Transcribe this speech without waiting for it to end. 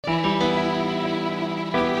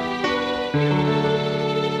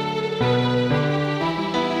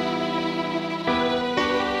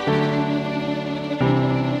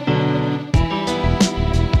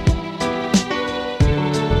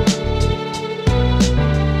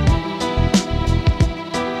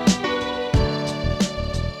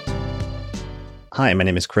Hi, my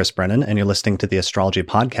name is Chris Brennan, and you're listening to the Astrology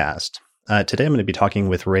Podcast. Today I'm going to be talking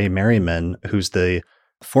with Ray Merriman, who's the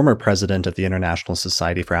former president of the International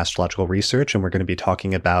Society for Astrological Research, and we're going to be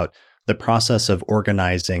talking about the process of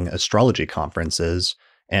organizing astrology conferences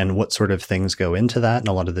and what sort of things go into that and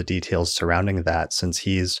a lot of the details surrounding that, since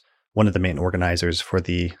he's one of the main organizers for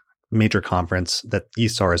the major conference that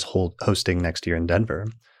ISAR is hosting next year in Denver.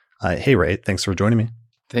 Hey, Ray, thanks for joining me.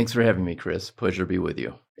 Thanks for having me, Chris. Pleasure to be with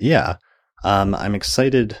you. Yeah. I'm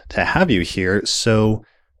excited to have you here. So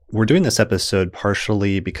we're doing this episode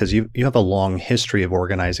partially because you have a long history of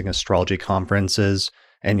organizing astrology conferences,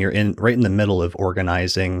 and you're right in the middle of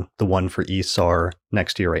organizing the one for ISAR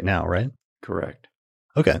next year right now, right? Correct.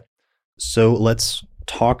 Okay. So let's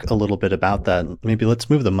talk a little bit about that. Maybe let's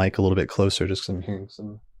move the mic a little bit closer just because I'm hearing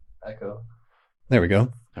some echo. There we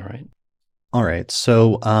go. All right.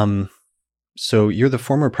 So you're the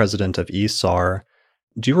former president of ISAR.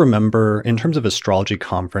 Do you remember, in terms of astrology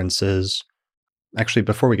conferences, actually,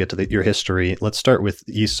 before we get to your history, let's start with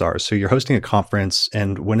ISAR. So you're hosting a conference,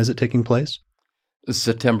 and when is it taking place?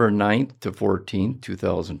 September 9th to 14th,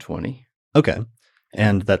 2020. Okay.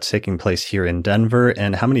 And that's taking place here in Denver.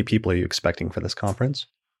 And how many people are you expecting for this conference?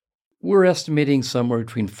 We're estimating somewhere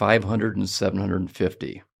between 500 and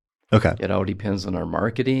 750. Okay. It all depends on our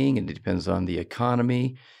marketing, and it depends on the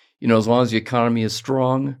economy. You know, as long as the economy is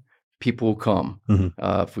strong, people will come.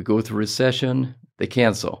 Mm-hmm. If we go through recession, they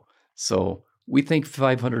cancel. So we think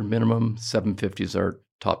 500 minimum, 750 is our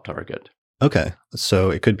top target. Okay. So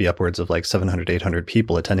it could be upwards of like 700, 800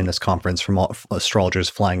 people attending this conference, from all astrologers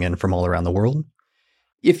flying in from all around the world.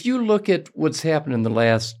 If you look at what's happened in the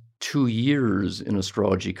last 2 years in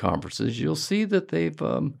astrology conferences, you'll see that they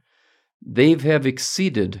have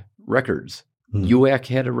exceeded records. UAC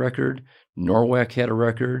had a record. NORWAC had a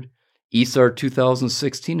record. ISAR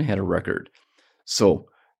 2016 had a record. So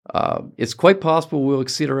it's quite possible we'll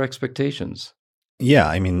exceed our expectations. Yeah,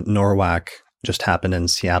 I mean, NORWAC just happened in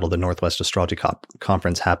Seattle. The Northwest Astrology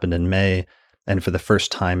Conference happened in May. And for the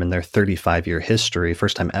first time in their 35-year history,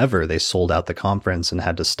 first time ever, they sold out the conference and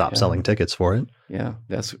had to stop selling tickets for it. Yeah,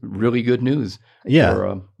 that's really good news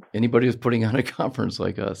for anybody who's putting on a conference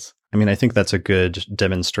like us. I mean, I think that's a good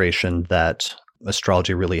demonstration that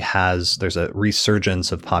astrology really there's a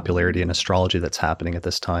resurgence of popularity in astrology that's happening at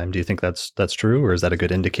this time. Do you think that's true, or is that a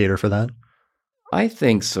good indicator for that? I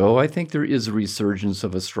think so. I think there is a resurgence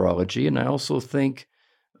of astrology, and I also think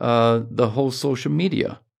the whole social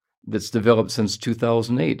media that's developed since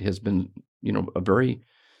 2008 has been, a very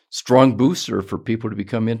strong booster for people to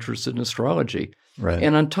become interested in astrology. Right.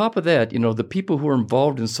 And on top of that, the people who are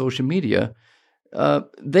involved in social media,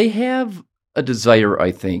 they have a desire,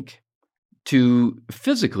 I think, to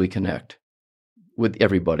physically connect with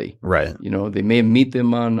everybody. Right. They may meet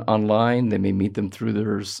them online. They may meet them through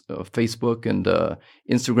their Facebook and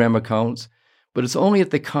Instagram accounts. But it's only at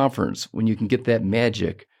the conference when you can get that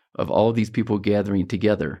magic of all these people gathering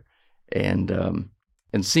together and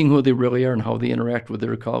seeing who they really are and how they interact with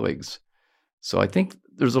their colleagues. So I think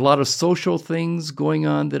there's a lot of social things going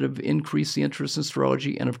on that have increased the interest in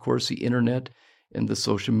astrology, and of course the internet and the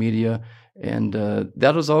social media. And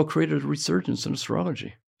that has all created a resurgence in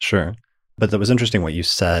astrology. Sure. But that was interesting what you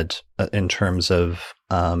said in terms of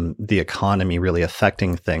the economy really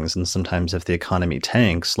affecting things. And sometimes if the economy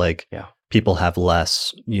tanks, people have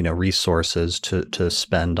less, resources to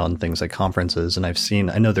spend on things like conferences. And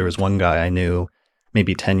I know there was one guy I knew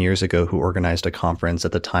maybe 10 years ago who organized a conference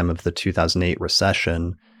at the time of the 2008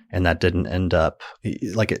 recession. And that didn't end up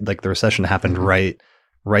like the recession happened right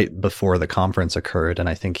before the conference occurred. And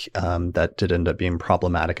I think that did end up being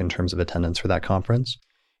problematic in terms of attendance for that conference.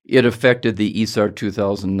 It affected the ISAR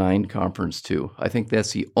 2009 conference too. I think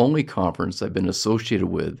that's the only conference I've been associated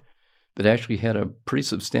with that actually had a pretty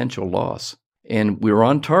substantial loss. And we were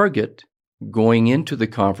on target going into the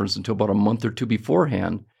conference until about a month or two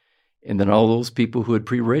beforehand. And then all those people who had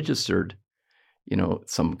pre-registered,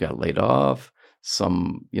 some got laid off,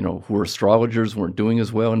 some, who were astrologers weren't doing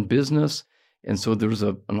as well in business. And so there was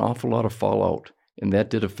an awful lot of fallout, and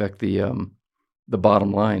that did affect the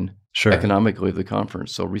bottom line economically of the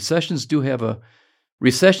conference. So recessions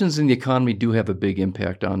in the economy do have a big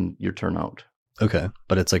impact on your turnout. Okay,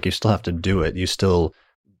 but it's like you still have to do it. You still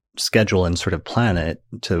schedule and sort of plan it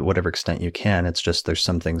to whatever extent you can. It's just there's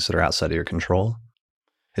some things that are outside of your control.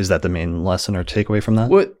 Is that the main lesson or takeaway from that?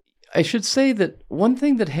 Well, I should say that one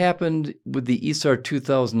thing that happened with the ISAR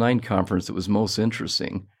 2009 conference that was most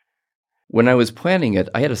interesting, when I was planning it,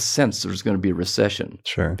 I had a sense there was going to be a recession.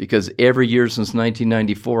 Sure. Because every year since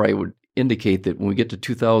 1994, I would indicate that when we get to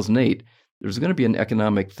 2008, there's going to be an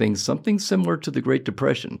economic thing, something similar to the Great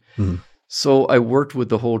Depression. Mm-hmm. So I worked with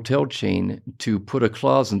the hotel chain to put a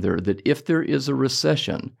clause in there that if there is a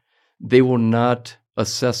recession, they will not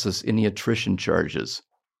assess us any attrition charges.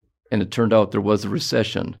 And it turned out there was a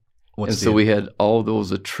recession. So we had all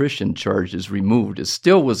those attrition charges removed. It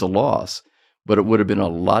still was a loss, but it would have been a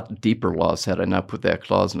lot deeper loss had I not put that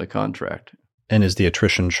clause in the contract. And is the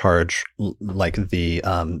attrition charge like the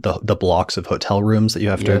blocks of hotel rooms that you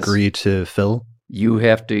have to agree to fill? You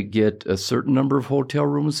have to get a certain number of hotel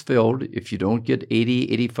rooms filled. If you don't get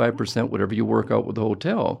 80, 85%, whatever you work out with the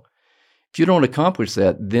hotel, if you don't accomplish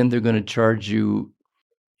that, then they're going to charge you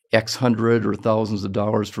X hundred or thousands of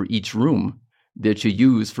dollars for each room that you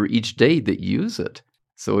use for each day that you use it.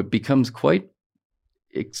 So it becomes quite,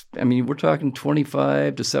 we're talking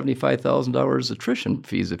 $25,000 to $75,000 attrition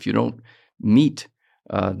fees if you don't meet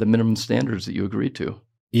the minimum standards that you agreed to.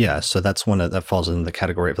 Yeah, so that's that falls in the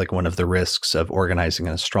category of like one of the risks of organizing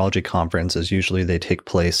an astrology conference is usually they take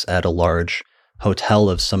place at a large hotel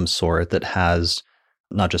of some sort that has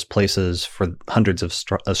not just places for hundreds of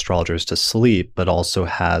astrologers to sleep, but also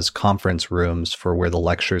has conference rooms for where the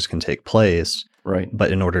lectures can take place. Right.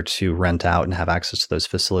 But in order to rent out and have access to those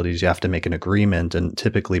facilities, you have to make an agreement. And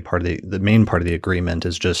typically part of the main part of the agreement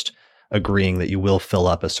is just agreeing that you will fill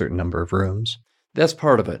up a certain number of rooms. That's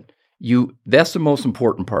part of it. That's the most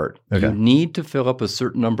important part. Okay. You need to fill up a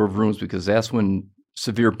certain number of rooms because that's when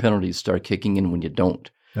severe penalties start kicking in when you don't.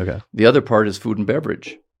 Okay. The other part is food and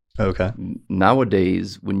beverage. Okay.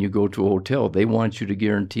 Nowadays, when you go to a hotel, they want you to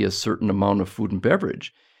guarantee a certain amount of food and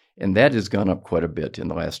beverage. And that has gone up quite a bit in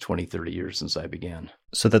the last 20, 30 years since I began.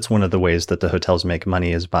 So that's one of the ways that the hotels make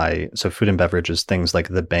money is so food and beverage is things like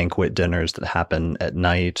the banquet dinners that happen at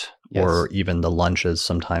night or even the lunches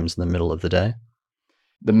sometimes in the middle of the day.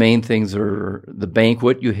 The main things are the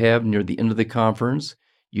banquet you have near the end of the conference.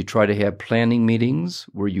 You try to have planning meetings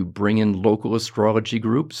where you bring in local astrology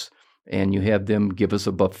groups and you have them give us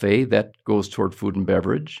a buffet. That goes toward food and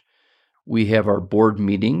beverage. We have our board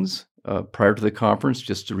meetings prior to the conference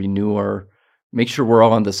just to make sure we're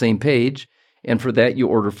all on the same page. And for that, you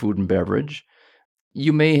order food and beverage.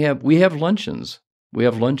 We have luncheons. We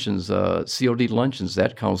have luncheons, COD luncheons,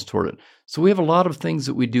 that counts toward it. So we have a lot of things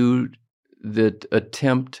that we do that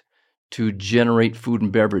attempt to generate food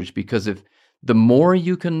and beverage because if the more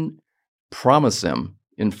you can promise them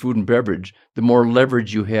in food and beverage, the more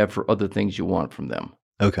leverage you have for other things you want from them.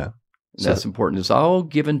 Okay. So that's important. It's all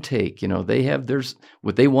give and take. They have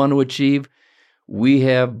what they want to achieve. We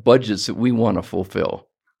have budgets that we want to fulfill.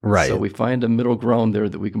 Right. So we find a middle ground there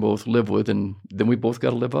that we can both live with, and then we both got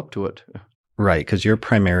to live up to it. Right, because your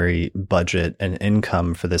primary budget and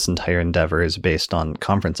income for this entire endeavor is based on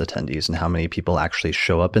conference attendees and how many people actually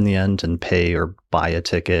show up in the end and pay or buy a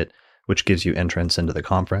ticket, which gives you entrance into the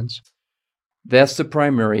conference. That's the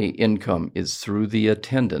primary income is through the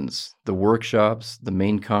attendance, the workshops, the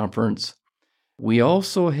main conference. We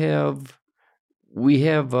also have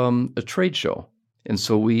a trade show, and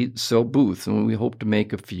so we sell booths, and we hope to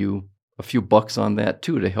make a few bucks on that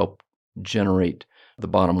too to help generate the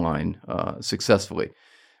bottom line successfully.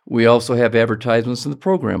 We also have advertisements in the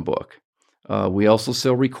program book. We also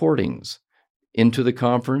sell recordings into the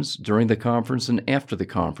conference, during the conference, and after the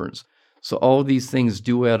conference. So all these things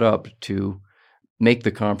do add up to make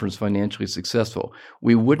the conference financially successful.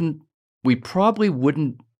 We probably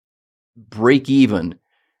wouldn't break even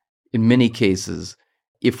in many cases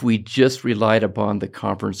if we just relied upon the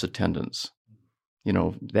conference attendance.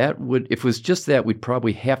 If it was just that, we'd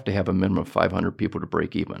probably have to have a minimum of 500 people to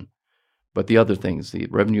break even. But the other things, the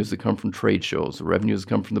revenues that come from trade shows, the revenues that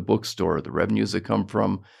come from the bookstore, the revenues that come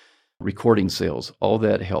from recording sales, all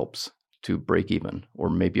that helps to break even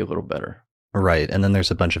or maybe a little better. Right. And then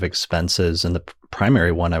there's a bunch of expenses. And the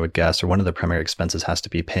primary one, I would guess, or one of the primary expenses has to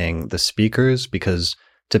be paying the speakers because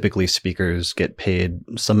typically speakers get paid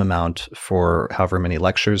some amount for however many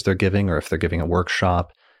lectures they're giving or if they're giving a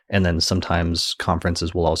workshop. And then sometimes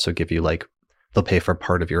conferences will also give you they'll pay for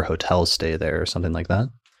part of your hotel stay there or something like that.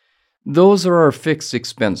 Those are our fixed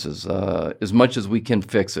expenses, as much as we can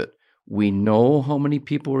fix it. We know how many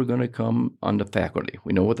people are going to come on the faculty.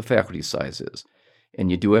 We know what the faculty size is.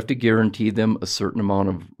 And you do have to guarantee them a certain amount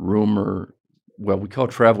of room we call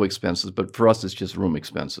it travel expenses, but for us it's just room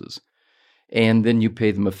expenses. And then you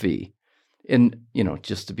pay them a fee. And,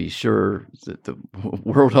 just to be sure that the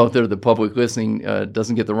world out there, the public listening,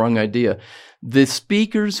 doesn't get the wrong idea, the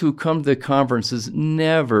speakers who come to the conferences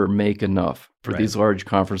never make enough for these large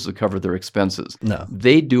conferences to cover their expenses. No.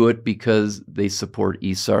 They do it because they support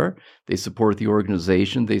ISAR, they support the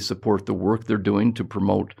organization, they support the work they're doing to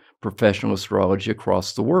promote professional astrology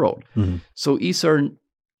across the world. Mm-hmm. So ISAR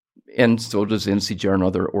and so does NCGR and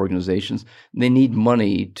other organizations. They need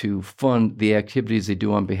money to fund the activities they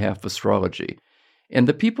do on behalf of astrology. And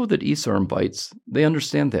the people that ISAR invites, they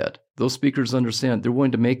understand that. Those speakers understand. They're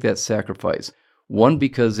willing to make that sacrifice. One,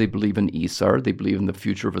 because they believe in ISAR. They believe in the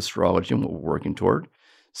future of astrology and what we're working toward.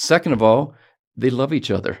 Second of all, they love each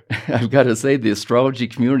other. I've got to say, the astrology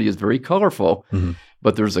community is very colorful,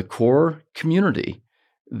 but there's a core community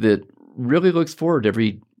that really looks forward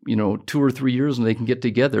every 2 or 3 years when they can get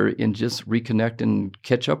together and just reconnect and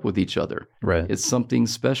catch up with each other. Right. It's something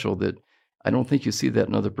special that I don't think you see that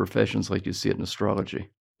in other professions like you see it in astrology.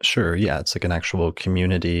 Sure. Yeah. It's like an actual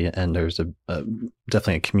community, and there's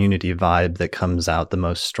definitely a community vibe that comes out the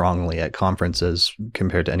most strongly at conferences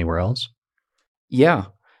compared to anywhere else. Yeah.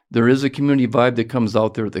 There is a community vibe that comes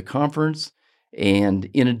out there at the conference. And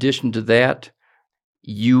in addition to that,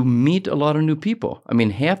 you meet a lot of new people. I mean,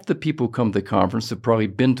 half the people who come to the conference have probably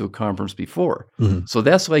been to a conference before. So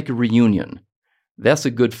that's like a reunion. That's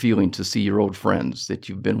a good feeling to see your old friends that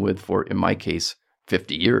you've been with for, in my case,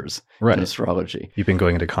 50 years in astrology. You've been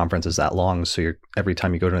going to conferences that long, so every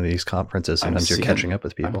time you go to these conferences, sometimes you're catching up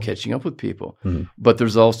with people. I'm catching up with people. But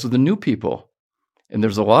there's also the new people. And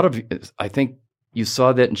there's a lot of, I think you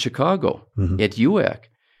saw that in Chicago at UAC.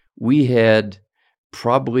 We had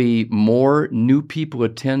probably more new people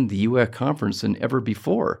attend the UAC conference than ever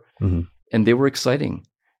before. And they were exciting.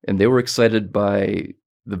 And they were excited by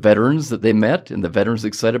the veterans that they met, and the veterans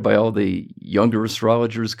excited by all the younger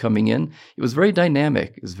astrologers coming in. It was very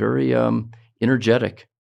dynamic. It was very energetic.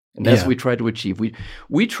 And that's what we try to achieve.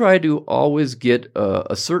 We try to always get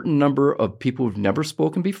a certain number of people who've never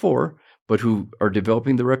spoken before, but who are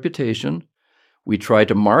developing the reputation. We try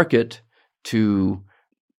to market to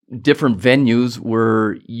different venues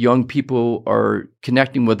where young people are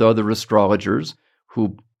connecting with other astrologers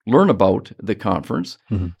who learn about the conference.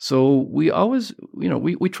 So we always,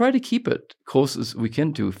 we try to keep it close as we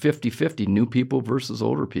can to 50-50, new people versus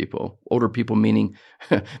older people. Older people meaning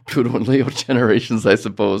Pluto and Leo generations, I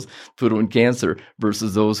suppose, Pluto and Cancer,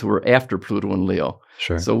 versus those who are after Pluto and Leo.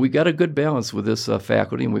 Sure. So we got a good balance with this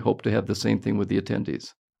faculty, and we hope to have the same thing with the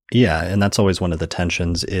attendees. Yeah, and that's always one of the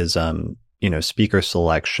tensions is, speaker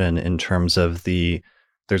selection in terms of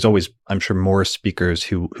there's always, I'm sure, more speakers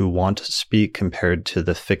who want to speak compared to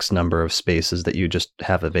the fixed number of spaces that you just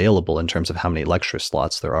have available in terms of how many lecture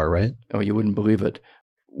slots there are, right? Oh, you wouldn't believe it.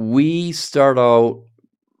 We start out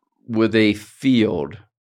with a field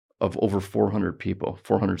of over 400 people,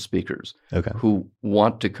 400 speakers who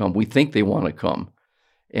want to come. We think they want to come.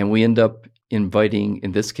 And we end up inviting,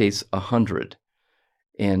 in this case, 100.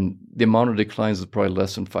 And the amount of declines is probably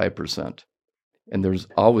less than 5%. And there's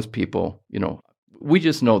always people, we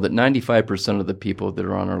just know that 95% of the people that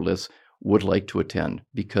are on our list would like to attend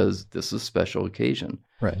because this is a special occasion.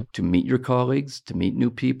 Right. To meet your colleagues, to meet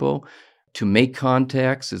new people, to make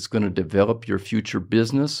contacts. It's going to develop your future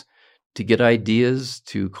business, to get ideas,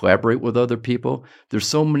 to collaborate with other people. There's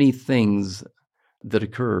so many things that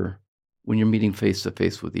occur when you're meeting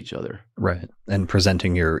face-to-face with each other. Right. And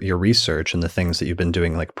presenting your research and the things that you've been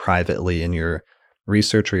doing like privately in your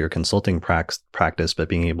research or your consulting practice, but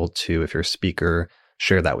being able to, if you're a speaker,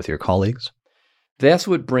 share that with your colleagues. That's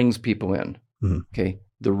what brings people in, okay?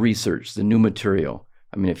 The research, the new material.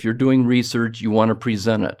 I mean, if you're doing research, you want to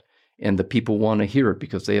present it, and the people want to hear it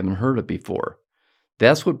because they haven't heard it before.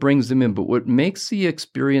 That's what brings them in. But what makes the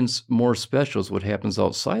experience more special is what happens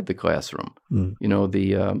outside the classroom.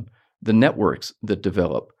 The networks that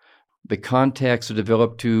develop, the contacts that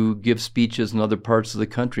develop to give speeches in other parts of the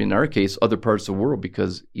country. In our case, other parts of the world,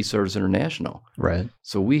 because ISAR is international. Right.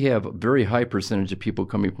 So we have a very high percentage of people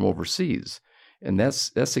coming from overseas, and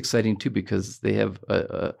that's exciting too because they have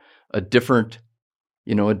a different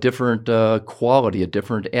quality, a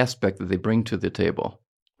different aspect that they bring to the table.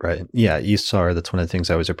 Right. Yeah. ISAR, that's one of the things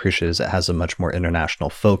I always appreciate is it has a much more international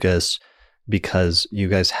focus because you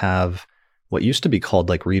guys have what used to be called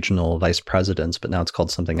like regional vice presidents, but now it's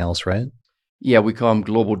called something else, right? Yeah, we call them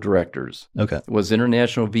global directors. Okay. It was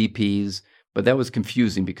international VPs, but that was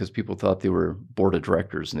confusing because people thought they were board of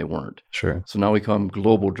directors and they weren't. Sure. So now we call them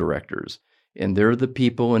global directors. And they're the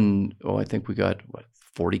people in, I think we got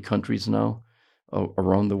 40 countries now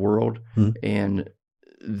around the world. And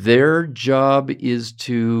their job is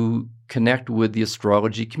to connect with the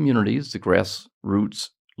astrology communities, the grassroots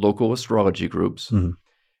local astrology groups,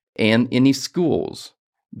 and any schools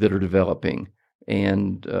that are developing,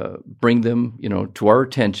 and bring them, to our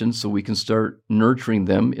attention so we can start nurturing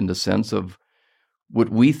them in the sense of what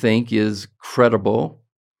we think is credible,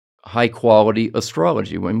 high-quality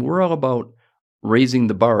astrology. When we're all about raising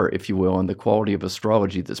the bar, if you will, on the quality of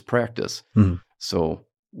astrology that's practiced. So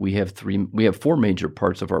we have four major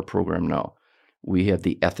parts of our program now. We have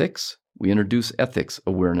the ethics. We introduce ethics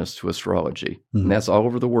awareness to astrology, and that's all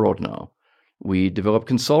over the world now. We develop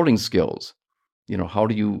consulting skills. How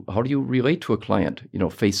do you relate to a client,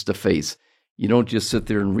 face to face? You don't just sit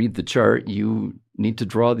there and read the chart. You need to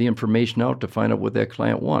draw the information out to find out what that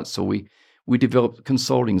client wants. So we develop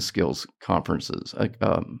consulting skills conferences,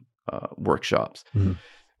 workshops.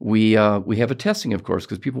 We have a testing, of course,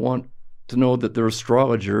 because people want to know that their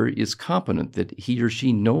astrologer is competent, that he or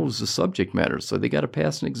she knows the subject matter. So they got to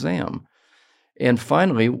pass an exam. And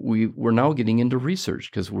finally, we're now getting into research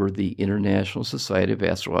because we're the International Society of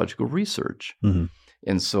Astrological Research.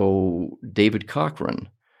 And so David Cochran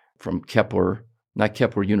from Kepler, not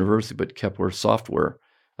Kepler University, but Kepler Software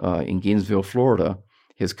in Gainesville, Florida,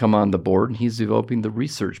 has come on the board, and he's developing the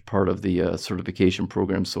research part of the certification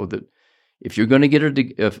program so that if you're going to get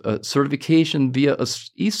a certification via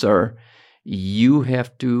ISAR, you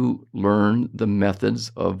have to learn the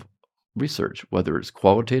methods of research, whether it's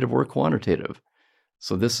qualitative or quantitative.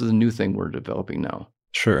 So this is a new thing we're developing now.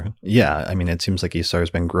 Sure. Yeah. I mean, it seems like ISAR has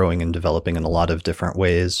been growing and developing in a lot of different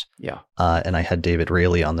ways. Yeah. And I had David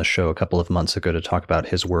Raley on the show a couple of months ago to talk about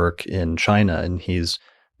his work in China, and he's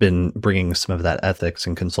been bringing some of that ethics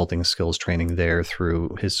and consulting skills training there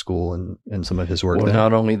through his school and some of his work there.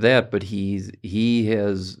 Not only that, but he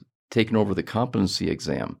has taken over the competency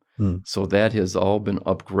exam. So that has all been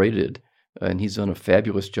upgraded, and he's done a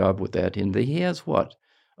fabulous job with that. And he has,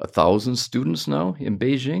 1,000 students now in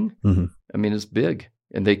Beijing? I mean, it's big,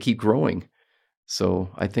 and they keep growing. So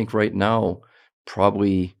I think right now,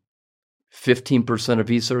 probably 15% of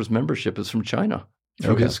ISAR's membership is from China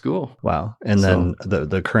through his school. Wow. And then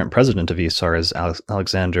the current president of ISAR is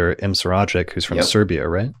Alexander Imsaragic, who's from Serbia,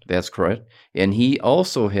 right? That's correct. And he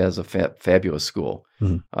also has a fabulous school.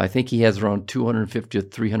 I think he has around 250 to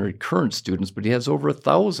 300 current students, but he has over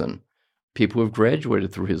 1,000 people who have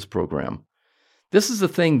graduated through his program. This is the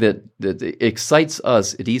thing that excites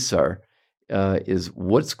us at ISAR, is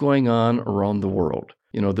what's going on around the world.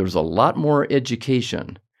 There's a lot more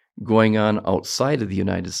education going on outside of the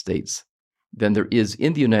United States than there is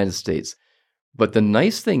in the United States. But the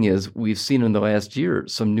nice thing is we've seen in the last year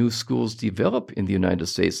some new schools develop in the United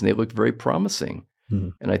States, and they look very promising.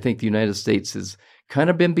 And I think the United States has kind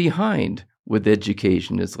of been behind with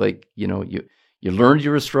education. It's like, you learned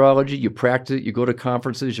your astrology, you practice it, you go to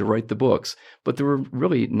conferences, you write the books. But there were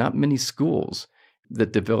really not many schools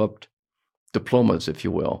that developed diplomas, if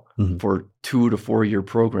you will, for 2 to 4 year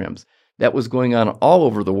programs. That was going on all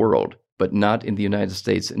over the world, but not in the United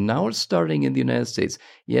States. And now it's starting in the United States.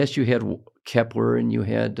 Yes, you had Kepler and you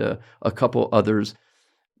had a couple others,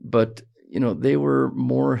 but they were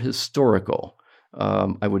more historical.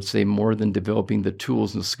 I would say more than developing the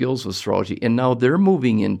tools and skills of astrology. And now they're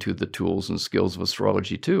moving into the tools and skills of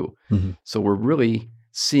astrology too. So we're really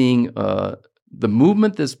seeing the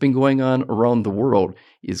movement that's been going on around the world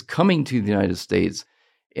is coming to the United States,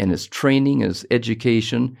 and it's training, it's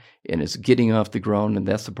education, and it's getting off the ground. And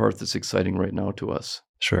that's the part that's exciting right now to us.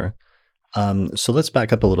 Sure. So let's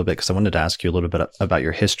back up a little bit, because I wanted to ask you a little bit about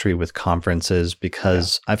your history with conferences,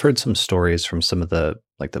 because I've heard some stories from some of the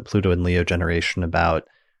Pluto and Leo generation about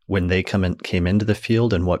when they came into the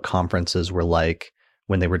field and what conferences were like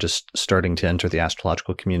when they were just starting to enter the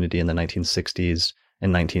astrological community in the 1960s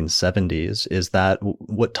and 1970s. Is that,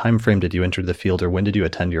 what time frame did you enter the field, or when did you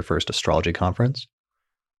attend your first astrology conference?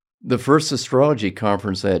 The first astrology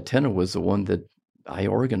conference I attended was the one that I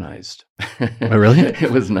organized. Oh, really?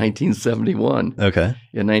 It was 1971. Okay.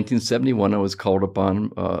 In 1971, I was called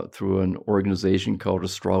upon through an organization called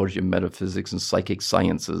Astrology, Metaphysics, and Psychic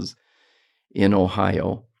Sciences in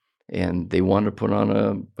Ohio, and they wanted to put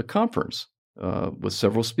on a conference with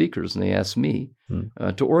several speakers, and they asked me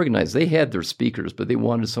to organize. They had their speakers, but they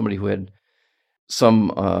wanted somebody who had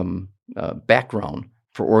some background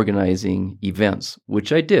for organizing events,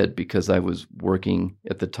 which I did because I was working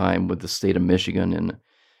at the time with the state of Michigan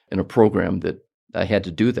in a program that I had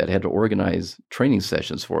to do that. I had to organize training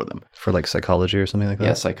sessions for them. For like psychology or something like that?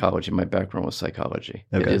 Yeah, psychology. My background was psychology.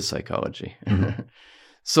 Okay. It is psychology.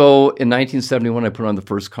 So in 1971, I put on the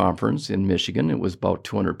first conference in Michigan. It was about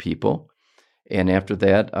 200 people. And after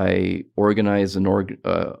that, I organized an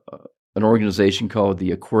organization called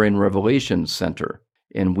the Aquarian Revelation Center.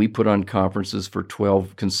 And we put on conferences for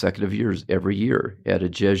 12 consecutive years, every year, at a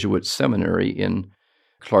Jesuit seminary in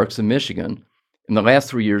Clarkson, Michigan. In the last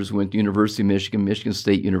 3 years, we went to University of Michigan, Michigan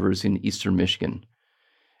State University, and Eastern Michigan.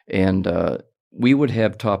 And we would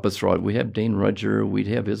have top astrologers. We'd have Dane Rudger, we'd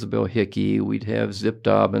have Isabel Hickey, we'd have Zip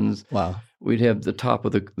Dobbins. Wow. We'd have the top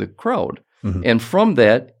of the crowd. And from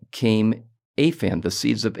that came AFAN. The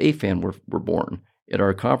seeds of AFAN were born. at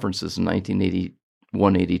our conferences in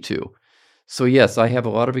 1981, 82. So yes, I have a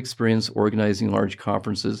lot of experience organizing large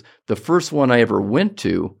conferences. The first one I ever went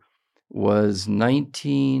to was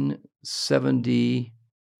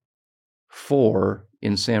 1974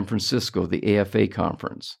 in San Francisco, the AFA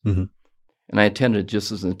conference. Mm-hmm. And I attended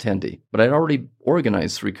just as an attendee. But I'd already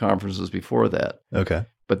organized 3 conferences before that. Okay.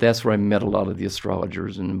 But that's where I met a lot of the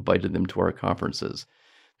astrologers and invited them to our conferences.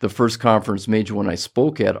 The first conference, major one I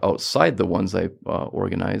spoke at outside the ones I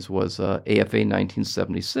organized was AFA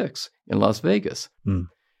 1976 in Las Vegas. Mm.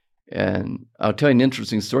 And I'll tell you an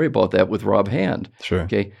interesting story about that with Rob Hand. Sure.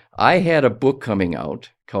 Okay. I had a book coming out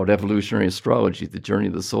called Evolutionary Astrology, The Journey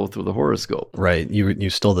of the Soul Through the Horoscope. Right. You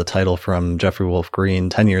stole the title from Jeffrey Wolf Green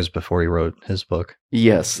 10 years before he wrote his book.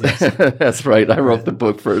 Yes. That's right. I wrote the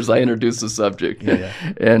book first. I introduced the subject. Yeah.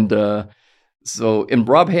 And and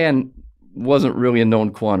Rob Hand wasn't really a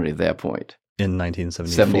known quantity at that point. In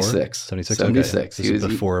 1974? 76. Okay. This is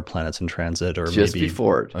before planets in transit, or just maybe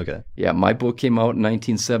before it. Okay. Yeah, my book came out in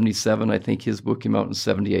 1977. I think his book came out in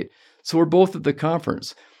 78. So we're both at the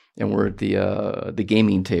conference, and we're at the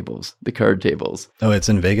gaming tables, the card tables. Oh, it's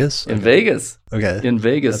in Vegas? In Vegas. Okay. In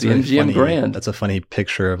Vegas, That's the MGM Grand. That's a funny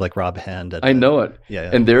picture of like Rob Hand. I know it.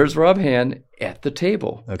 Yeah. And there's Rob Hand at the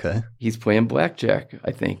table. Okay. He's playing blackjack,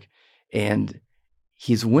 I think, and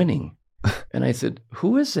he's winning. And I said,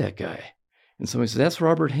 "Who is that guy?" And somebody said, "That's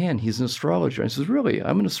Robert Hand. He's an astrologer." I said, "Really?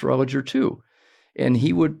 I'm an astrologer too." And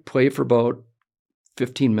he would play for about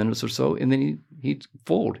 15 minutes or so, and then he'd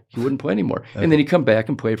fold. He wouldn't play anymore. Okay. And then he'd come back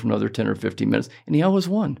and play for another 10 or 15 minutes, and he always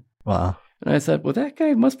won. Wow. And I thought, well, that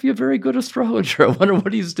guy must be a very good astrologer. I wonder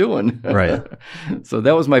what he's doing. Right. So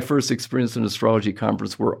that was my first experience in an astrology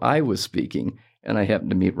conference where I was speaking, and I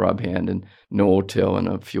happened to meet Rob Hand and Noel Till and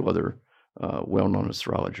a few other well-known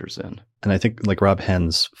astrologers then. And I think like Rob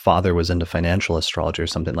Hand's father was into financial astrology or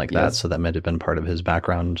something like that. So that might have been part of his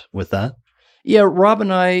background with that. Yeah, Rob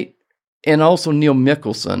and I, and also Neil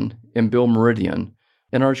Mickelson and Bill Meridian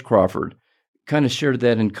and Arch Crawford kind of shared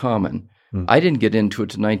that in common. I didn't get into it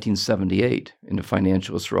to 1978 into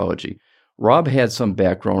financial astrology. Rob had some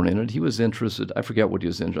background in it. He was interested. I forget what he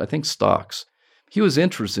was interested. I think stocks. He was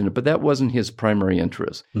interested in it, but that wasn't his primary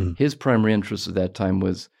interest. His primary interest at that time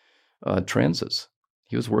was transits.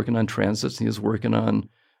 He was working on transits, and he was working on,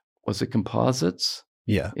 was it composites?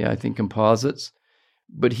 Yeah, I think composites.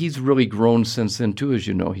 But he's really grown since then too, as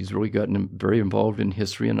you know. He's really gotten very involved in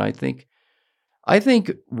history, and I think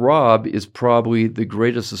Rob is probably the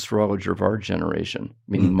greatest astrologer of our generation,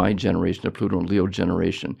 meaning my generation, the Pluto and Leo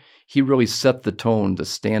generation. He really set the tone, the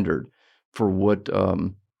standard for what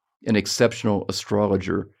an exceptional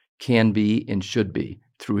astrologer can be and should be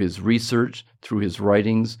through his research, through his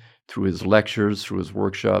writings, through his lectures, through his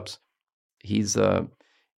workshops. He's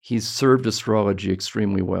served astrology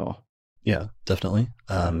extremely well. Yeah, definitely.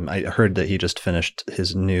 I heard that he just finished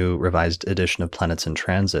his new revised edition of Planets in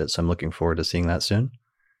Transit, so I'm looking forward to seeing that soon.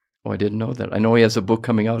 Oh, I didn't know that. I know he has a book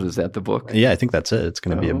coming out. Is that the book? Yeah, I think that's it. It's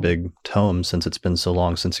going to be a big tome since it's been so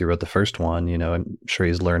long since he wrote the first one. You know, I'm sure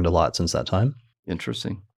he's learned a lot since that time.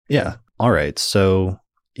 Interesting. Yeah. All right. So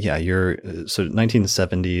yeah,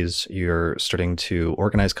 1970s, you're starting to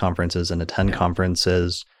organize conferences and attend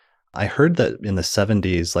conferences. I heard that in the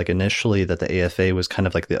 70s, like initially that the AFA was kind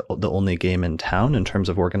of like the only game in town in terms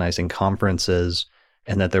of organizing conferences,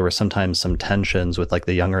 and that there were sometimes some tensions with like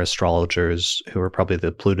the younger astrologers who were probably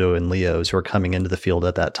the Pluto and Leos who were coming into the field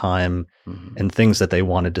at that time, and things that they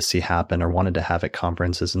wanted to see happen or wanted to have at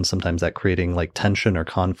conferences, and sometimes that creating like tension or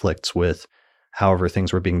conflicts with however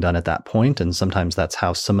things were being done at that point. And sometimes that's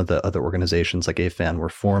how some of the other organizations like AFAN were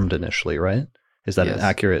formed initially, right? Is that an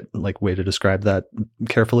accurate like way to describe that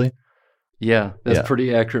carefully? Yeah, that's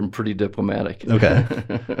pretty accurate and pretty diplomatic. Okay.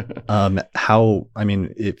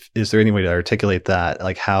 Is there any way to articulate that?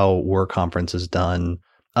 Like, how were conferences done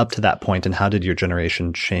up to that point, and how did your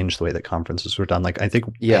generation change the way that conferences were done? Like, I think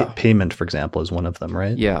payment, for example, is one of them,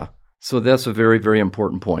 right? Yeah. So that's a very, very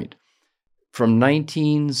important point. From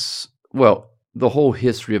the whole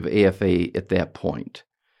history of AFA at that point,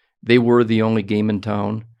 they were the only game in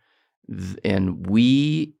town, and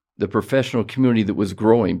we, the professional community that was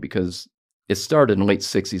growing, because it started in the late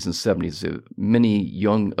 60s and 70s. Many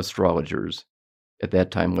young astrologers at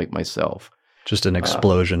that time, like myself. Just an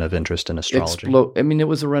explosion of interest in astrology. It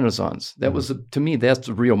was a renaissance. That was, to me, that's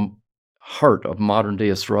the real heart of modern day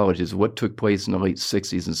astrology, is what took place in the late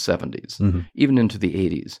 60s and 70s, even into the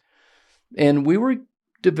 80s. And we were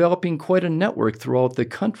developing quite a network throughout the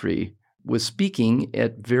country with speaking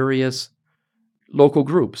at various local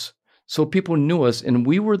groups. So people knew us, and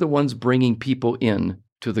we were the ones bringing people in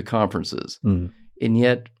to the conferences. And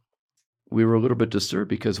yet we were a little bit disturbed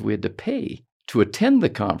because we had to pay to attend the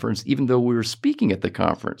conference, even though we were speaking at the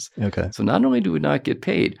conference. Okay. So not only do we not get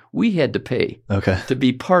paid, we had to pay to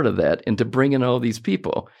be part of that and to bring in all these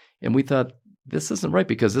people. And we thought, this isn't right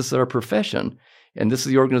because this is our profession and this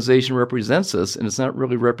is the organization represents us, and it's not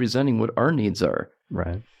really representing what our needs are.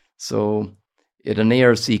 Right. So at an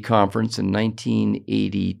ARC conference in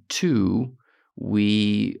 1982,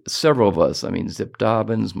 several of us, Zip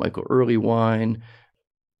Dobbins, Michael Earlywine,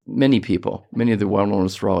 many people, many of the well-known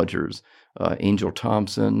astrologers, Angel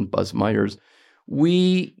Thompson, Buzz Myers,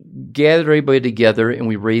 we gathered everybody together and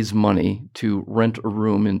we raised money to rent a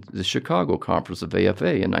room in the Chicago conference of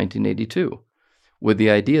AFA in 1982 with the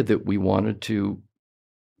idea that we wanted to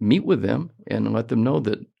meet with them and let them know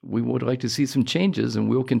that we would like to see some changes and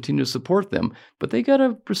we'll continue to support them. But they got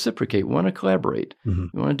to reciprocate. We want to collaborate. We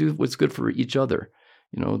want to do what's good for each other.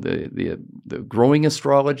 The growing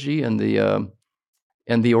astrology and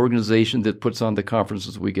the organization that puts on the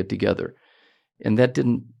conferences we get together. And that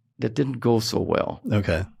didn't go so well.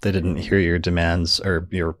 Okay. They didn't hear your demands or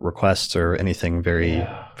your requests or anything very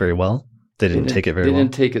well? They didn't take it very well? They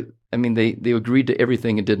didn't take it. They agreed to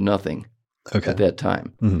everything and did nothing at that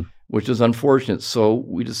time, which is unfortunate. So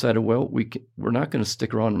we decided, well, we're not going to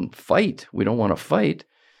stick around and fight. We don't want to fight.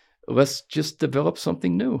 Let's just develop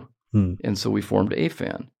something new. And so we formed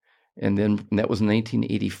AFAN. And that was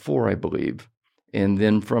 1984, I believe. And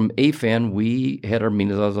then from AFAN, we had our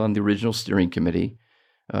meetings. I was on the original steering committee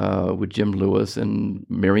with Jim Lewis and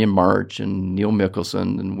Marion March and Neil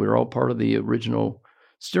Mickelson, and we were all part of the original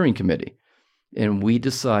steering committee. And we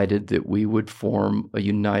decided that we would form a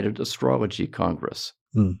United Astrology Congress,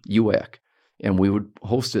 UAC, and we would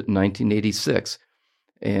host it in 1986.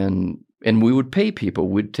 And we would pay people.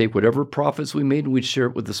 We'd take whatever profits we made and we'd share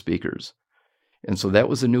it with the speakers. And so that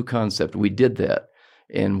was a new concept. We did that.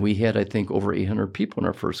 And we had, I think, over 800 people in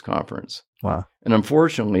our first conference. Wow. And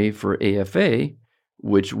unfortunately for AFA,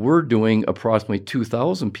 which we're doing approximately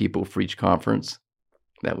 2,000 people for each conference,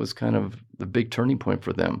 that was kind of the big turning point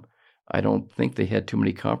for them. I don't think they had too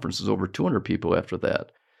many conferences over 200 people after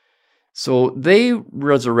that. So they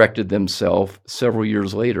resurrected themselves several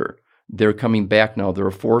years later. They're coming back now. They're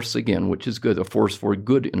a force again, which is good, a force for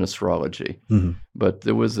good in astrology. But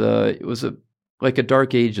it was like a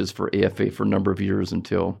dark ages for AFA for a number of years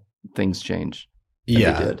until things changed.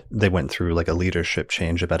 Yeah, they went through like a leadership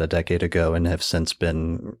change about a decade ago and have since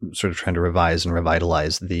been sort of trying to revise and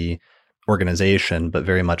revitalize the organization. But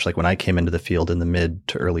very much like when I came into the field in the mid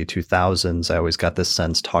to early 2000s, I always got this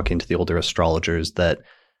sense talking to the older astrologers that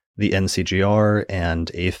the NCGR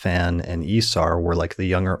and AFAN and ISAR were like the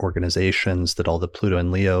younger organizations that all the Pluto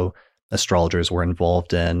and Leo astrologers were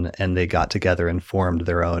involved in, and they got together and formed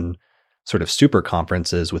their own sort of super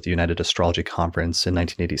conferences with the United Astrology Conference in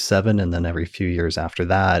 1987, and then every few years after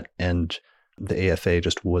that. And the AFA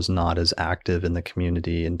just was not as active in the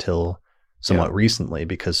community until somewhat recently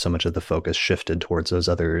because so much of the focus shifted towards those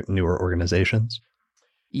other newer organizations.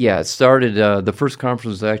 Yeah, it started, the first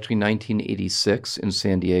conference was actually 1986 in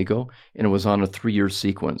San Diego, and it was on a 3-year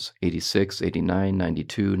sequence, 86, 89,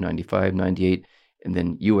 92, 95, 98, and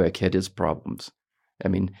then UAC had its problems.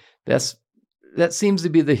 That seems to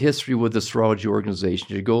be the history with astrology organizations.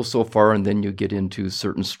 You go so far and then you get into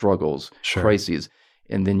certain struggles, crises,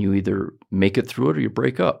 and then you either make it through it or you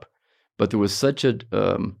break up. But there was such a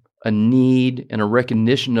need and a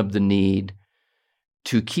recognition of the need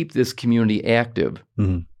to keep this community active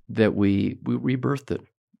that we rebirthed it.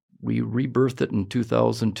 We rebirthed it in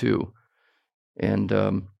 2002. And,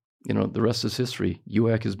 the rest is history.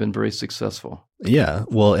 UAC has been very successful. Yeah,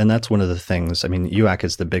 well, and that's one of the things. UAC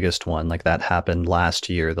is the biggest one. Like that happened last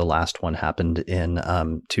year. The last one happened in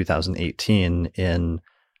 2018 in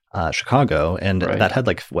Chicago. And that had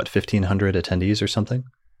 1,500 attendees or something?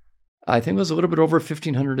 I think it was a little bit over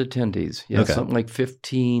 1,500 attendees. Yeah, something like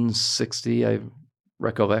 1,560, I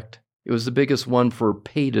recollect. It was the biggest one for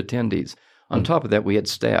paid attendees. On top of that, we had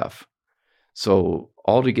staff. So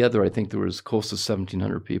altogether, I think there was close to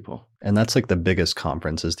 1,700 people. And that's like the biggest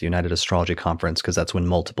conference is the United Astrology Conference, because that's when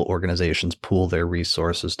multiple organizations pool their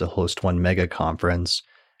resources to host one mega conference.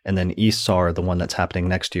 And then ISAR, the one that's happening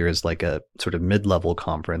next year, is like a sort of mid-level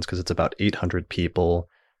conference because it's about 800 people,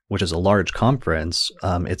 which is a large conference.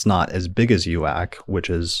 It's not as big as UAC, which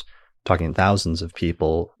is talking thousands of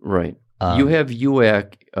people. Right. You have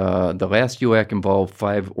UAC, the last UAC involved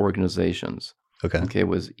 5 organizations. Okay, it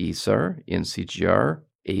was ISAR, NCGR,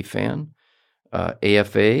 AFAN,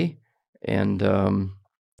 AFA, and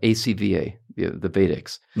ACVA, the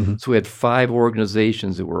Vedics. So we had 5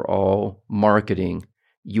 organizations that were all marketing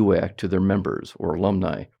UAC to their members or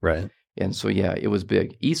alumni. Right. And so, it was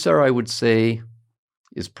big. ISAR, I would say,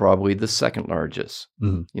 is probably the second largest.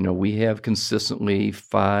 Mm-hmm. We have consistently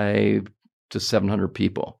 500 to 700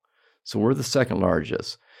 people. So we're the second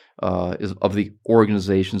largest is of the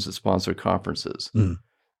organizations that sponsor conferences. Mm-hmm.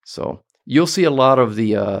 So you'll see a lot of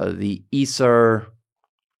the ISAR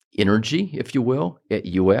energy, if you will, at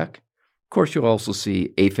UAC. Of course, you'll also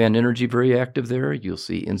see AFAN energy very active there. You'll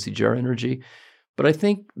see NCGR energy. But I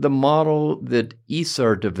think the model that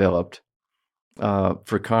ISAR developed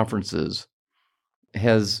for conferences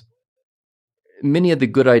has many of the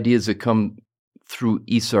good ideas that come through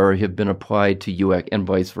ISAR have been applied to UAC and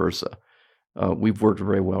vice versa. We've worked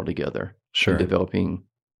very well together in developing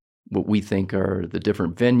what we think are the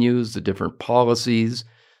different venues, the different policies,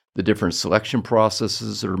 the different selection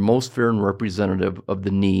processes that are most fair and representative of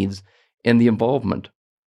the needs and the involvement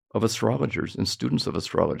of astrologers and students of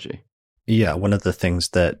astrology. Yeah, one of the things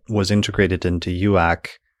that was integrated into UAC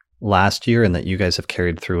last year and that you guys have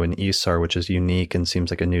carried through in ISAR, which is unique and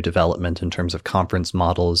seems like a new development in terms of conference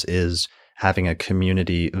models, is having a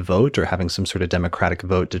community vote or having some sort of democratic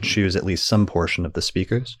vote to choose at least some portion of the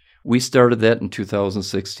speakers. We started that in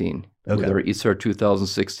 2016 with Okay. our ISAR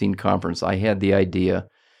 2016 conference. I had the idea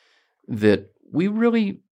that we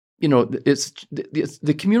really, it's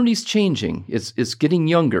the community's changing. It's getting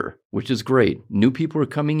younger, which is great. New people are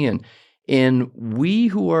coming in. And we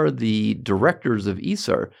who are the directors of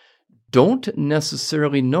ISAR don't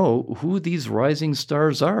necessarily know who these rising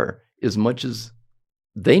stars are as much as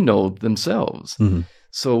they know themselves. Mm-hmm.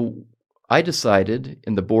 So I decided,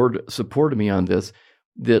 and the board supported me on this,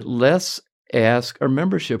 that let's ask our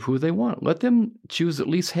membership who they want. Let them choose at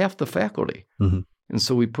least half the faculty. Mm-hmm. And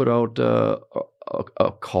so we put out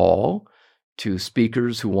a call to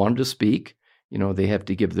speakers who wanted to speak. They have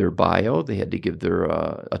to give their bio. They had to give their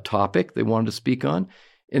a topic they wanted to speak on.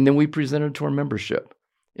 And then we presented to our membership.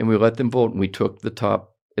 And we let them vote. And we took the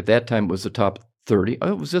top, at that time it was the top 30.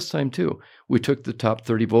 Oh, it was this time too. We took the top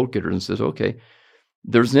 30 vote getters and said, okay,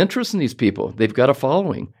 there's an interest in these people. They've got a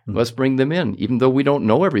following. Mm-hmm. Let's bring them in, even though we don't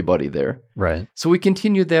know everybody there. Right. So we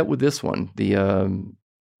continued that with this one.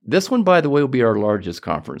 This one, by the way, will be our largest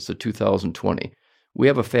conference, the 2020. We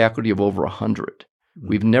have a faculty of over 100.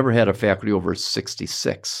 We've never had a faculty over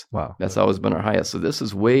 66. Wow. That's always been our highest. So this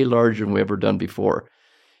is way larger than we've ever done before.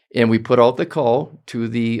 And we put out the call to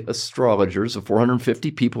the astrologers, the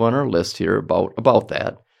 450 people on our list here about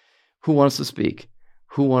that. Who wants to speak?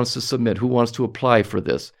 Who wants to submit? Who wants to apply for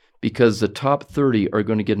this? Because the top 30 are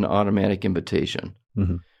going to get an automatic invitation.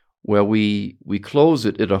 Mm-hmm. Well, we closed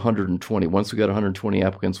it at 120. Once we got 120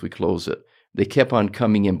 applicants, we closed it. They kept on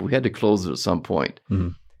coming in, but we had to close it at some point. Mm-hmm.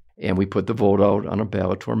 And we put the vote out on a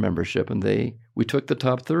ballot to our membership, and we took the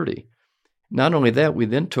top 30. Not only that, we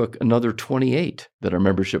then took another 28 that our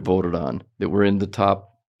membership voted on that were in the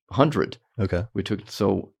top 100. Okay.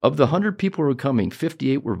 So of the 100 people who were coming,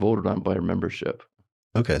 58 were voted on by our membership.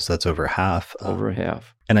 Okay, so that's over half. Over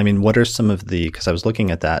half. And I mean, what are some of because I was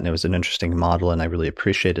looking at that and it was an interesting model and I really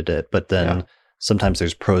appreciated it, but then sometimes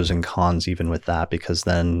there's pros and cons even with that, because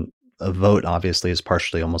then a vote obviously is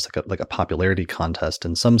partially almost like a popularity contest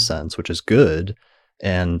in some sense, which is good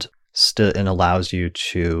and allows you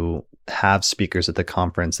to have speakers at the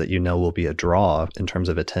conference that will be a draw in terms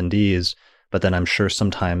of attendees. But then I'm sure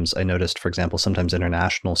sometimes I noticed, for example, sometimes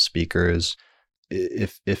international speakers,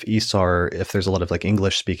 if there's a lot of like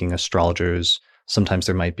English speaking astrologers, sometimes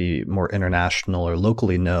there might be more international or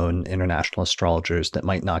locally known international astrologers that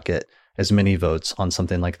might not get as many votes on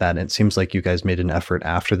something like that. And it seems like you guys made an effort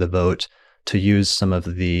after the vote to use some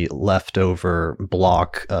of the leftover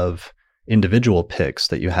block of individual picks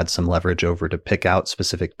that you had some leverage over to pick out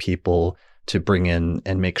specific people to bring in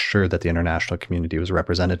and make sure that the international community was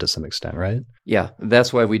represented to some extent, right? Yeah,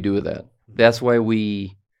 that's why we do that. That's why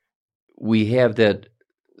we have that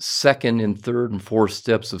second and third and fourth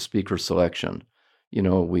steps of speaker selection. We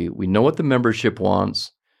know what the membership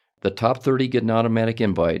wants. The top 30 get an automatic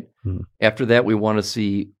invite. Mm-hmm. After that, we want to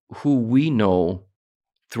see who we know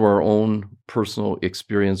through our own personal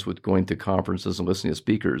experience with going to conferences and listening to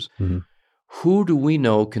speakers. Mm-hmm. Who do we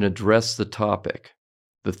know can address the topic,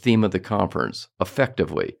 the theme of the conference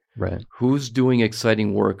effectively? Right. Who's doing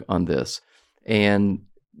exciting work on this? And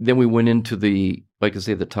then we went into the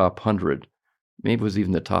top 100, maybe it was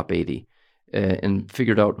even the top 80, and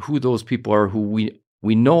figured out who those people are who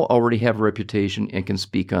we know already have a reputation and can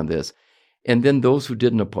speak on this. And then those who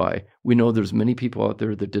didn't apply, we know there's many people out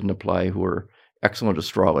there that didn't apply who are excellent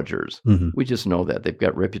astrologers. Mm-hmm. We just know that. They've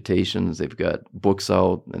got reputations, they've got books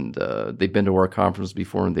out, and they've been to our conference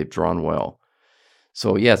before and they've drawn well.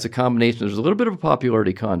 So yeah, it's a combination. There's a little bit of a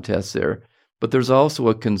popularity contest there, but there's also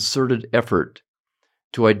a concerted effort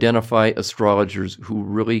to identify astrologers who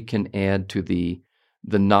really can add to the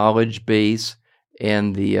the knowledge base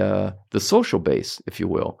and the social base, if you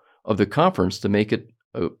will, of the conference to make it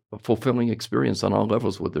a fulfilling experience on all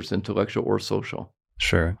levels, whether it's intellectual or social.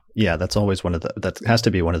 Sure. Yeah, that's always that has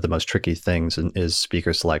to be one of the most tricky things is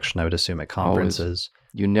speaker selection, I would assume, at conferences. Always.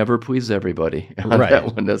 You never please everybody on Right.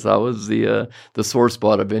 that one. That's always the sore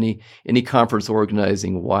spot of any conference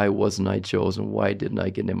organizing. Why wasn't I chosen? Why didn't I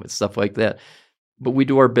get in with stuff like that? But we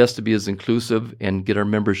do our best to be as inclusive and get our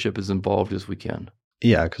membership as involved as we can.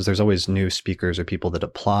 Yeah, because there's always new speakers or people that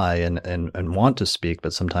apply and want to speak,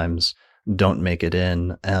 but sometimes don't make it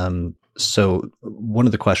in. So one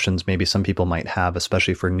of the questions maybe some people might have,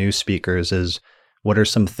 especially for new speakers, is what are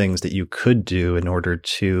some things that you could do in order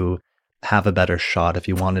to have a better shot if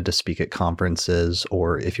you wanted to speak at conferences,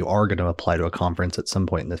 or if you are going to apply to a conference at some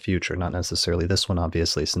point in the future? Not necessarily this one,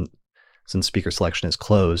 obviously, since speaker selection is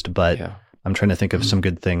closed, but yeah. I'm trying to think of some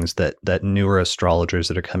good things that newer astrologers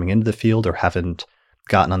that are coming into the field or haven't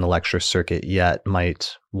gotten on the lecture circuit yet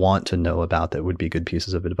might want to know about that would be good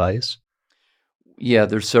pieces of advice. Yeah,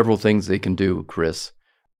 there's several things they can do, Chris.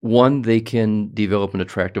 One, they can develop an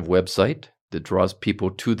attractive website that draws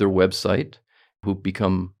people to their website who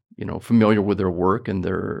become, familiar with their work and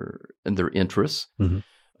their interests.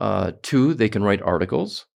 Mm-hmm. Two, they can write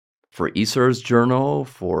articles for ISAR's journal,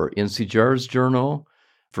 for NCJR's journal,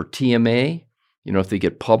 for TMA. If they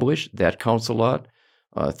get published, that counts a lot.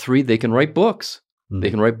 Three, they can write books. Mm-hmm.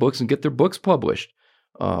 They can write books and get their books published.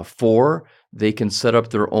 Four, they can set up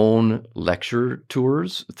their own lecture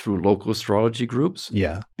tours through local astrology groups.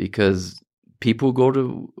 Yeah. Because people who go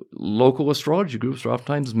to local astrology groups are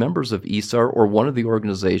oftentimes members of ISAR or one of the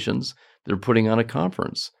organizations that are putting on a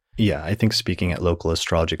conference. Yeah, I think speaking at local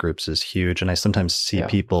astrology groups is huge. And I sometimes see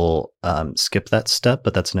people skip that step,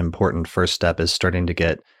 but that's an important first step, is starting to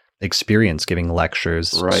get experience giving lectures,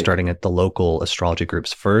 starting at the local astrology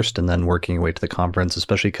groups first and then working your way to the conference,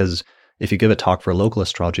 especially because if you give a talk for a local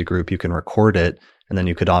astrology group, you can record it, and then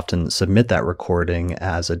you could often submit that recording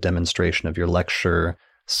as a demonstration of your lecture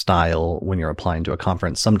style when you're applying to a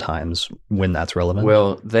conference sometimes when that's relevant.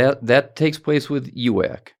 Well, that takes place with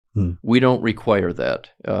UAC. We don't require that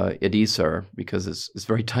at ISAR because it's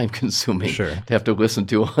very time consuming to have to listen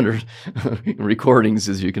to 100 recordings,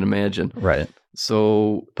 as you can imagine. Right.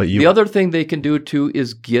 So the other thing they can do too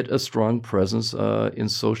is get a strong presence in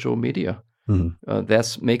social media. Mm-hmm.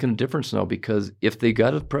 That's making a difference now, because if they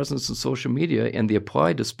got a presence in social media and they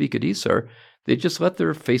applied to speak at ISAR, they just let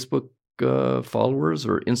their Facebook followers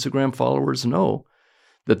or Instagram followers know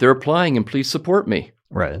that they're applying and please support me.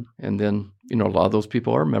 Right. And then, a lot of those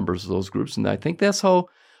people are members of those groups. And I think that's how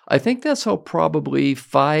probably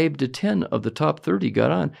 5 to 10 of the top 30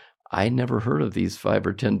 got on. I never heard of these 5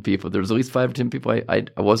 or 10 people. There's at least 5 or 10 people I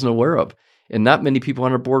wasn't aware of. And not many people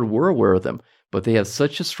on our board were aware of them. But they have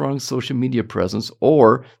such a strong social media presence,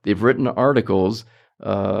 or they've written articles,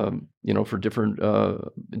 for different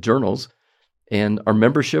journals, and our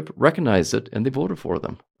membership recognized it, and they voted for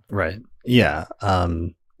them. Right. Yeah.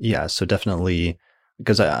 So definitely,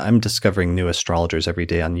 because I'm discovering new astrologers every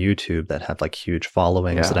day on YouTube that have like huge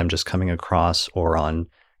followings that I'm just coming across, or on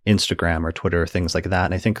Instagram or Twitter, things like that.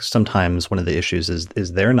 And I think sometimes one of the issues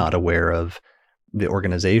is they're not aware of the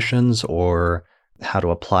organizations or how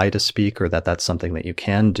to apply to speak, or that's something that you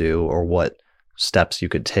can do, or what steps you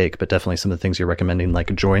could take. But definitely some of the things you're recommending,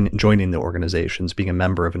 like joining the organizations, being a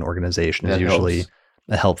member of an organization, is usually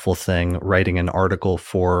a helpful thing. Writing an article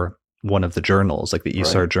for one of the journals, like the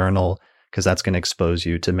ISAR journal, because that's going to expose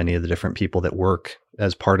you to many of the different people that work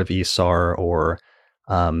as part of ISAR, or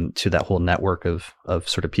to that whole network of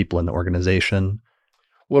sort of people in the organization.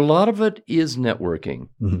 Well, a lot of it is networking.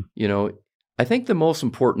 Mm-hmm. I think the most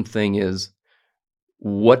important thing is,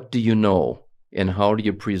 what do you know and how do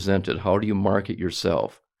you present it? How do you market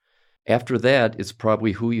yourself? After that, it's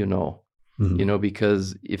probably who you know. Mm-hmm.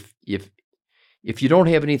 Because if you don't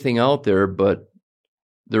have anything out there, but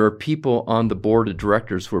there are people on the board of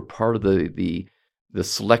directors who are part of the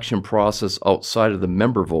selection process outside of the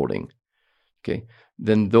member voting, okay,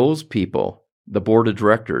 then those people, the board of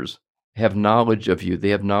directors, have knowledge of you. They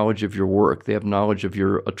have knowledge of your work. They have knowledge of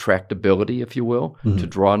your attractability, if you will, to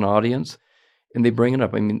draw an audience. And they bring it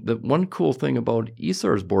up. I mean, the one cool thing about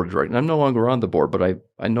ISAR's board of directors, and I'm no longer on the board, but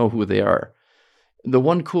I know who they are. The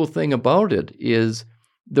one cool thing about it is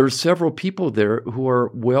there are several people there who are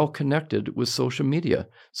well connected with social media,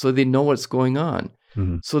 so they know what's going on.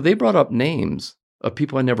 Mm-hmm. So they brought up names of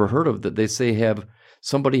people I never heard of that they say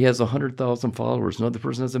somebody has 100,000 followers, another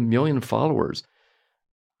person has 1 million followers.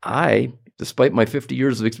 I, despite my 50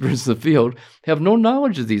 years of experience in the field, have no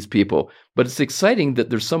knowledge of these people. But it's exciting that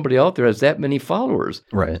there's somebody out there who has that many followers.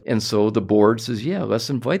 Right. And so the board says, yeah, let's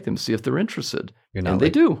invite them, see if they're interested. And they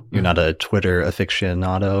like, do. You're not a Twitter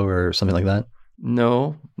aficionado or something like that?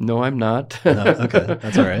 No, I'm not. No, okay,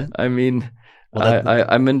 that's all right. I mean,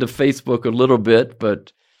 I'm into Facebook a little bit,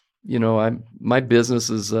 but my business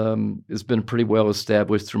has been pretty well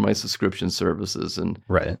established through my subscription services, and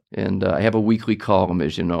right. And I have a weekly column,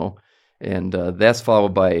 as you know, and that's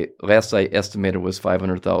followed by, last I estimated, was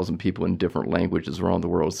 500,000 people in different languages around the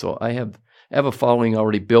world. So I have a following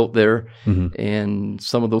already built there, and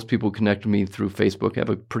some of those people connect with me through Facebook. I have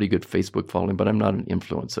a pretty good Facebook following, but I'm not an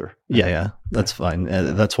influencer. Yeah, that's fine.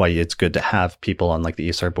 That's why it's good to have people on like the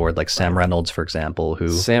ISAR board, like Sam Reynolds, for example,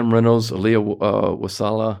 Sam Reynolds, Aaliyah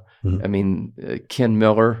Wasala, I mean, Ken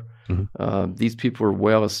Miller. These people are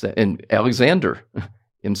well established, and Alexander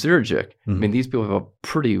Imsirajic. I mean, these people have a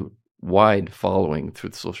pretty wide following through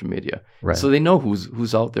the social media, right. So they know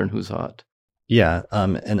who's out there and who's hot. Yeah,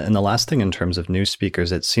 and the last thing in terms of new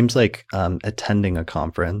speakers, it seems like attending a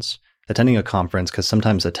conference, because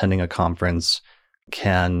sometimes attending a conference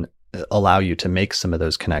can allow you to make some of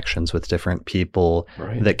those connections with different people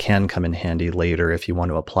that can come in handy later if you want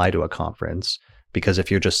to apply to a conference. Because if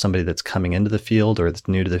you're just somebody that's coming into the field or that's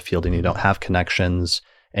new to the field and you don't have connections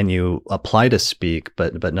and you apply to speak,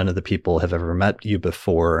 but none of the people have ever met you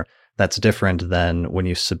before, that's different than when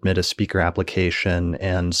you submit a speaker application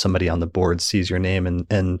and somebody on the board sees your name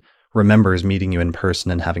and remembers meeting you in person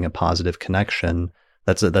and having a positive connection.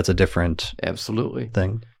 That's a different absolutely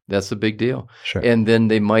thing. That's a big deal. Sure. And then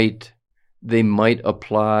they might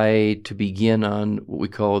apply to begin on what we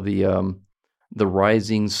call the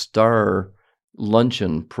Rising Star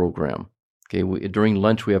luncheon program. Okay, during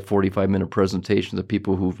lunch we have 45-minute presentations of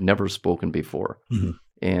people who've never spoken before,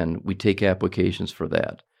 and we take applications for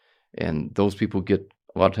that. And those people get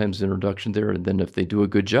a lot of times introduction there, and then if they do a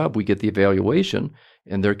good job, we get the evaluation,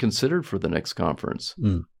 and they're considered for the next conference.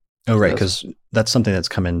 Oh, right, because that's something that's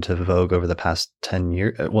come into vogue over the past 10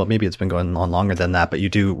 years. Well, maybe it's been going on longer than that, but you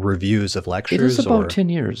do reviews of lectures? It is about 10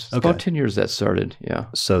 years. It's about 10 years that started, yeah.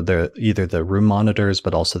 So either the room monitors,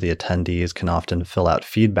 but also the attendees can often fill out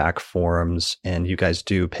feedback forms, and you guys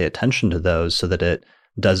do pay attention to those so that it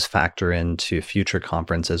does factor into future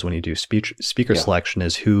conferences when you do speaker selection,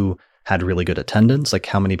 is who had really good attendance, like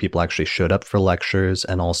how many people actually showed up for lectures,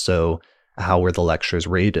 and also how were the lectures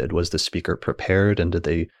rated? Was the speaker prepared, and did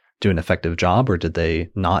they do an effective job, or did they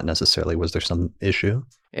not necessarily? Was there some issue?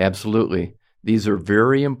 Absolutely. These are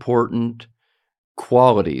very important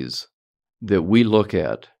qualities that we look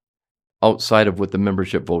at outside of what the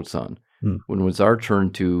membership votes on. When it was our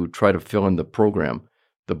turn to try to fill in the program,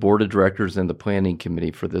 the board of directors and the planning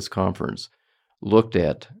committee for this conference looked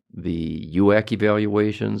at the UAC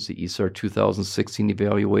evaluations, the ISAR 2016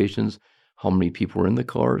 evaluations, how many people were in the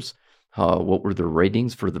course, what were their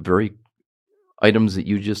ratings for the very items that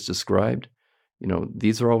you just described.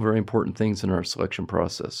 These are all very important things in our selection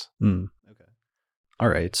process. Okay. All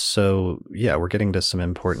right. So yeah, we're getting to some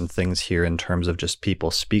important things here in terms of just people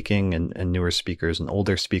speaking and newer speakers and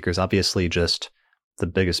older speakers. Obviously, just the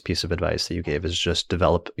biggest piece of advice that you gave is just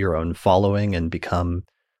develop your own following and become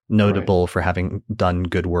notable for having done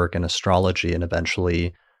good work in astrology, and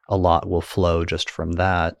eventually a lot will flow just from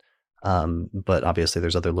that. But obviously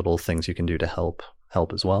there's other little things you can do to help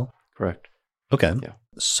as well. Correct. Okay. Yeah.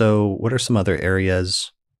 So what are some other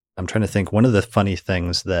areas? I'm trying to think. One of the funny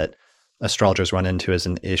things that astrologers run into as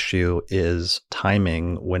an issue is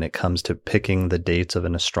timing when it comes to picking the dates of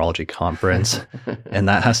an astrology conference. And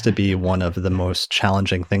that has to be one of the most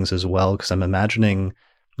challenging things as well, because I'm imagining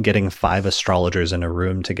getting 5 astrologers in a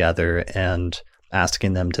room together and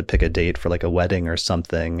asking them to pick a date for like a wedding or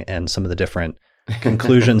something, and some of the different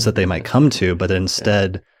conclusions that they might come to. But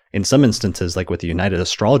instead, in some instances, like with the United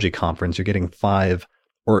Astrology Conference, you're getting 5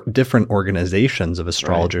 or different organizations of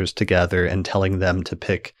astrologers together and telling them to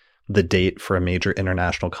pick the date for a major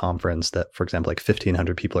international conference that, for example, like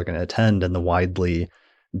 1,500 people are going to attend, and the widely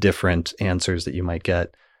different answers that you might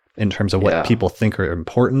get in terms of what people think are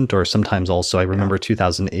important. Or sometimes also, I remember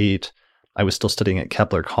 2008, I was still studying at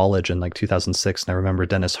Kepler College in like 2006, and I remember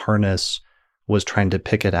Dennis Harness was trying to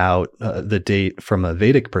pick it out, the date from a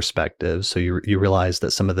Vedic perspective. So you realize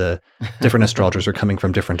that some of the different astrologers are coming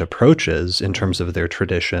from different approaches in terms of their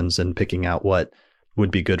traditions and picking out what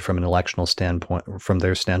would be good from an electional standpoint, from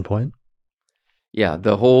their standpoint. Yeah,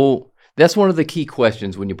 that's one of the key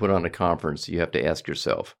questions when you put on a conference. You have to ask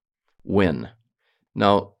yourself, when?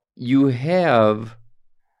 Now, you have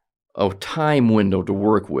a time window to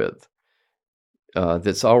work with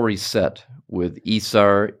that's already set with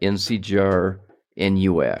ISAR, NCGR, and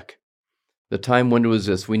UAC. The time window is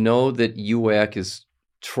this. We know that UAC is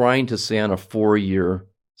trying to stay on a 4-year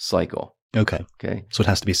cycle. Okay. So it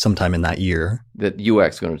has to be sometime in that year. That UAC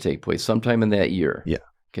is going to take place, sometime in that year. Yeah.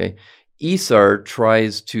 Okay. ISAR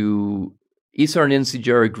and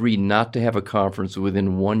NCGR agree not to have a conference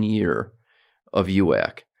within 1 year of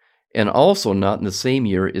UAC, and also not in the same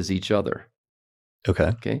year as each other.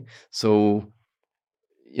 Okay. So,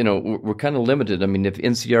 we're kind of limited. I mean, if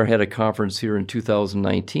NCR had a conference here in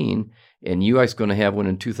 2019 and UAC is going to have one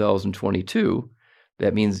in 2022,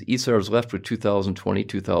 that means ISAR is left with 2020,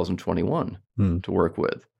 2021 to work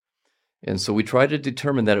with. And so we try to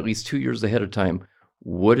determine that at least 2 years ahead of time.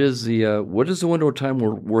 What is the window of time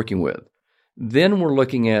we're working with? Then we're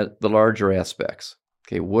looking at the larger aspects.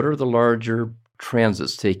 Okay, what are the larger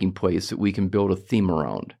transits taking place that we can build a theme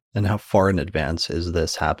around? And how far in advance is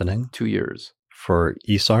this happening? 2 years. For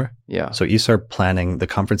ISAR? Yeah. So ISAR planning, the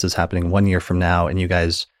conference is happening 1 year from now, and you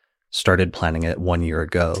guys started planning it 1 year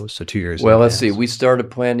ago, so 2 years. Well, let's see. We started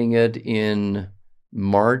planning it in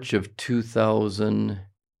March of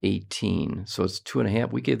 2018. So it's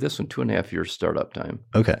 2.5. We gave this one 2.5 years startup time.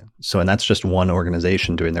 Okay. So, and that's just one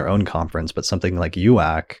organization doing their own conference, but something like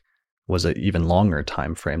UAC was an even longer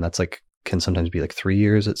time frame. That's can sometimes be 3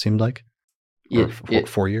 years, it seemed like? Or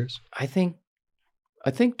 4 years? I think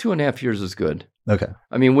 2.5 years is good. Okay.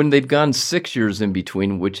 I mean, when they've gone 6 years in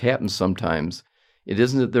between, which happens sometimes, it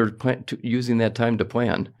isn't that they're using that time to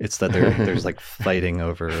plan. It's that there's fighting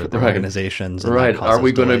over the right. organizations. And right. Are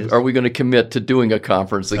we going to commit to doing a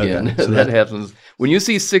conference again? Okay. So that happens. When you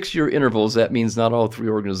see 6-year intervals, that means not all 3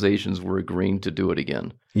 organizations were agreeing to do it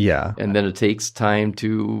again. Yeah. And then it takes time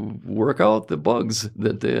to work out the bugs,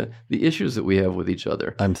 the issues that we have with each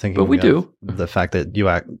other. I'm thinking, but we do. The fact that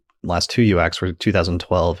last 2 UACs were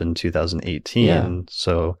 2012 and 2018. Yeah.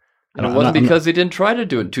 So. And it wasn't because they didn't try to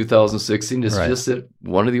do it in 2016. It's right. just that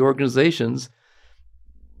one of the organizations,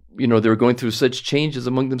 they were going through such changes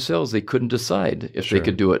among themselves, they couldn't decide if they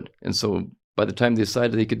could do it. And so by the time they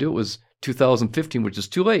decided they could do it was 2015, which is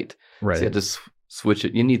too late. Right. So you had to switch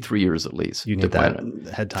it. You need 3 years at least. You need that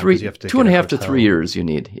head time. 2.5 to 3 years you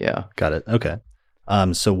need. Yeah. Got it. Okay.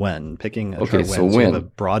 So when? Picking a okay, so when? So we have a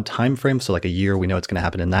broad time frame. So a year, we know it's going to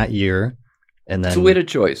happen in that year. And then, so we had a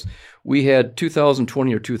choice. We had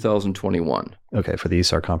 2020 or 2021. Okay, for the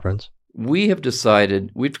ISAR conference.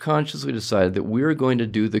 We've consciously decided that we're going to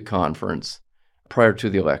do the conference prior to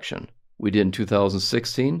the election. We did in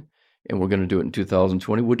 2016, and we're going to do it in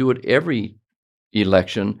 2020. We'll do it every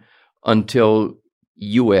election until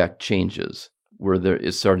UAC changes, where there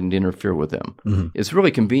is starting to interfere with them. Mm-hmm. It's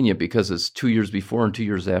really convenient because it's 2 years before and 2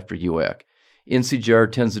 years after UAC.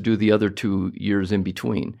 NCGR tends to do the other 2 years in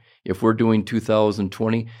between. If we're doing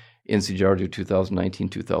 2020, NCGR do 2019,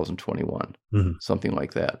 2021, something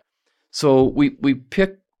like that. So we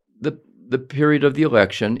pick the period of the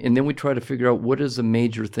election, and then we try to figure out what is the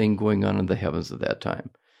major thing going on in the heavens at that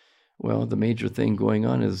time. Well, the major thing going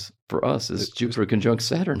on for us is Jupiter conjunct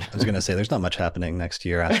Saturn. I was going to say, there's not much happening next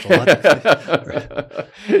year astrologically.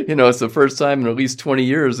 It's the first time in at least 20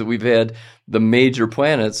 years that we've had the major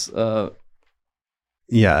planets.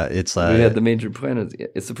 Yeah, we had the major planets.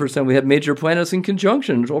 It's the first time we had major planets in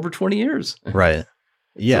conjunction in over 20 years. Right.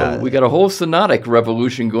 Yeah. So we got a whole synodic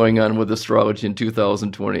revolution going on with astrology in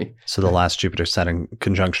 2020. So the last Jupiter-Saturn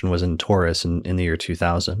conjunction was in Taurus in the year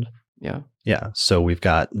 2000. Yeah. Yeah. So we've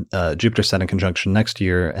got Jupiter-Saturn conjunction next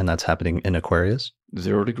year, and that's happening in Aquarius.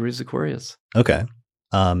 0 degrees Aquarius. Okay.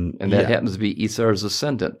 And that happens to be ISAR's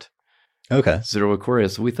ascendant. Okay. 0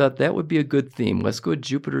 Aquarius. So we thought that would be a good theme. Let's go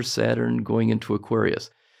Jupiter, Saturn going into Aquarius.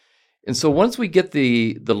 And so once we get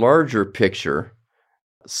the larger picture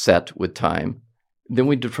set with time, then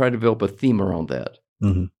we try to develop a theme around that.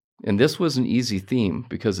 Mm-hmm. And this was an easy theme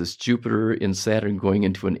because it's Jupiter and Saturn going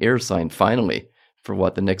into an air sign finally for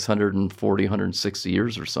the next 140, 160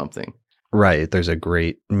 years or something. Right. There's a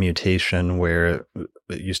great mutation where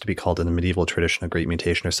it used to be called in the medieval tradition a great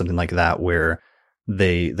mutation or something like that, where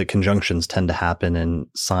the conjunctions tend to happen in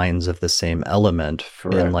signs of the same element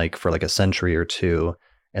for a century or two,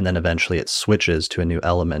 and then eventually it switches to a new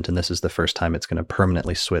element, and this is the first time it's going to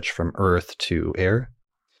permanently switch from earth to air.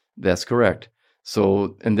 That's correct.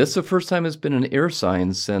 So, and this is the first time it's been an air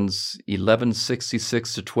sign since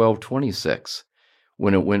 1166 to 1226,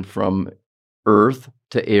 when it went from earth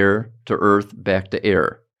to earth, back to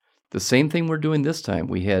air. The same thing we're doing this time.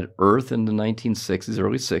 We had earth in the 1960s,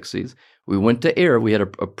 early 60s. We went to air. We had a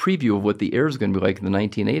preview of what the air is going to be like in the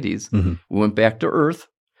 1980s. Mm-hmm. We went back to earth,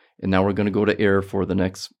 and now we're going to go to air for the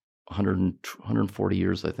next 140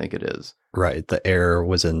 years, I think it is. Right. The air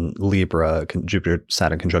was in Libra,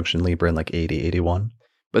 Jupiter-Saturn conjunction Libra in 80, 81.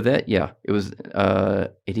 But it was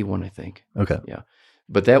 81, I think. Okay. Yeah.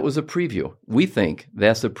 But that was a preview. We think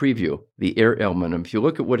that's a preview, the air element. And if you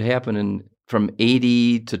look at what happened from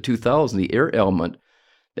 80 to 2000, the air element,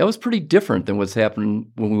 that was pretty different than what's happened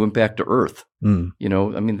when we went back to Earth.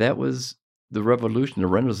 That was the revolution, the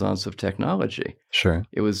renaissance of technology. Sure.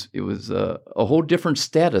 It was a whole different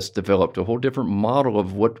status developed, a whole different model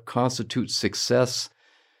of what constitutes success,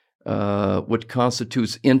 what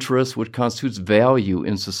constitutes interest, what constitutes value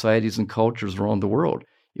in societies and cultures around the world.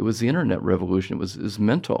 It was the internet revolution. It was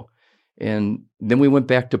mental. And then we went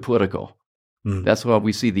back to political. That's why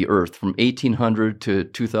we see the Earth from 1800 to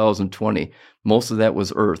 2020. Most of that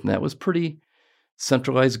was Earth, and that was pretty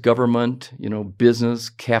centralized government, business,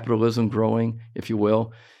 capitalism growing, if you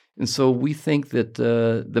will. And so we think that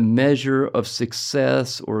the measure of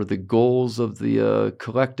success or the goals of the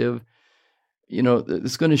collective,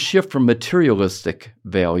 it's going to shift from materialistic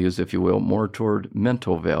values, if you will, more toward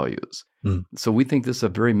mental values. So we think this is a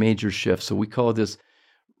very major shift. So we call this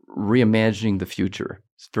reimagining the future.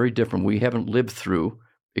 It's very different. We haven't lived through,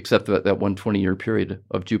 except that 120-year period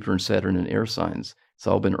of Jupiter and Saturn and air signs. It's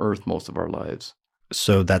all been Earth most of our lives.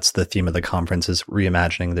 So that's the theme of the conference, is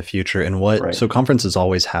reimagining the future. And Right. So conferences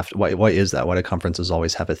always have, why is that? Why do conferences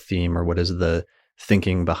always have a theme, or what is the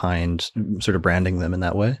thinking behind sort of branding them in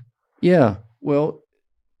that way? Yeah. Well,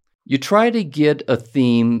 you try to get a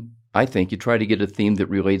theme. I think you try to get a theme that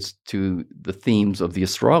relates to the themes of the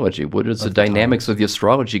astrology. What is the dynamics of the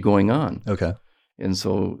astrology going on? Okay. And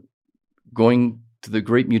so going to the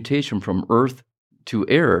great mutation from Earth to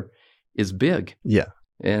air is big. Yeah.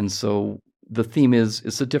 And so the theme is,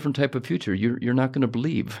 it's a different type of future. You're not going to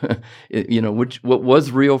believe, what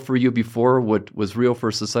was real for you before, what was real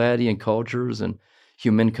for society and cultures and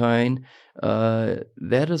humankind.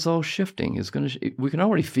 That is all shifting. We can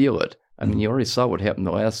already feel it. I mean, you already saw what happened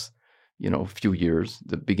the last, few years,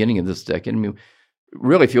 the beginning of this decade. I mean,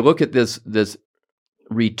 really, if you look at this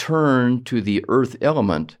return to the Earth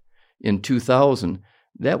element in 2000,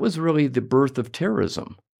 that was really the birth of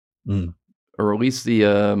terrorism, or at least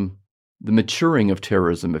the maturing of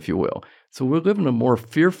terrorism, if you will. So we're living in a more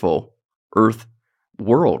fearful Earth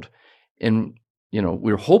world, and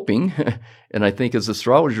we're hoping, and I think as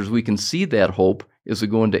astrologers we can see that hope as we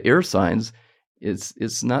go into air signs.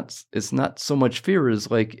 It's not so much fear as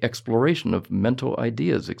like exploration of mental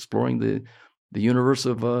ideas, exploring the universe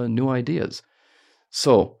of new ideas.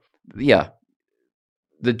 So, yeah,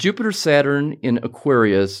 the Jupiter-Saturn in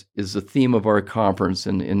Aquarius is the theme of our conference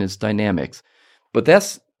and its dynamics. But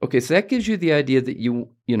that's, okay, so that gives you the idea that you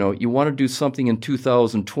want to do something in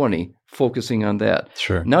 2020, focusing on that.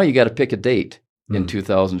 Sure. Now you got to pick a date in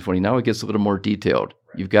 2020. Now it gets a little more detailed.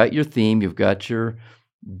 You've got your theme, you've got your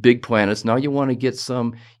big planets. Now you want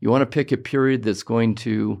to pick a period that's going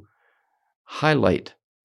to highlight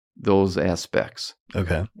those aspects.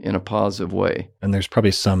 Okay. In a positive way. And there's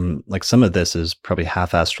probably some of this is probably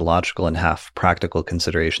half astrological and half practical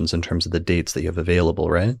considerations in terms of the dates that you have available,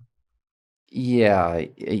 right? Yeah,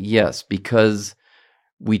 yes, because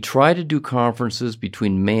we try to do conferences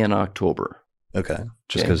between May and October. Okay.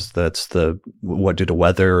 Just because that's what, due to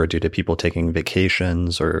weather or due to people taking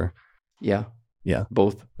vacations or? Yeah. Yeah.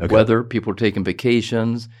 Both. Okay. Weather, people taking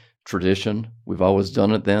vacations, tradition. We've always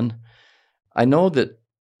done it then. I know that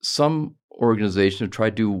some organizations have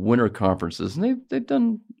tried to do winter conferences, and they've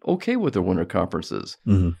done okay with their winter conferences.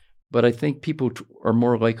 Mm-hmm. But I think people are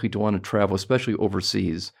more likely to want to travel, especially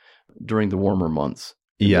overseas, during the warmer months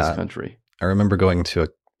in this country. I remember going to a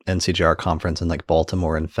NCGR conference in like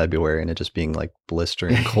Baltimore in February and it just being like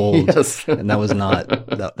blistering cold. Yes. And that was not,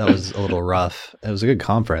 that was a little rough. It was a good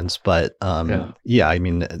conference, but I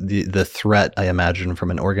mean, the threat, I imagine, from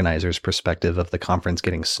an organizer's perspective of the conference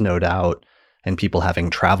getting snowed out and people having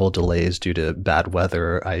travel delays due to bad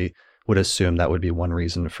weather, I would assume that would be one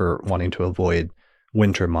reason for wanting to avoid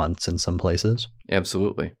winter months in some places.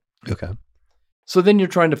 Absolutely. Okay. So then you're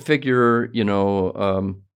trying to figure,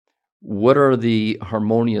 what are the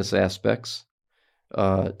harmonious aspects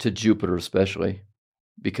to Jupiter, especially,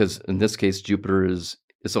 because in this case, Jupiter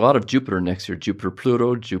it's a lot of Jupiter next year.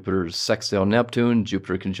 Jupiter-Pluto, Jupiter sextile Neptune,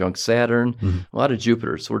 Jupiter conjunct Saturn, a lot of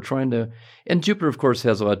Jupiter. So we're trying to, and Jupiter, of course,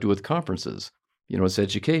 has a lot to do with conferences. It's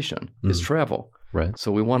education, it's travel. Right.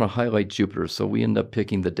 So we want to highlight Jupiter. So we end up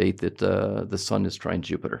picking the date that the Sun is trine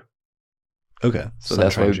Jupiter. Okay. So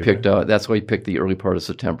that's why we picked that's why we picked the early part of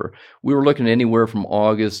September. We were looking anywhere from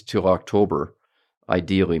August to October,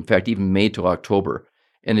 ideally. In fact, even May to October.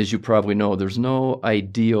 And as you probably know, there's no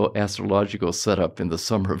ideal astrological setup in the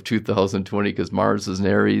summer of 2020 because Mars is in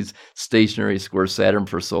Aries, stationary, square Saturn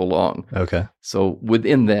for so long. Okay. So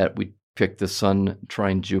within that, we picked the Sun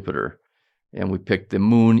trine Jupiter. And we picked the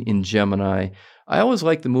moon in Gemini. I always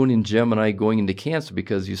like the moon in Gemini going into Cancer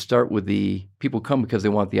because you start with people come because they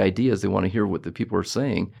want the ideas. They want to hear what the people are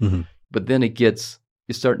saying. Mm-hmm. But then you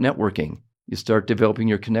start networking. You start developing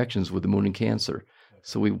your connections with the moon in Cancer.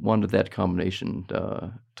 So we wanted that combination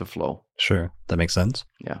to flow. Sure. That makes sense.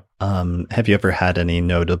 Yeah. Have you ever had any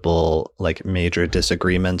notable, like, major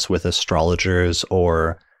disagreements with astrologers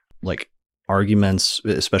or, like, arguments,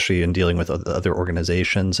 especially in dealing with other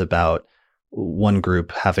organizations, about one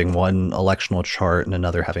group having one electional chart and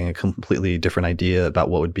another having a completely different idea about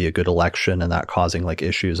what would be a good election, and that causing, like,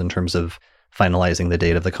 issues in terms of finalizing the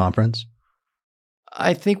date of the conference?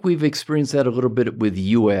 I think we've experienced that a little bit with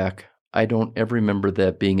UAC. I don't ever remember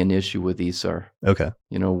that being an issue with ISAR. Okay.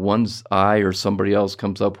 Once I or somebody else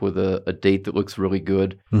comes up with a date that looks really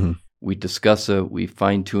good, mm-hmm. we discuss it, we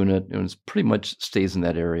fine-tune it, and it pretty much stays in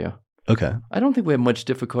that area. Okay. I don't think we have much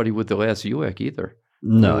difficulty with the last UAC either.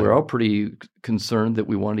 No. We're all pretty concerned that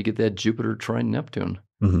we wanted to get that Jupiter trine Neptune.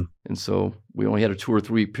 Mm-hmm. And so we only had a 2 or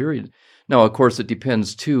 3 week period. Now, of course, it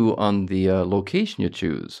depends, too, on the location you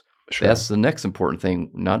choose. Sure. That's the next important thing,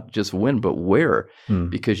 not just when, but where,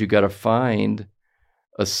 because you got to find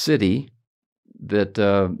a city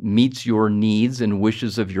that meets your needs and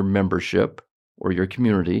wishes of your membership or your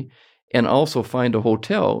community, and also find a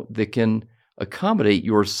hotel that can accommodate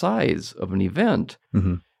your size of an event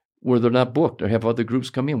where they're not booked or have other groups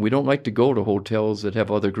come in. We don't like to go to hotels that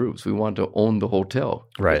have other groups. We want to own the hotel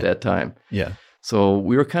at that time. Yeah. So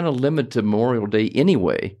we were kind of limited to Memorial Day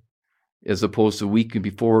anyway, as opposed to the week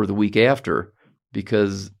before or the week after,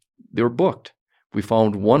 because they were booked. We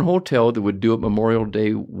found one hotel that would do it Memorial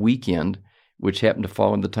Day weekend, which happened to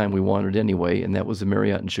fall in the time we wanted anyway, and that was the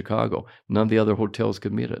Marriott in Chicago. None of the other hotels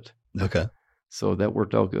could meet it. Okay. So that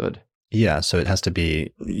worked out good. Yeah, so it has to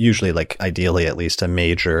be usually, like, ideally at least a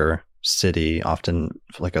major city, often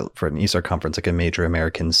for an ISAR conference, like a major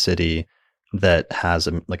American city that has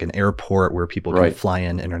an airport where people can fly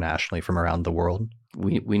in internationally from around the world.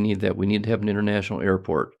 We need that. We need to have an international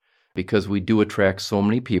airport because we do attract so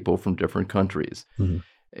many people from different countries. Mm-hmm.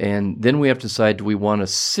 And then we have to decide, do we want a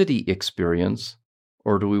city experience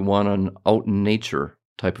or do we want an out in nature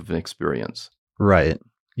type of an experience? Right.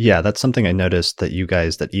 Yeah, that's something I noticed that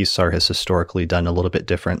ISAR has historically done a little bit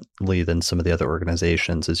differently than some of the other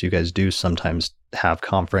organizations, is you guys do sometimes have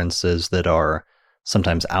conferences that are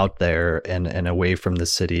sometimes out there and away from the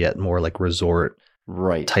city at more like resort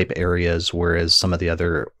type areas, whereas some of the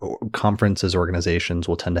other conferences organizations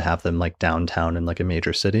will tend to have them like downtown in like a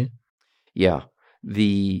major city. Yeah.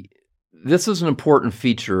 This is an important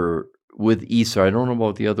feature with ISAR. I don't know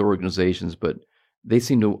about the other organizations, but they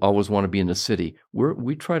seem to always want to be in the city.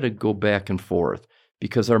 We try to go back and forth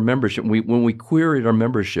because our membership, when we queried our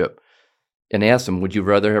membership and asked them, would you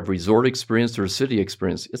rather have resort experience or a city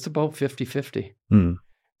experience? It's about 50-50.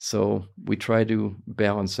 So we try to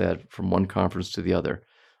balance that from one conference to the other.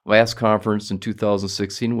 Last conference in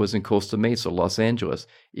 2016 was in Costa Mesa, Los Angeles.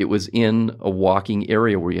 It was in a walking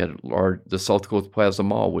area where you had the South Coast Plaza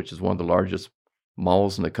Mall, which is one of the largest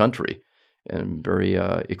malls in the country, and very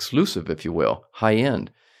exclusive, if you will, high end.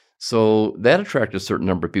 So that attracted a certain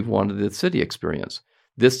number of people who wanted the city experience.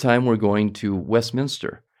 This time we're going to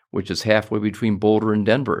Westminster, which is halfway between Boulder and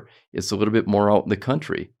Denver. It's a little bit more out in the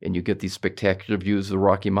country, and you get these spectacular views of the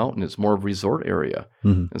Rocky Mountain. It's more of a resort area.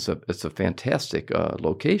 Mm-hmm. It's a fantastic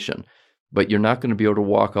location, but you're not going to be able to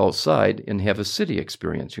walk outside and have a city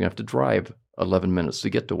experience. You have to drive 11 minutes to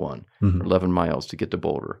get to one, or 11 miles to get to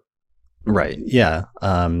Boulder. Right. Yeah.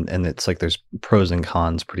 And it's like there's pros and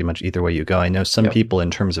cons pretty much either way you go. I know some people,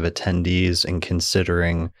 in terms of attendees and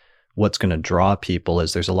considering what's going to draw people,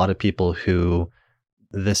 is there's a lot of people who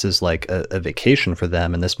this is like a vacation for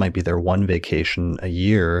them, and this might be their one vacation a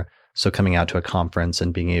year. So coming out to a conference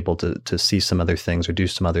and being able to see some other things or do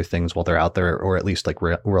some other things while they're out there, or at least like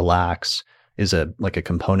relax, is a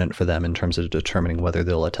component for them in terms of determining whether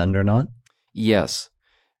they'll attend or not. Yes.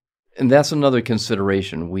 And that's another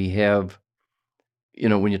consideration. We have,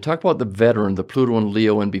 when you talk about the veteran, the Pluto and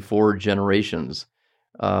Leo and before generations,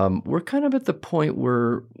 we're kind of at the point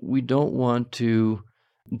where we don't want to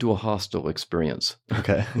do a hostel experience.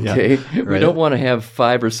 Okay. Yeah. Okay. We don't want to have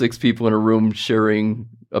 5 or 6 people in a room sharing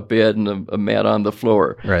a bed and a mat on the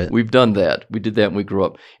floor. Right. We've done that. We did that when we grew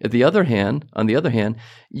up. On the other hand,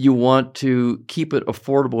 you want to keep it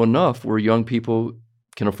affordable enough where young people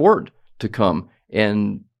can afford to come,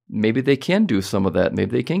 and maybe they can do some of that.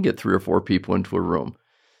 Maybe they can get 3 or 4 people into a room.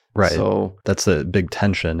 Right. So that's the big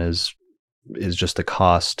tension is just the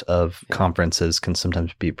cost of conferences can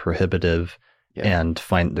sometimes be prohibitive. Yeah. And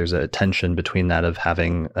there's a tension between that of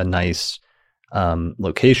having a nice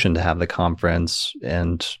location to have the conference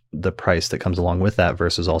and the price that comes along with that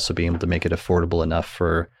versus also being able to make it affordable enough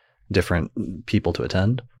for different people to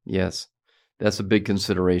attend. Yes, that's a big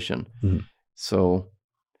consideration. Mm-hmm. So,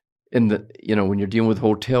 when you're dealing with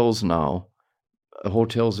hotels now,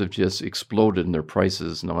 hotels have just exploded in their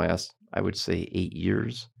prices in the last, I would say, 8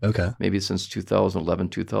 years. Okay. Maybe since 2011,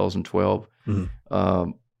 2012.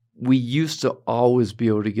 Mm-hmm. We used to always be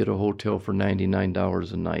able to get a hotel for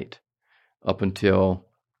 $99 a night up until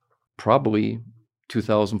probably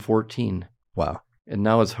 2014. Wow. And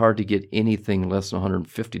now it's hard to get anything less than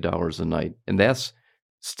 $150 a night. And that's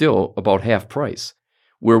still about half price.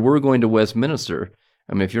 Where we're going to Westminster,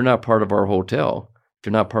 I mean, if you're not part of our hotel, if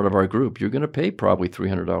you're not part of our group, you're going to pay probably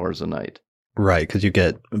 $300 a night. Right, because you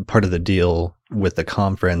get part of the deal with the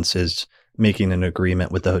conference is making an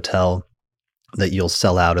agreement with the hotel that you'll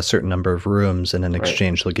sell out a certain number of rooms, and in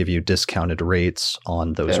exchange, they'll give you discounted rates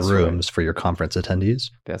on those rooms for your conference attendees.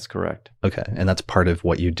 That's correct. Okay, and that's part of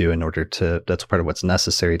what you do that's part of what's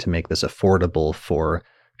necessary to make this affordable for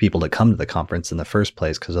people to come to the conference in the first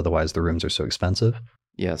place, because otherwise the rooms are so expensive.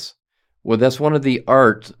 Yes. Well, that's one of the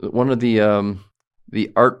art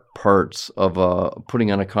parts of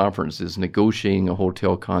putting on a conference is negotiating a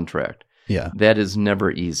hotel contract. Yeah. That is never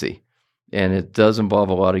easy. And it does involve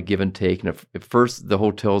a lot of give and take. And if first the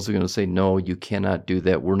hotels are going to say, no, you cannot do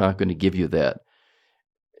that, we're not going to give you that.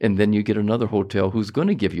 And then you get another hotel who's going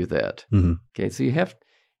to give you that. Mm-hmm. Okay, so you have,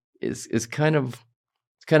 it's kind of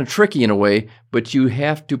tricky in a way, but you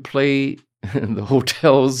have to play the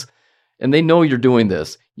hotels, and they know you're doing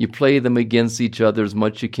this. You play them against each other as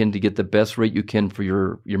much as you can to get the best rate you can for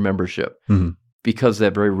your membership. Mm-hmm. Because of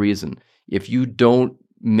that very reason. If you don't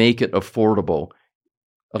make it affordable,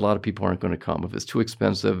 a lot of people aren't going to come. If it's too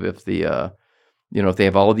expensive, if they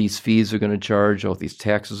have all these fees they're going to charge, all these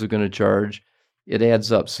taxes they're going to charge, it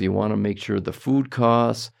adds up. So you want to make sure the food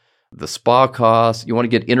costs, the spa costs, you want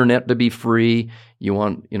to get internet to be free. You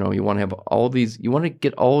want to have all these, you want to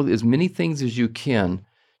get as many things as you can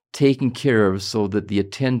taken care of so that the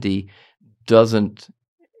attendee doesn't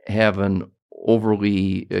have an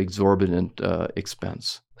overly exorbitant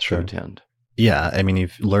expense to attend. Yeah, I mean,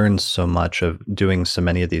 you've learned so much of doing so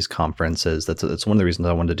many of these conferences. That's one of the reasons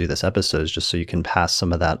I wanted to do this episode, is just so you can pass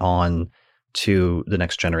some of that on to the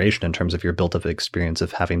next generation in terms of your built-up experience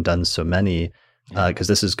of having done so many. Because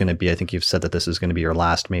this is going to be, I think you've said that this is going to be your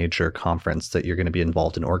last major conference that you're going to be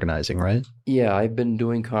involved in organizing, right? Yeah, I've been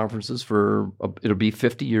doing conferences it'll be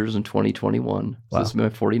 50 years in 2021. Wow. This is my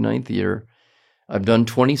 49th year. I've done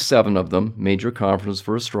 27 of them, major conferences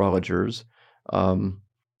for astrologers.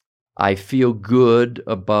 I feel good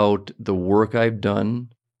about the work I've done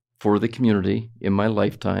for the community in my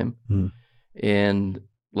lifetime. Mm. And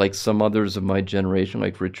like some others of my generation,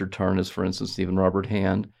 like Richard Tarnas, for instance, Stephen Robert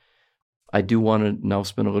Hand, I do want to now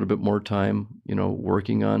spend a little bit more time,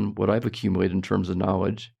 working on what I've accumulated in terms of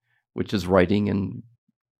knowledge, which is writing and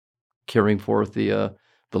carrying forth the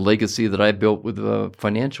legacy that I built with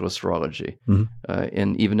financial astrology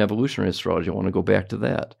and even evolutionary astrology. I want to go back to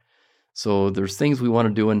that. So there's things we want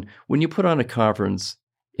to do. And when you put on a conference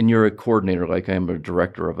and you're a coordinator, like I am a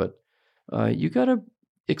director of it, you got to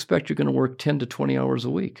expect you're going to work 10 to 20 hours a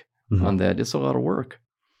week on that. It's a lot of work.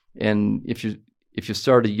 And if you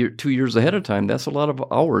start 2 years ahead of time, that's a lot of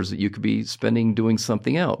hours that you could be spending doing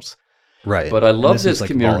something else. Right. But I love this is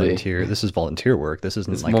like community. This is volunteer work. This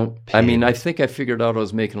isn't I think I figured out I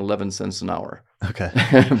was making 11 cents an hour. Okay.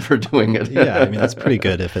 For doing it. Yeah, I mean, that's pretty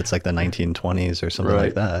good if it's like the 1920s or something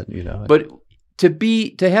like that, But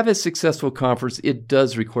to have a successful conference, it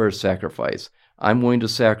does require sacrifice. I'm willing to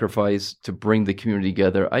sacrifice to bring the community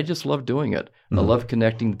together. I just love doing it. I love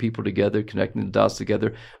connecting the people together, connecting the dots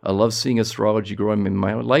together. I love seeing astrology grow. I mean, in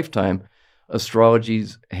my lifetime,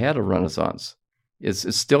 astrology's had a renaissance.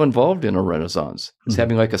 It's still involved in a renaissance. It's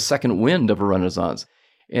having like a second wind of a renaissance.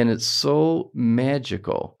 And it's so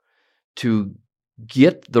magical to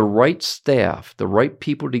get the right staff, the right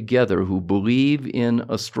people together who believe in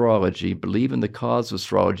astrology, believe in the cause of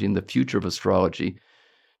astrology and the future of astrology,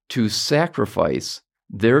 to sacrifice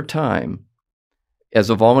their time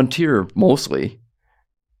as a volunteer mostly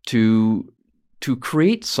to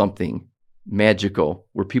create something magical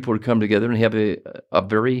where people would come together and have a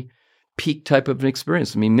very peak type of an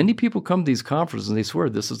experience. I mean, many people come to these conferences and they swear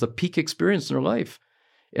this is a peak experience in their life.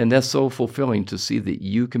 And that's so fulfilling to see that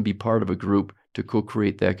you can be part of a group to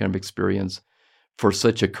co-create that kind of experience for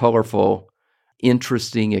such a colorful,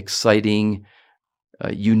 interesting, exciting,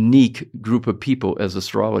 unique group of people as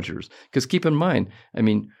astrologers. Because keep in mind, I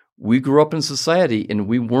mean, we grew up in society and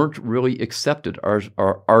we weren't really accepted.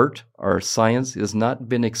 Our art, our science has not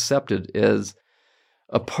been accepted as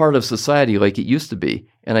a part of society like it used to be.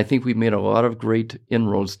 And I think we've made a lot of great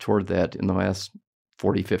inroads toward that in the last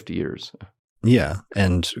 40, 50 years. Yeah.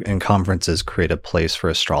 And conferences create a place for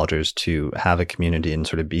astrologers to have a community and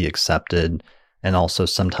sort of be accepted. And also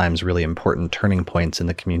sometimes really important turning points in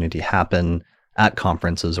the community happen at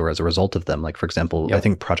conferences or as a result of them. Like, for example, I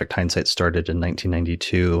think Project Hindsight started in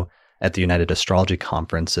 1992 at the United Astrology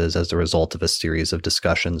Conferences as a result of a series of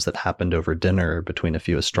discussions that happened over dinner between a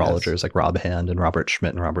few astrologers like Rob Hand and Robert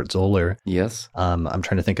Schmidt and Robert Zoller. Yes. I'm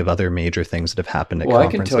trying to think of other major things that have happened at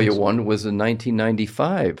conferences. Well, I can tell you one was in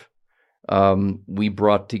 1995. We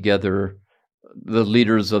brought together the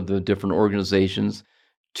leaders of the different organizations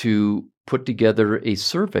to put together a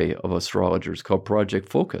survey of astrologers called Project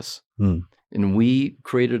Focus. And we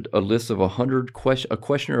created a list of a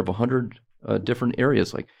questionnaire of 100 different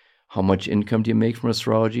areas, like how much income do you make from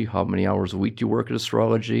astrology? How many hours a week do you work at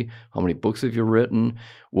astrology? How many books have you written?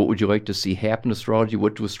 What would you like to see happen in astrology?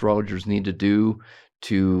 What do astrologers need to do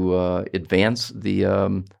to advance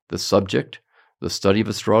the subject, the study of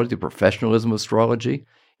astrology, the professionalism of astrology?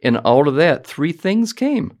 And out of that, 3 things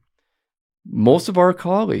came. Most of our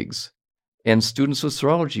colleagues and students of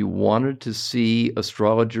astrology wanted to see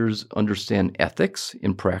astrologers understand ethics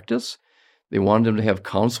in practice. They wanted them to have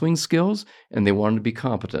counseling skills, and they wanted to be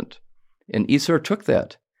competent. And ISAR took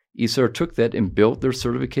that. ISAR took that and built their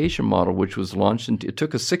certification model, which was launched. It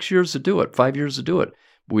took us 6 years to do it, 5 years to do it.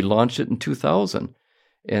 We launched it in 2000.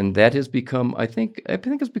 And that has become, I think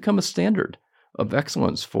it's become a standard of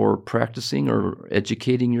excellence for practicing or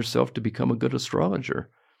educating yourself to become a good astrologer.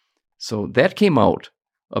 So that came out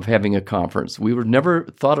of having a conference. We were never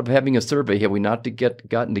thought of having a survey had we not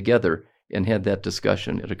gotten together and had that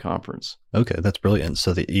discussion at a conference. Okay, that's brilliant.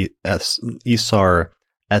 So the ISAR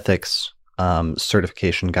ethics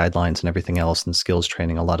certification guidelines and everything else and skills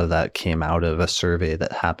training, a lot of that came out of a survey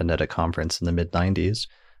that happened at a conference in the mid-90s.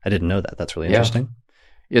 I didn't know that. That's really interesting.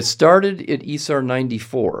 It started at ISAR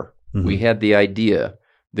 94. We had the idea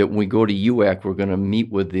that when we go to UAC, we're going to meet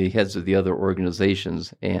with the heads of the other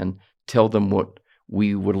organizations and tell them what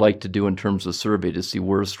we would like to do in terms of survey to see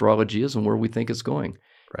where astrology is and where we think it's going.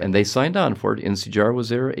 Right. And they signed on for it. NCJR was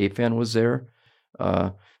there, AFAN was there,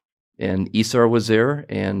 and ISAR was there.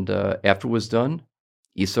 And after it was done,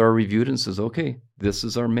 ISAR reviewed it and says, okay, this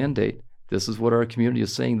is our mandate. This is what our community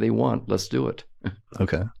is saying they want. Let's do it.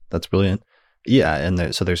 Okay, that's brilliant. Yeah,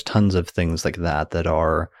 and so there's tons of things like that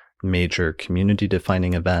are major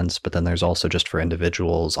community-defining events, but then there's also just for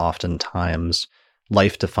individuals, oftentimes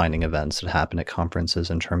life-defining events that happen at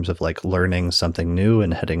conferences in terms of like learning something new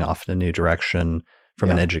and heading off in a new direction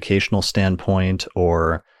from an educational standpoint,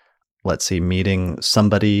 or let's say meeting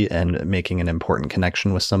somebody and making an important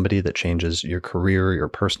connection with somebody that changes your career, your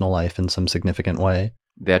personal life in some significant way.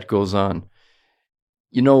 That goes on.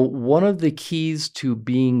 You know, one of the keys to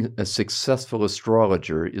being a successful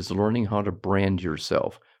astrologer is learning how to brand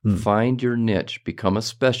yourself. Find your niche, become a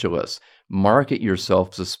specialist, market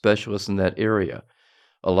yourself as a specialist in that area.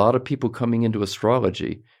 A lot of people coming into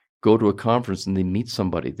astrology go to a conference and they meet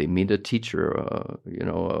somebody. They meet a teacher,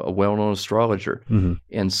 a well-known astrologer,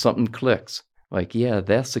 and something clicks. Like, yeah,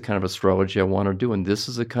 that's the kind of astrology I want to do, and this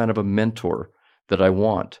is the kind of a mentor that I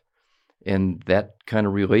want. And that kind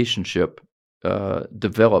of relationship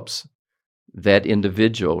develops that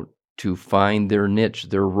individual to find their niche,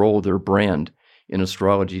 their role, their brand in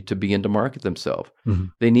astrology to begin to market themselves.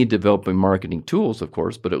 They need developing marketing tools, of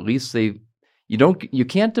course, but at least you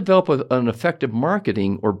can't develop an effective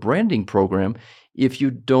marketing or branding program if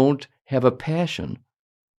you don't have a passion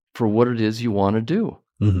for what it is you want to do.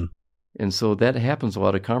 And so that happens a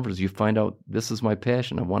lot of conferences. You find out, this is my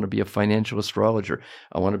passion. I want to be a financial astrologer.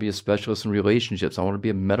 I want to be a specialist in relationships. I want to be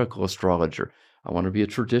a medical astrologer. I want to be a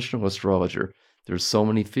traditional astrologer. There's so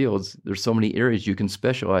many fields. There's so many areas you can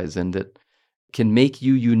specialize in that can make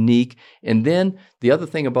you unique. And then the other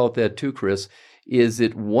thing about that too, Chris, is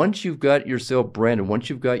that once you've got yourself branded, once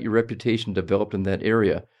you've got your reputation developed in that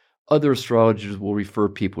area, other astrologers will refer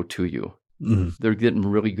people to you. They're getting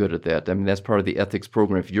really good at that. I mean, that's part of the ethics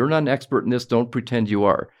program. If you're not an expert in this, don't pretend you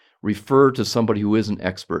are. Refer to somebody who is an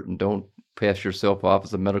expert and don't pass yourself off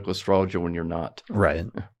as a medical astrologer when you're not. Right.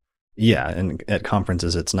 Yeah. And at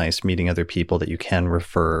conferences, it's nice meeting other people that you can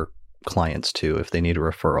refer clients to if they need a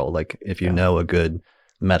referral. Like if you know a good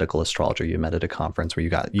medical astrologer you met at a conference where you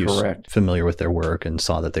got familiar with their work and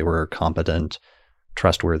saw that they were competent,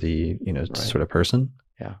 trustworthy, sort of person.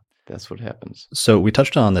 Yeah. That's what happens. So we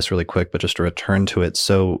touched on this really quick, but just to return to it.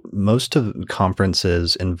 So most of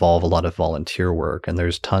conferences involve a lot of volunteer work, and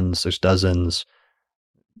there's dozens,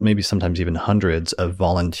 maybe sometimes even hundreds of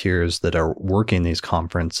volunteers that are working these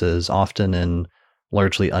conferences, often in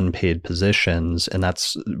largely unpaid positions, and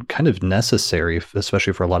that's kind of necessary,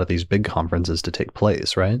 especially for a lot of these big conferences to take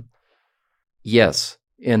place, right? Yes.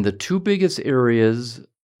 And the two biggest areas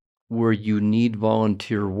where you need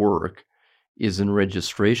volunteer work is in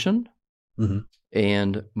registration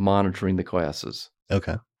and monitoring the classes.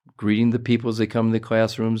 Okay. Greeting the people as they come in the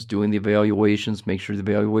classrooms, doing the evaluations, make sure the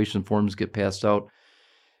evaluation forms get passed out.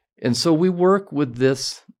 And so we work with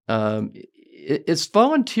this. It's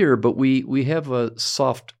volunteer, but we have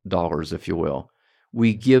soft dollars, if you will.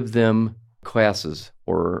 We give them classes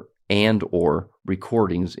or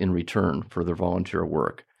recordings in return for their volunteer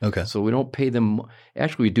work. Okay. So we don't pay them.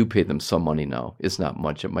 Actually, we do pay them some money now. It's not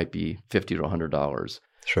much. It might be $50 to $100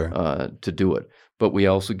 to do it. But we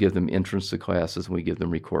also give them entrance to classes, and we give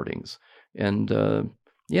them recordings. And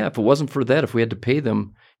if it wasn't for that, if we had to pay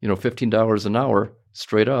them, $15 an hour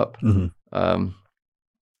straight up,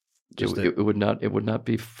 it would not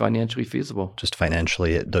be financially feasible. Just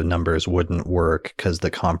financially, the numbers wouldn't work because the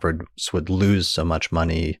conference would lose so much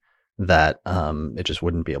money that it just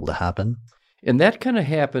wouldn't be able to happen. And that kind of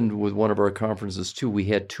happened with one of our conferences too. We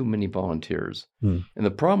had too many volunteers. And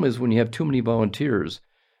the problem is when you have too many volunteers,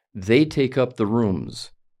 they take up the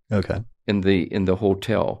rooms in the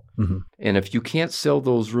hotel. And if you can't sell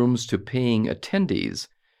those rooms to paying attendees,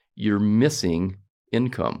 you're missing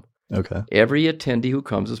income. Okay. Every attendee who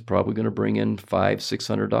comes is probably going to bring in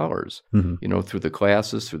 $500-$600, through the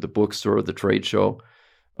classes, through the bookstore, the trade show,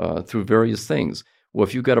 through various things. Well,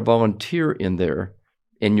 if you've got a volunteer in there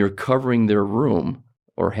and you're covering their room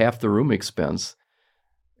or half the room expense,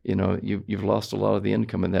 you've lost a lot of the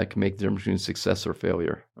income, and that can make the difference between success or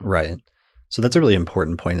failure. Right. So that's a really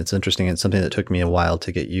important point. It's interesting. It's something that took me a while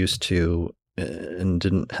to get used to, and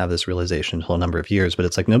didn't have this realization until a number of years, but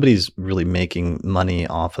it's like nobody's really making money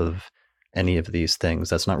off of any of these things.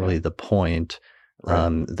 That's not really the point.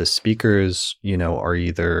 Right. The speakers, are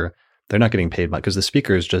either, they're not getting paid much because the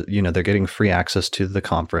speakers just, they're getting free access to the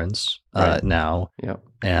conference now. Yep.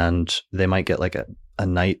 And they might get like a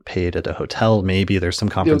night paid at a hotel. Maybe there's some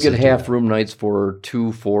conferences. You'll get half room nights for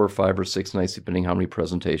 2, 4, 5, or 6 nights, depending how many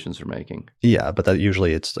presentations you're making. Yeah, but that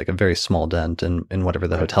usually it's like a very small dent in whatever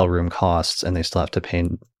the hotel room costs, and they still have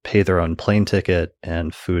to pay their own plane ticket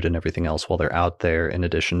and food and everything else while they're out there, in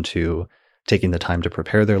addition to taking the time to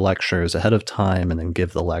prepare their lectures ahead of time and then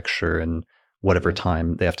give the lecture and whatever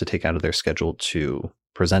time they have to take out of their schedule to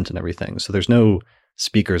present and everything. So there's no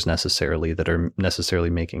speakers necessarily that are necessarily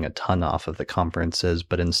making a ton off of the conferences,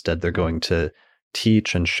 but instead they're going to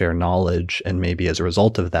teach and share knowledge, and maybe as a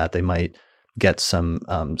result of that they might get some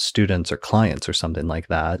students or clients or something like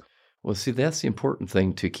that. Well, see, that's the important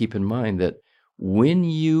thing to keep in mind, that when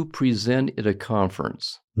you present at a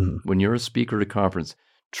conference, when you're a speaker at a conference,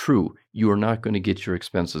 true, you are not going to get your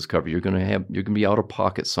expenses covered. You're going to be out of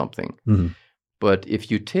pocket something. But if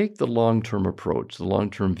you take the long-term approach, the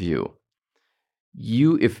long-term view,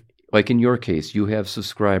 if like in your case, you have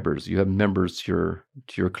subscribers, you have members to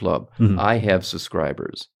your club. I have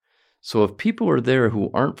subscribers. So if people are there who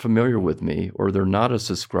aren't familiar with me, or they're not a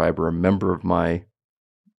subscriber, a member of my,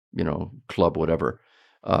 club, whatever,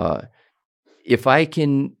 if I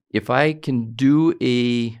can do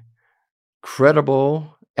a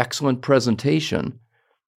credible, excellent presentation,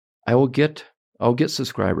 I'll get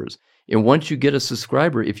subscribers. And once you get a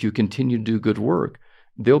subscriber, if you continue to do good work,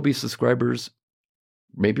 there'll be subscribers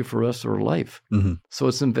maybe for us or life. So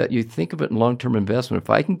it's you think of it in long-term investment. If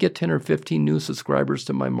I can get 10 or 15 new subscribers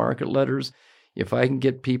to my market letters, if I can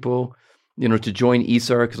get people, to join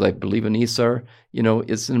ISAR, because I believe in ISAR,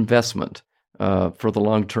 it's an investment for the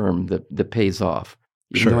long term that pays off.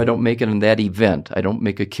 Even though I don't make it in that event, I don't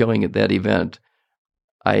make a killing at that event,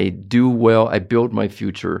 I do well, I build my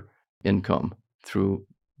future income through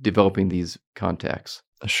developing these contacts.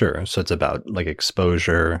 Sure. So it's about like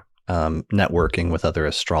exposure, networking with other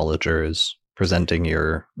astrologers, presenting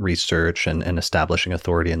your research and establishing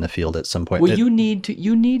authority in the field at some point. Well, you need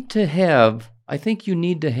to have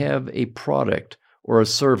a product or a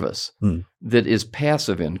service that is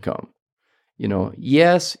passive income.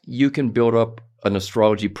 Yes, you can build up an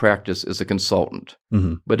astrology practice as a consultant,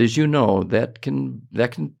 but as you know, that can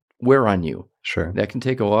wear on you. Sure. That can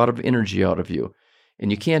take a lot of energy out of you. And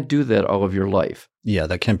you can't do that all of your life. Yeah,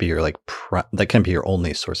 that can't be your that can't be your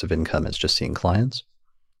only source of income. Is just seeing clients.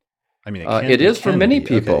 I mean, it is for many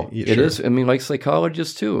people. Okay, it is. I mean, like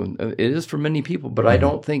psychologists too. It is for many people. But I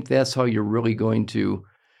don't think that's how you're really going to.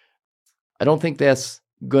 I don't think that's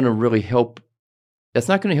going to really help. That's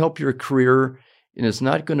not going to help your career, and it's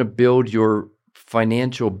not going to build your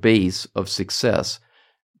financial base of success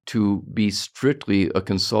to be strictly a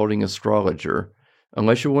consulting astrologer,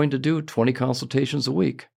 unless you're willing to do 20 consultations a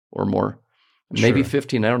week or more. Maybe Sure.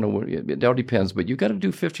 15, I don't know. It all depends. But you got to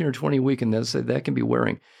do 15 or 20 a week, and that can be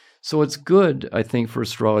wearing. So it's good, I think, for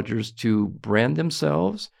astrologers to brand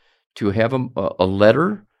themselves, to have a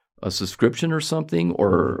letter, a subscription or something,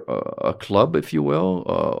 or a club, if you will,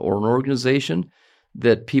 or an organization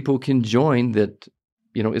that people can join that,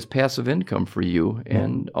 is passive income for you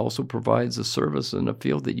and also provides a service in a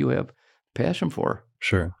field that you have passion for.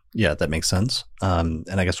 Sure. Yeah, that makes sense. And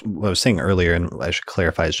I guess what I was saying earlier, and I should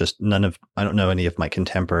clarify, is just I don't know any of my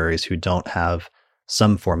contemporaries who don't have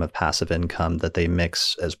some form of passive income that they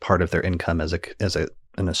mix as part of their income as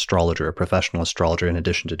an astrologer, a professional astrologer, in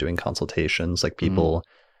addition to doing consultations. Like people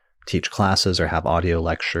teach classes or have audio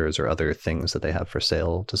lectures or other things that they have for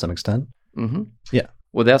sale to some extent. Mm-hmm. Yeah.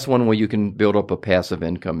 Well, that's one way you can build up a passive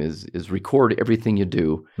income is record everything you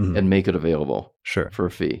do and make it available for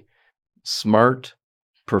a fee. Smart,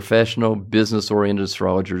 professional, business-oriented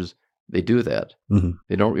astrologers, they do that.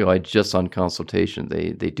 They don't rely just on consultation.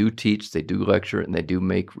 They do teach, they do lecture, and they do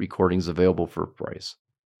make recordings available for a price.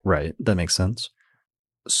 Right. That makes sense.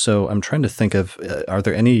 So I'm trying to think of, are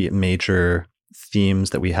there any major themes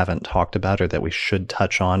that we haven't talked about or that we should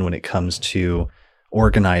touch on when it comes to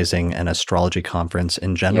organizing an astrology conference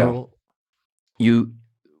in general? Yeah.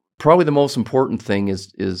 Probably the most important thing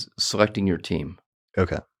is selecting your team.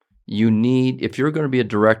 Okay. If you're going to be a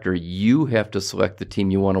director, you have to select the team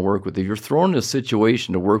you want to work with. If you're thrown in a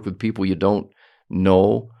situation to work with people you don't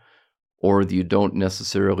know or that you don't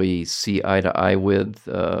necessarily see eye to eye with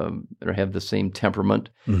or have the same temperament,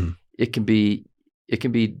 it can be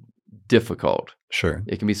difficult. Sure.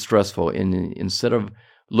 It can be stressful. And instead of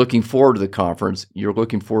looking forward to the conference, you're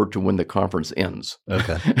looking forward to when the conference ends.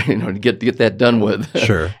 Okay. To get that done with.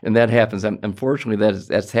 Sure. And that happens. Unfortunately,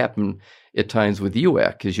 that's happened at times with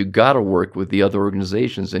UAC, because you got to work with the other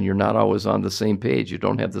organizations, and you're not always on the same page. You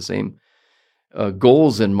don't have the same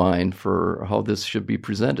goals in mind for how this should be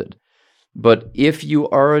presented. But if you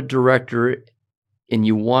are a director and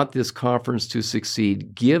you want this conference to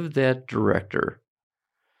succeed, give that director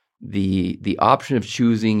the option of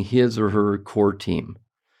choosing his or her core team.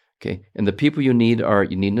 Okay, and the people you need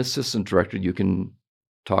an assistant director you can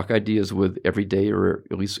talk ideas with every day or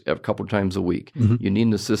at least a couple of times a week. You need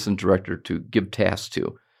an assistant director to give tasks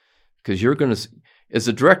to, because you're going to, as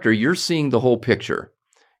a director, you're seeing the whole picture.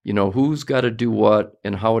 Who's got to do what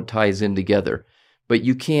and how it ties in together. But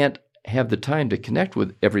you can't have the time to connect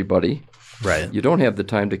with everybody. Right. You don't have the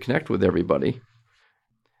time to connect with everybody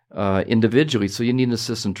individually, so you need an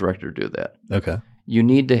assistant director to do that. Okay. You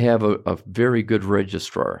need to have a very good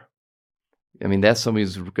registrar. I mean, that's somebody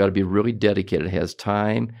who's got to be really dedicated, has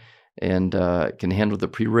time, and can handle the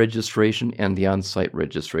pre-registration and the on-site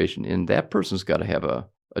registration. And that person's got to have a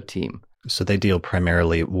team. So they deal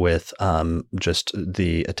primarily with just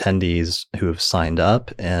the attendees who have signed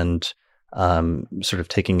up and sort of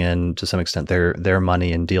taking in, to some extent, their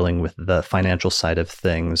money and dealing with the financial side of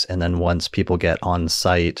things. And then once people get on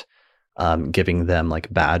site, giving them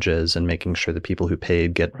like badges and making sure the people who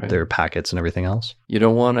paid get their packets and everything else. You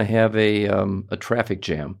don't want to have a traffic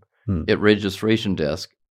jam at registration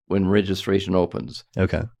desk when registration opens.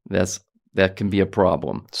 Okay. That can be a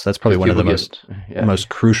problem. So that's probably one of the most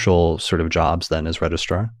crucial sort of jobs then, is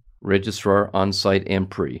registrar. Registrar, on-site, and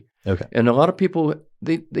pre. Okay. And a lot of people,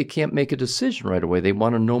 they can't make a decision right away. They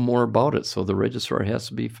want to know more about it. So the registrar has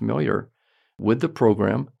to be familiar with the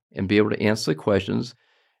program and be able to answer the questions.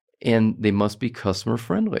 And they must be customer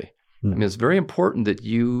friendly. I mean, it's very important that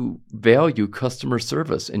you value customer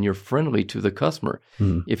service and you're friendly to the customer.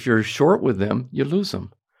 If you're short with them, you lose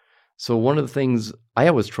them. So one of the things I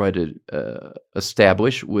always try to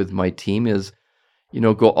establish with my team is,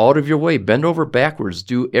 go out of your way, bend over backwards,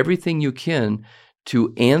 do everything you can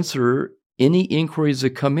to answer any inquiries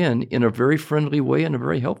that come in a very friendly way and a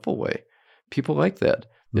very helpful way. People like that.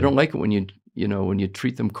 They don't like it when you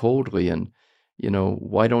treat them coldly and,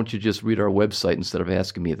 why don't you just read our website instead of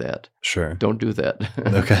asking me that? Sure. Don't do that.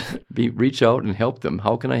 Okay. Reach out and help them.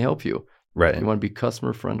 How can I help you? Right. You want to be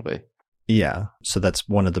customer friendly. Yeah. So that's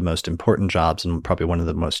one of the most important jobs and probably one of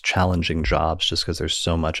the most challenging jobs, just because there's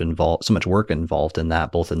so much work involved in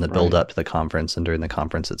that, both in the build up to the conference and during the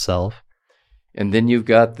conference itself. And then you've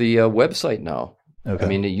got the website now. Okay. I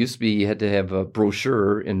mean, it used to be you had to have a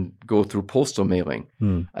brochure and go through postal mailing.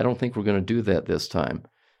 I don't think we're going to do that this time.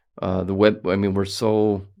 We're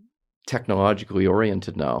so technologically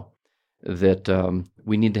oriented now that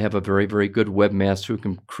we need to have a very, very good webmaster who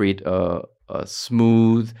can create a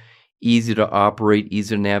smooth, easy to operate,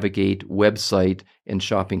 easy to navigate website and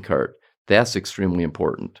shopping cart. That's extremely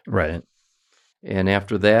important. Right. And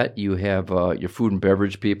after that, you have your food and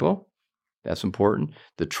beverage people. That's important.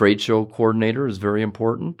 The trade show coordinator is very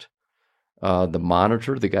important. the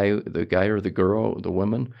monitor, the guy or the girl, the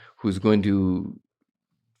woman who's going to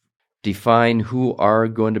define who are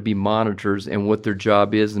going to be monitors and what their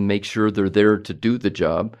job is and make sure they're there to do the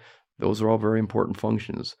job. Those are all very important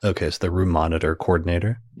functions. Okay, so the room monitor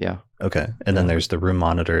coordinator. Yeah. Okay, and then there's the room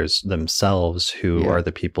monitors themselves who are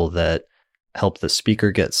the people that help the speaker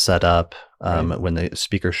get set up when the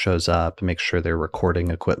speaker shows up, make sure their recording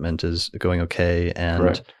equipment is going okay,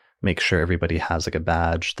 and make sure everybody has like a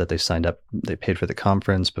badge that they signed up, they paid for the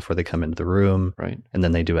conference before they come into the room. Right. And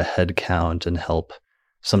then they do a head count and help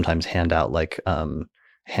sometimes hand out like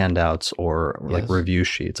handouts or like review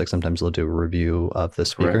sheets. Like sometimes they'll do a review of the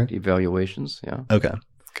speaker. Correct. Evaluations. Yeah. Okay.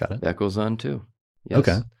 Got it. That goes on too. Yes.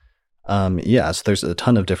 Okay. So there's a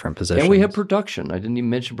ton of different positions. And we have production. I didn't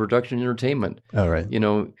even mention production and entertainment. Oh, right.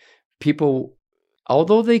 People,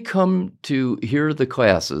 although they come to hear the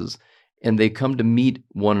classes and they come to meet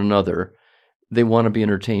one another, they want to be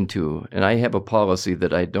entertained too. And I have a policy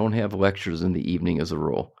that I don't have lectures in the evening as a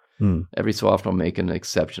rule. Every so often I'll make an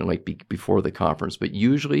exception, like before the conference. But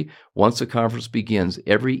usually, once the conference begins,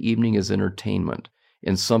 every evening is entertainment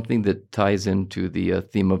and something that ties into the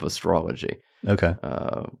theme of astrology. Okay.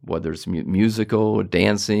 Whether it's musical,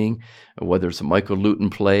 dancing, whether it's a Michael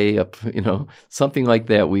Luton play, something like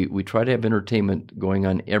that. We try to have entertainment going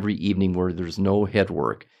on every evening where there's no head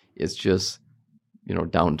work. It's just,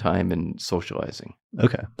 downtime and socializing.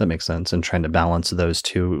 Okay, that makes sense. And trying to balance those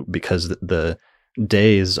two, because the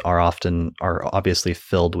days are obviously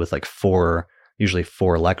filled with like usually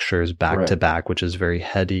four lectures back to back, which is very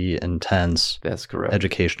heady, intense. That's correct.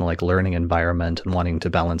 Educational, like learning environment, and wanting to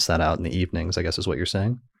balance that out in the evenings, I guess is what you're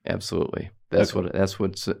saying. Absolutely. That's what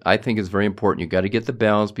I think is very important. You got to get the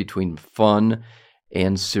balance between fun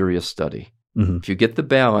and serious study. Mm-hmm. If you get the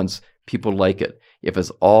balance, people like it. If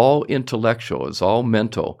it's all intellectual, it's all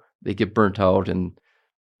mental, they get burnt out, and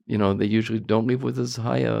they usually don't leave with as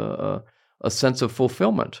high a sense of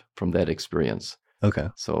fulfillment from that experience. Okay.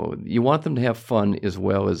 So you want them to have fun as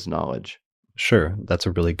well as knowledge. Sure. That's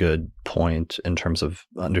a really good point in terms of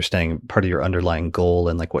understanding part of your underlying goal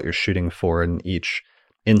and like what you're shooting for in each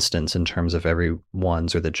instance in terms of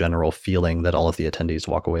everyone's or the general feeling that all of the attendees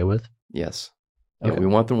walk away with. Yes. Okay. Yeah, we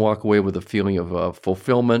want them to walk away with a feeling of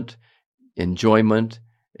fulfillment, enjoyment,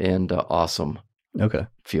 and awesome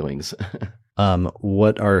feelings.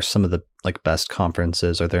 What are some of the like best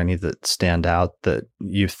conferences? Are there any that stand out that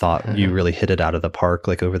you thought you really hit it out of the park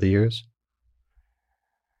like over the years?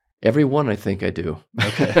 Every one I think I do.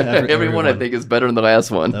 Okay. Every one I think is better than the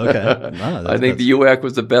last one. Okay. I think the UAC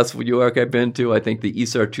was the best UAC I've been to. I think the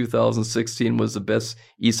ISAR 2016 was the best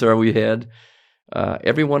ISAR we had.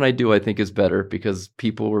 Every one I do I think is better because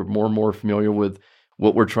people are more and more familiar with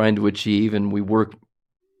what we're trying to achieve, and we work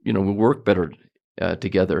better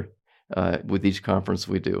together with each conference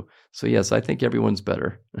we do. So yes, I think everyone's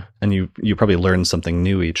better. And you probably learn something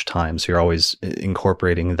new each time, so you're always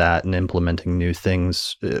incorporating that and implementing new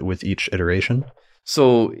things with each iteration.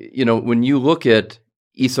 So, when you look at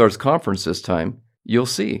ISAR's conference this time, you'll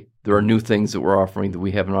see there are new things that we're offering that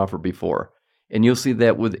we haven't offered before. And you'll see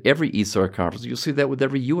that with every ISAR conference. You'll see that with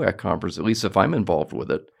every UAC conference, at least if I'm involved with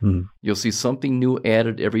it. Mm-hmm. You'll see something new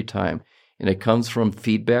added every time. And it comes from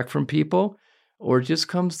feedback from people, or it just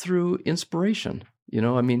comes through inspiration. You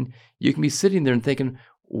can be sitting there and thinking,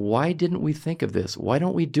 why didn't we think of this? Why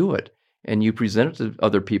don't we do it? And you present it to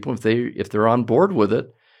other people. If they're on board with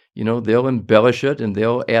it, they'll embellish it and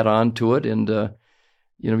they'll add on to it. And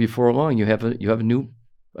before long, you have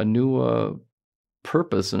a new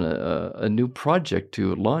purpose and a new project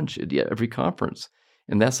to launch at every conference.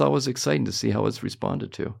 And that's always exciting to see how it's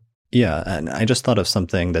responded to. Yeah, and I just thought of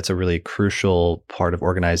something that's a really crucial part of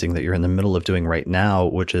organizing that you're in the middle of doing right now,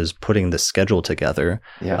 which is putting the schedule together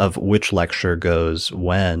of which lecture goes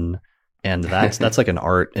when, and that's like an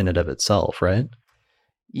art in and of itself, right?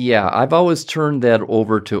 Yeah, I've always turned that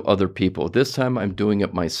over to other people. This time I'm doing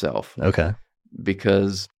it myself. Okay.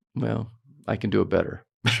 Because, I can do it better.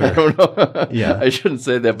 Sure. I don't know. Yeah. I shouldn't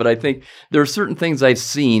say that, but I think there are certain things I've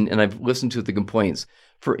seen and I've listened to the complaints.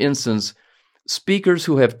 For instance, speakers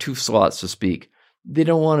who have 2 slots to speak, they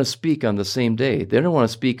don't want to speak on the same day. They don't want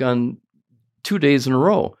to speak on 2 days in a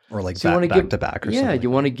row. Or like back to back or something. Yeah,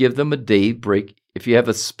 you want to give them a day break. If you have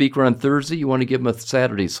a speaker on Thursday, you want to give them a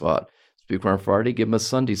Saturday slot. Speaker on Friday, give them a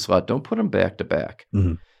Sunday slot. Don't put them back to back.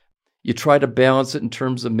 Mm-hmm. You try to balance it in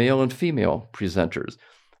terms of male and female presenters.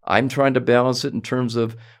 I'm trying to balance it in terms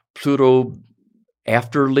of Pluto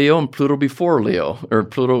after Leo and Pluto before Leo, or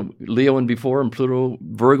Pluto Leo and before and Pluto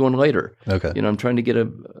Virgo and later. Okay. I'm trying to get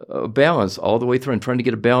a balance all the way through. I'm trying to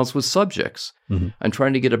get a balance with subjects. Mm-hmm. I'm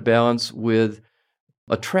trying to get a balance with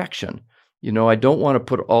attraction. I don't want to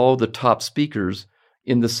put all the top speakers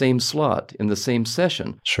in the same slot, in the same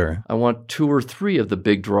session. Sure. I want 2 or 3 of the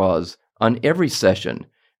big draws on every session,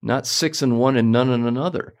 not 6 in one and none in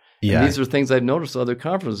another. Yeah. And these are things I've noticed at other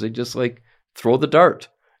conferences. They just throw the dart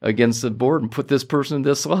against the board and put this person in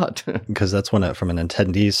this slot. Because that's from an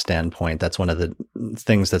attendee's standpoint, that's one of the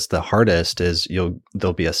things that's the hardest is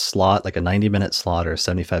there'll be a slot, like a 90-minute slot or a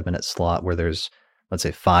 75-minute slot where there's, let's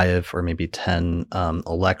say 5 or maybe 10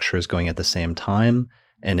 lectures going at the same time.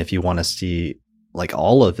 And if you want to see like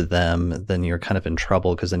all of them, then you're kind of in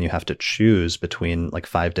trouble because then you have to choose between like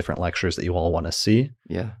 5 different lectures that you all want to see.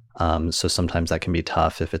 Yeah. So sometimes that can be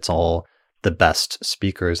tough if it's all the best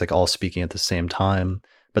speakers, like all speaking at the same time.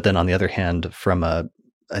 But then on the other hand, from a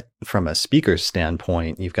speaker's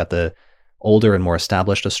standpoint, you've got the older and more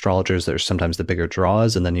established astrologers that are sometimes the bigger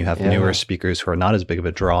draws, and then you have newer speakers who are not as big of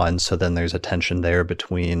a draw, and so then there's a tension there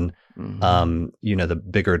between the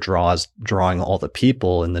bigger draws drawing all the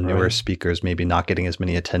people, and the newer speakers maybe not getting as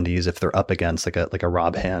many attendees if they're up against like a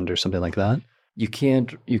Rob Hand or something like that. You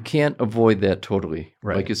can't avoid that totally.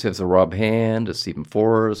 Right. Like you said, it's a Rob Hand, a Stephen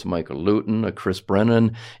Forrest, a Michael Luton, a Chris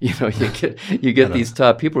Brennan. You get these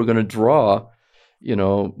top people are going to draw. They're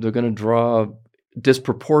going to draw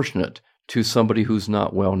disproportionate to somebody who's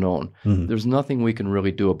not well known. Mm-hmm. There's nothing we can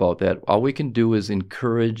really do about that. All we can do is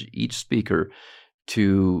encourage each speaker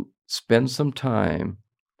to spend some time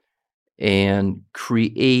and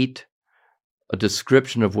create a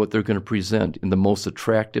description of what they're going to present in the most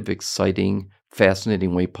attractive, exciting,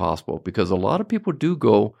 fascinating way possible. Because a lot of people do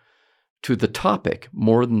go to the topic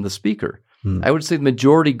more than the speaker. Mm. I would say the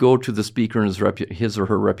majority go to the speaker and his or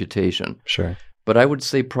her reputation. Sure. But I would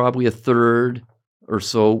say probably a third or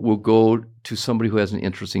so will go to somebody who has an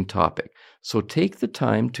interesting topic. So take the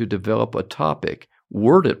time to develop a topic,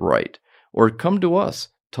 word it right, or come to us,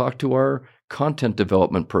 talk to our content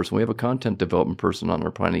development person. We have a content development person on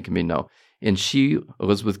our planning committee now, and she,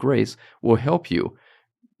 Elizabeth Grace, will help you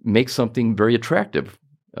make something very attractive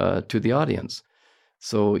to the audience.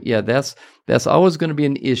 So yeah, that's always going to be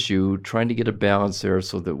an issue, trying to get a balance there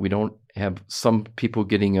so that we don't have some people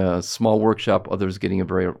getting a small workshop, others getting a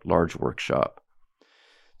very large workshop.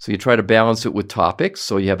 So you try to balance it with topics.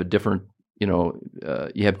 So you have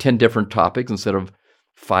you have 10 different topics instead of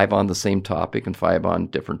 5 on the same topic and 5 on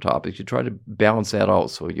different topics. You try to balance that out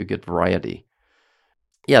so you get variety.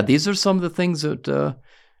 Yeah, these are some of the things that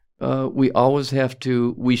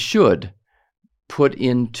we should put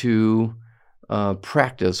into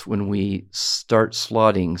practice when we start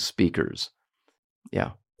slotting speakers.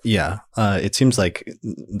 Yeah. Yeah. It seems like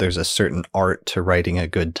there's a certain art to writing a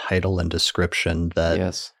good title and description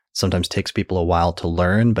that sometimes takes people a while to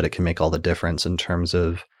learn, but it can make all the difference in terms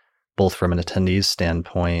of both from an attendee's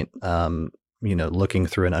standpoint, looking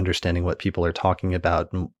through and understanding what people are talking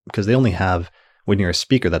about. Because they only have, when you're a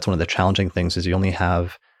speaker, that's one of the challenging things is you only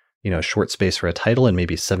have, a short space for a title and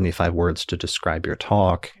maybe 75 words to describe your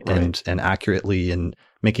talk and accurately, and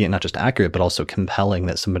making it not just accurate, but also compelling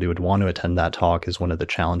that somebody would want to attend that talk is one of the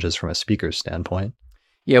challenges from a speaker's standpoint.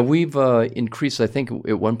 Yeah, we've increased, I think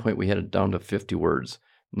at one point we had it down to 50 words.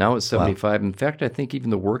 Now it's 75. Wow. In fact, I think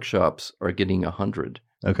even the workshops are getting 100.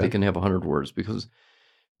 Okay. They can have 100 words because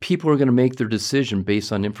people are going to make their decision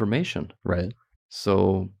based on information. Right.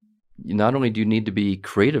 So not only do you need to be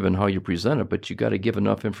creative in how you present it, but you got to give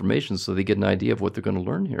enough information so they get an idea of what they're going to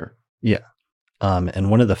learn here. Yeah. And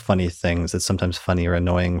one of the funny things that's sometimes funny or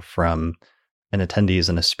annoying from an attendee's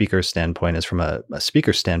and a speaker standpoint is from a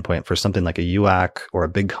speaker standpoint for something like a UAC or a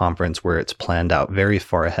big conference where it's planned out very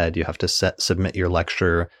far ahead. You have to submit your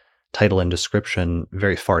lecture title and description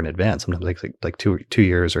very far in advance, sometimes like 2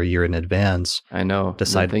 years or a year in advance. I know.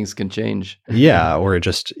 Decide things can change. Yeah. Or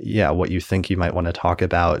just, what you think you might want to talk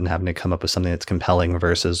about and having to come up with something that's compelling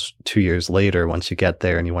versus 2 years later, once you get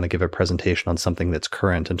there and you want to give a presentation on something that's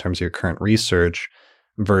current in terms of your current research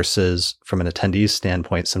versus from an attendee's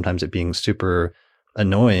standpoint, sometimes it being super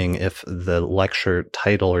annoying if the lecture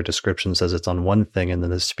title or description says it's on one thing and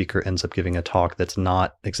then the speaker ends up giving a talk that's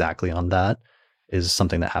not exactly on that. Is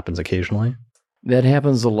something that happens occasionally? That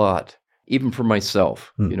happens a lot, even for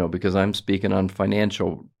myself, because I'm speaking on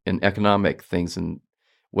financial and economic things, and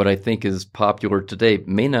what I think is popular today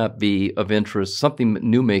may not be of interest. Something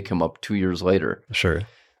new may come up 2 years later. Sure.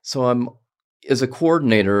 So as a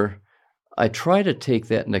coordinator, I try to take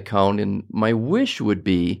that into account, and my wish would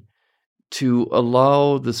be to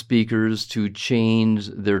allow the speakers to change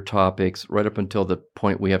their topics right up until the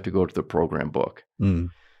point we have to go to the program book. Mm.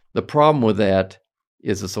 The problem with that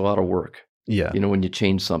is it's a lot of work. Yeah. When you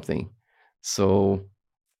change something. So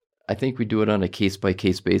I think we do it on a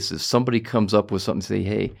case-by-case basis. Somebody comes up with something, say,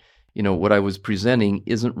 hey, what I was presenting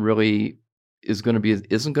isn't really isn't going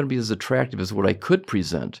to be as attractive as what I could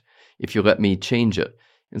present if you let me change it.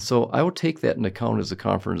 And so I will take that into account as a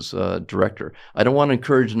conference director. I don't want to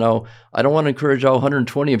encourage all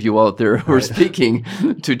 120 of you out there who are speaking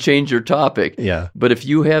to change your topic. Yeah. But if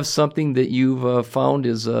you have something that you've found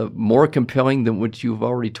is more compelling than what you've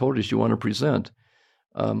already told us you want to present,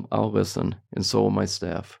 I'll listen, and so will my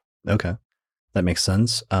staff. Okay. That makes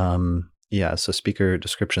sense. Yeah, so speaker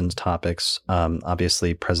descriptions, topics,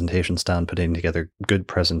 obviously presentation style, putting together good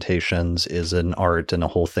presentations is an art and a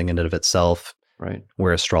whole thing in and of itself. Right.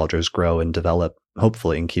 Where astrologers grow and develop,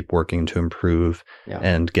 hopefully, and keep working to improve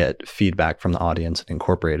and get feedback from the audience and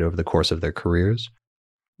incorporate it over the course of their careers.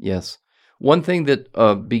 Yes. One thing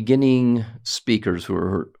that beginning speakers who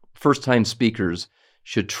are first-time speakers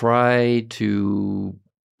should try to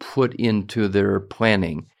put into their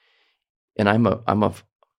planning, and I'm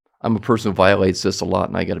a person who violates this a lot,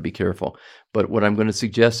 and I got to be careful. But what I'm going to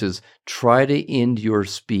suggest is try to end your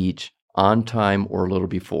speech on time or a little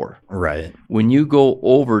before. Right. When you go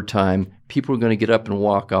over time, people are going to get up and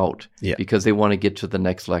walk out because they want to get to the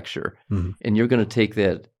next lecture. Mm-hmm. And you're going to take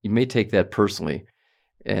that, you may take that personally.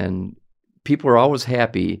 And people are always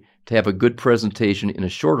happy to have a good presentation in a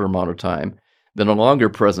shorter amount of time than a longer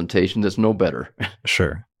presentation that's no better.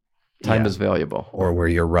 Sure. Time is valuable. Or where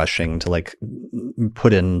you're rushing to like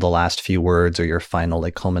put in the last few words or your final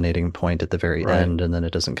like culminating point at the very end, and then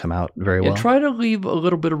it doesn't come out very well. And try to leave a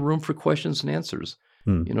little bit of room for questions and answers.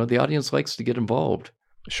 You know, the audience likes to get involved.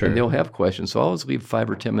 Sure. And they'll have questions. So always leave 5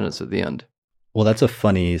 or 10 minutes at the end. Well, that's a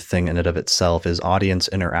funny thing in and of itself is audience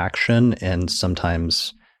interaction, and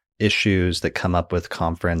sometimes issues that come up with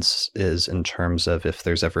conference is in terms of if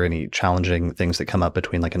there's ever any challenging things that come up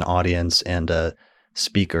between like an audience and a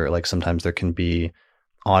speaker. Like sometimes there can be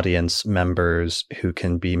audience members who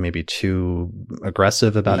can be maybe too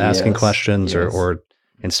aggressive about asking questions or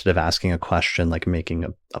instead of asking a question, like making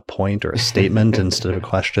a point or a statement instead of a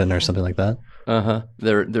question or something like that.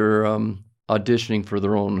 They're auditioning for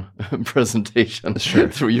their own presentation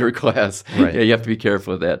through your class. Right. Yeah, you have to be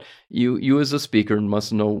careful of that. You as a speaker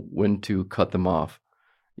must know when to cut them off.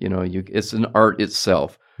 You know, it's an art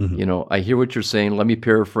itself. Mm-hmm. You know, I hear what you're saying. Let me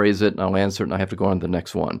paraphrase it, and I'll answer it, and I have to go on to the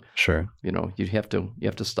next one. Sure. You know, you have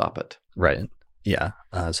to stop it. Right. Yeah.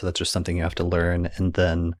 So that's just something you have to learn, and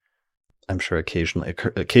then I'm sure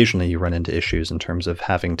occasionally you run into issues in terms of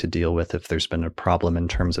having to deal with if there's been a problem in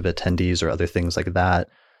terms of attendees or other things like that.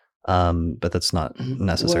 But that's not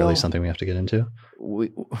necessarily something we have to get into.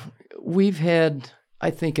 We've had, I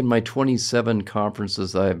think, in my 27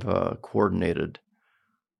 conferences I've coordinated,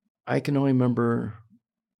 I can only remember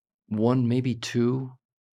 1, maybe 2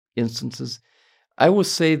 instances. I will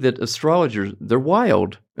say that astrologers, they're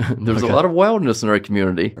wild. There's a lot of wildness in our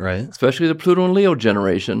community, right? Especially the Pluto and Leo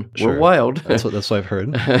generation. We're wild. That's what I've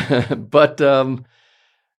heard. But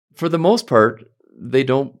for the most part, they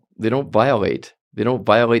don't violate. They don't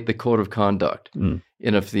violate the code of conduct. And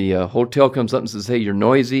if the hotel comes up and says, "Hey, you're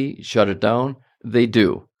noisy," shut it down. They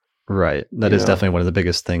do. Right. That is definitely one of the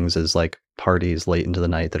biggest things is like parties late into the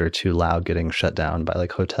night that are too loud getting shut down by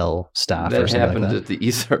like hotel staff or something like that. That happened at the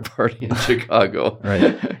ISAR party in Chicago.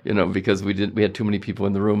 Right. You know, because we had too many people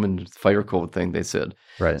in the room and fire code thing, they said.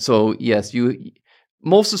 Right. So yes,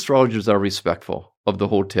 most astrologers are respectful of the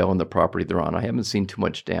hotel and the property they're on. I haven't seen too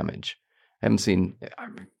much damage. I haven't seen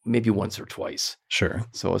maybe once or twice. Sure.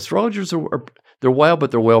 So astrologers they're wild,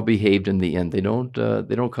 but they're well behaved in the end. They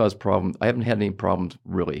don't cause problems. I haven't had any problems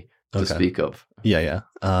really to speak of. Yeah.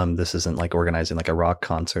 This isn't like organizing like a rock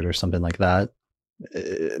concert or something like that.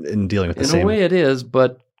 In dealing with the same. In a way, it is,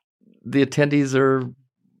 but the attendees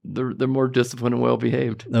they're more disciplined and well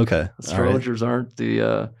behaved. Okay. Astrologers aren't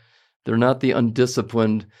they're not the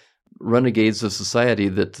undisciplined renegades of society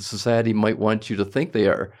that the society might want you to think they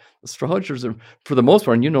are. Astrologers are, for the most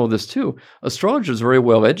part, and you know this too, astrologers are very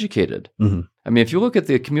well educated. Mm-hmm. I mean, if you look at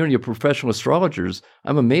the community of professional astrologers,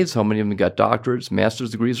 I'm amazed how many of them got doctorates,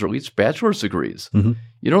 master's degrees, or at least bachelor's degrees. Mm-hmm.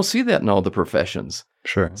 You don't see that in all the professions.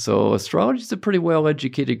 Sure. So astrology is a pretty well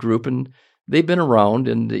educated group, and they've been around,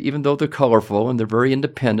 and even though they're colorful and they're very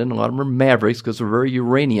independent, a lot of them are mavericks because they're very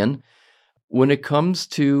Uranian, when it comes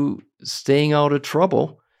to staying out of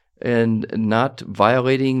trouble and not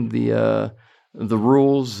violating the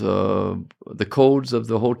rules, the codes of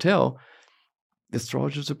the hotel,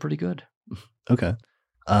 astrologers are pretty good. Okay.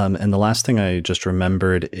 And the last thing I just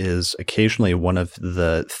remembered is occasionally one of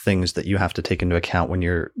the things that you have to take into account when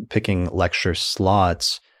you're picking lecture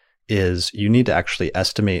slots is you need to actually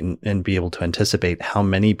estimate and be able to anticipate how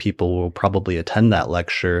many people will probably attend that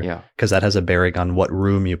lecture, because that has a bearing on what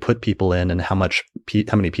room you put people in and how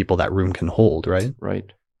many people that room can hold, right? Right.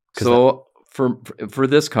 So For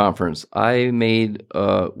this conference, I made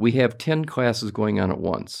we have 10 classes going on at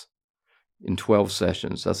once in 12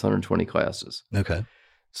 sessions. That's 120 classes. Okay.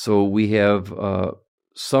 So we have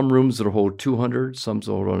some rooms that hold 200, some that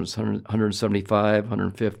hold 175,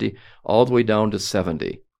 150, all the way down to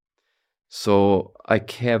 70. So I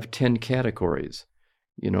have 10 categories.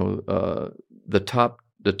 The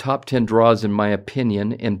top 10 draws, in my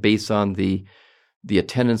opinion, and based on the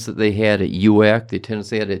attendance that they had at UAC, the attendance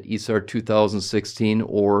they had at ISAR 2016,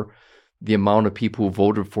 or the amount of people who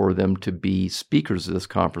voted for them to be speakers at this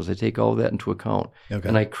conference. I take all of that into account. Okay.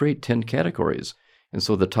 And I create 10 categories. And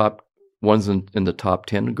so the top ones in the top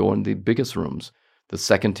 10 go in the biggest rooms. The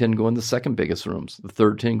second 10 go in the second biggest rooms. The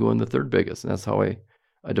third 10 go in the third biggest. And that's how I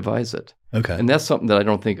devise it. Okay. And that's something that I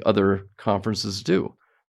don't think other conferences do.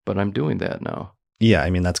 But I'm doing that now. Yeah,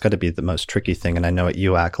 I mean, that's got to be the most tricky thing. And I know at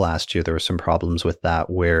UAC last year, there were some problems with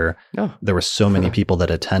that where there were so many people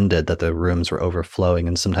that attended that the rooms were overflowing.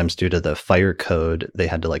 And sometimes due to the fire code, they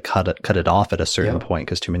had to like cut it off at a certain point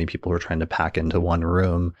because too many people were trying to pack into one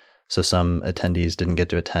room. So some attendees didn't get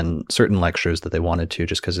to attend certain lectures that they wanted to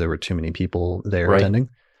just because there were too many people there attending.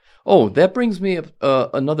 Oh, that brings me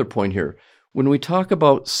up another point here. When we talk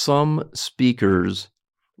about some speakers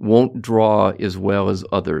won't draw as well as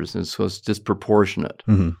others, and so it's disproportionate.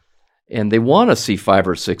 Mm-hmm. And they want to see 5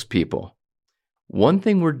 or 6 people. One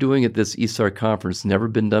thing we're doing at this ISAR conference, never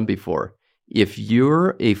been done before, if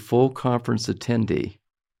you're a full conference attendee,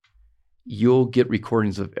 you'll get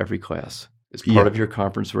recordings of every class. It's part of your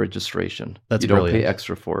conference registration. That's you don't brilliant. pay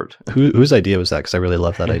extra for it. Whose idea was that? Because I really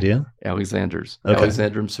love that idea. Alexander's. Okay.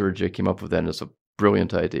 Alexander and Sergey came up with that, and it's a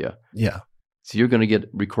brilliant idea. Yeah. So you're going to get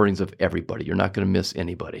recordings of everybody. You're not going to miss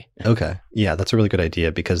anybody. Okay. Yeah, that's a really good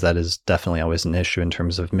idea because that is definitely always an issue in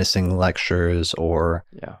terms of missing lectures or,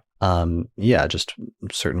 just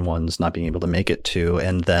certain ones not being able to make it to.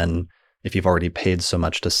 And then if you've already paid so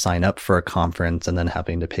much to sign up for a conference and then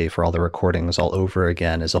having to pay for all the recordings all over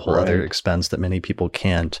again is a whole other expense that many people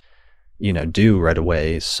can't, do right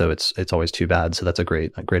away. So it's always too bad. So that's a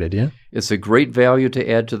great idea. It's a great value to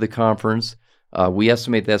add to the conference. We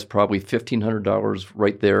estimate that's probably $1,500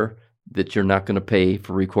 right there that you're not going to pay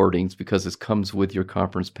for recordings because it comes with your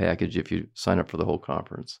conference package if you sign up for the whole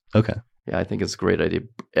conference. Okay. Yeah, I think it's a great idea.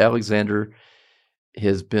 Alexander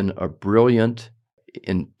has been a brilliant,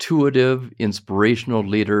 intuitive, inspirational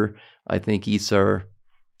leader. I think ISAR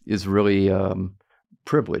is really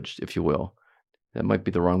privileged, if you will. That might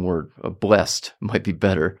be the wrong word. Blessed might be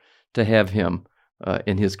better to have him.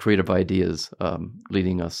 And his creative ideas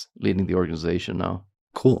leading the organization now.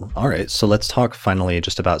 Cool. All right. So let's talk finally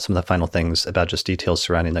just about some of the final things about just details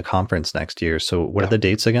surrounding the conference next year. So what are the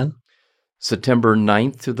dates again? September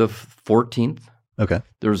 9th to the 14th. Okay.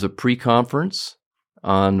 There's a pre-conference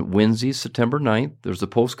on Wednesday, September 9th. There's a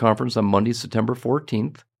post-conference on Monday, September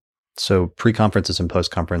 14th. So pre-conferences and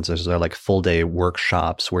post-conferences are like full-day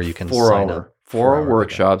workshops where you can sign up. 4-hour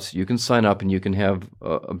workshops. Okay. You can sign up and you can have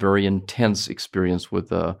a very intense experience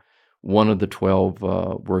with one of the 12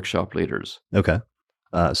 workshop leaders. Okay.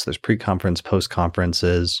 So there's pre-conference,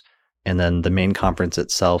 post-conferences, and then the main conference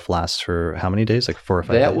itself lasts for how many days? Like 4 or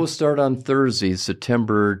 5 days? That will start on Thursday,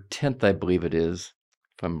 September 10th, I believe it is.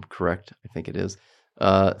 If I'm correct, I think it is.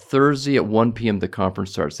 Thursday at 1 p.m. the conference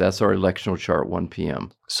starts. That's our electional chart, 1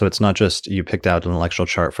 p.m. So it's not just you picked out an electional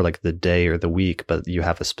chart for like the day or the week, but you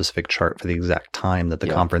have a specific chart for the exact time that the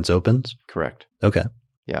conference opens? Correct. Okay.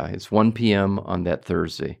 Yeah, it's 1 p.m. on that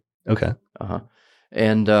Thursday. Okay.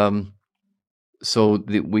 And so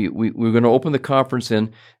we're going to open the conference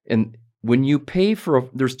and when you pay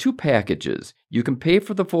there's 2 packages. You can pay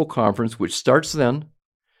for the full conference, which starts then,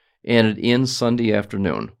 and it ends Sunday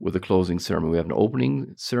afternoon with a closing ceremony. We have an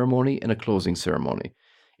opening ceremony and a closing ceremony.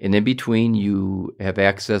 And in between, you have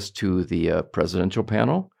access to the presidential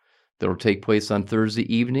panel that will take place on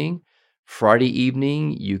Thursday evening. Friday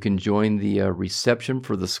evening, you can join the reception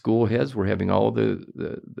for the school heads. We're having all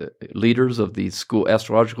the leaders of the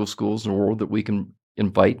astrological schools in the world that we can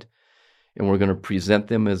invite. And we're going to present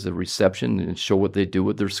them as a reception and show what they do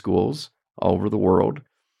with their schools all over the world.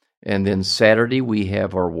 And then Saturday, we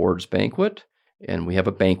have our awards banquet, and we have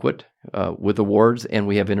a banquet with awards, and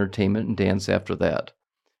we have entertainment and dance after that.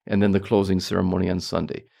 And then the closing ceremony on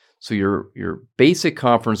Sunday. So your basic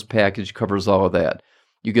conference package covers all of that.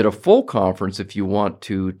 You get a full conference if you want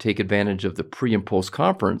to take advantage of the pre- and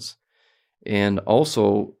post-conference. And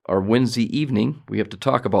also our Wednesday evening, we have to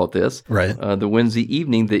talk about this. Right. The Wednesday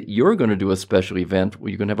evening that you're going to do a special event where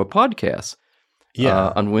you're going to have a podcast.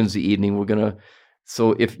 On Wednesday evening, we're going to...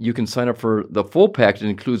 So if you can sign up for the full package, it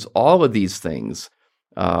includes all of these things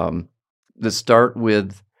that start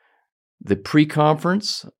with the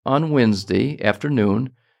pre-conference on Wednesday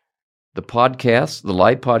afternoon, the podcast, the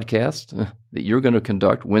live podcast that you're going to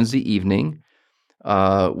conduct Wednesday evening.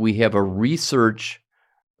 We have a research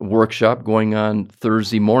workshop going on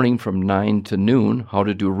Thursday morning from 9 to noon, how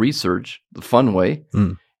to do research, the fun way.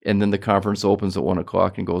 And then the conference opens at 1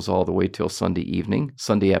 o'clock and goes all the way till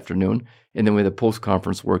Sunday afternoon. And then we have the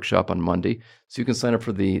post-conference workshop on Monday. So you can sign up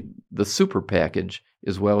for the super package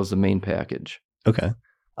as well as the main package. Okay.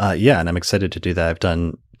 Yeah, and I'm excited to do that. I've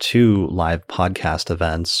done 2 live podcast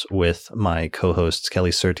events with my co-hosts, Kelly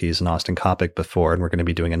Surtees and Austin Kopic before, and we're going to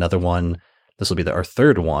be doing another one. This will be our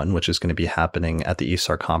third one, which is going to be happening at the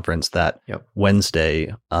ISAR conference that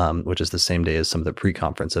Wednesday, which is the same day as some of the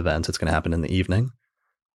pre-conference events. It's going to happen in the evening.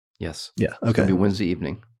 Yes. Yeah. Okay. It's going to be Wednesday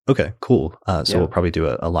evening. Okay, cool. So we'll probably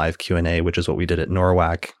do a live Q&A, which is what we did at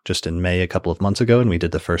NORWAC just in May a couple of months ago. And we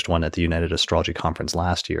did the first one at the United Astrology Conference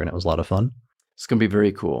last year, and it was a lot of fun. It's going to be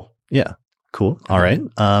very cool. Yeah, cool. All right.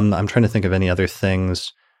 I'm trying to think of any other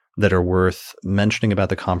things that are worth mentioning about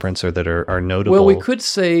the conference or that are notable. Well, we could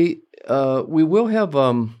say we'll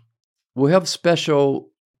have special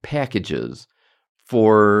packages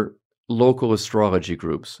for local astrology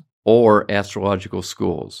groups or astrological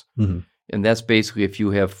schools. And that's basically if you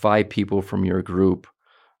have 5 people from your group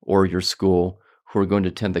or your school who are going to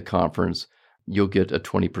attend the conference, you'll get a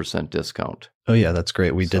 20% discount. Oh yeah, that's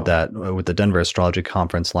great. We did that with the Denver Astrology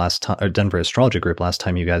Conference last time, or Denver Astrology Group last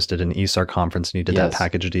time. You guys did an ISAR conference and you did that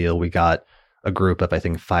package deal. We got a group of, I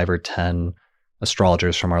think, 5 or 10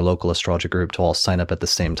 astrologers from our local astrology group to all sign up at the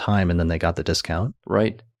same time, and then they got the discount.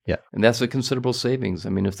 Right. Yeah. And that's a considerable savings. I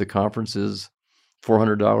mean, if the conference is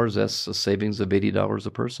 $400, that's a savings of $80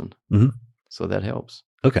 a person. So that helps.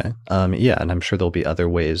 Okay. Yeah, and I'm sure there'll be other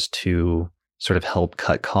ways to sort of help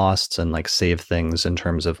cut costs and like save things in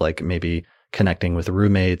terms of like maybe connecting with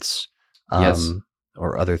roommates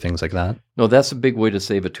or other things like that. No, that's a big way to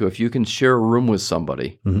save it too. If you can share a room with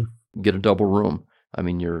somebody, get a double room. I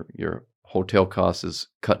mean, your hotel cost is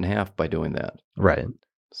cut in half by doing that. Right.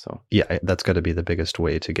 So yeah, that's got to be the biggest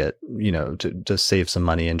way to get, to save some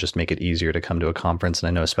money and just make it easier to come to a conference. And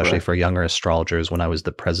I know especially for younger astrologers, when I was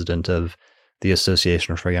the president of the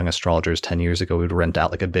Association for Young Astrologers 10 years ago, we'd rent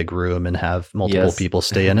out like a big room and have multiple people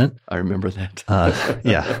stay in it. I remember that.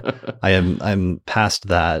 Yeah, I'm past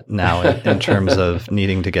that now in terms of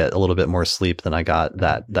needing to get a little bit more sleep than I got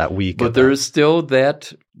that week. But there is still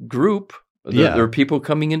that group. There are people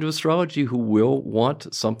coming into astrology who will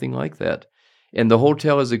want something like that. And the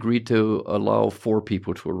hotel has agreed to allow 4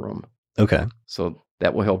 people to a room. Okay. So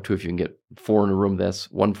that will help too. If you can get 4 in a room, that's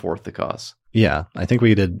 1/4 the cost. Yeah, I think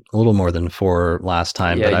we did a little more than 4 last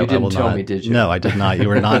time. Yeah, but you didn't tell me, did you? No, I did not. You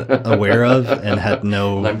were not aware of and had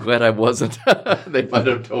no... Well, I'm glad I wasn't. They might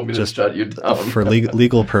have told me to shut you down. For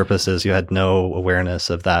legal purposes, you had no awareness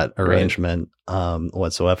of that arrangement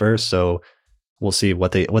whatsoever. So we'll see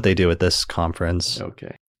what they do at this conference.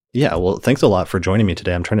 Okay. Yeah, well, thanks a lot for joining me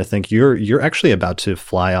today. I'm trying to think. You're actually about to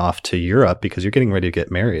fly off to Europe because you're getting ready to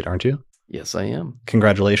get married, aren't you? Yes, I am.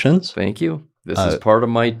 Congratulations. Thank you. This is part of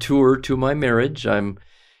my tour to my marriage. I'm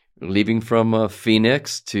leaving from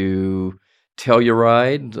Phoenix to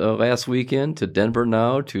Telluride last weekend, to Denver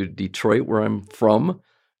now, to Detroit, where I'm from,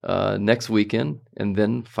 next weekend, and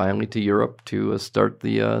then finally to Europe to start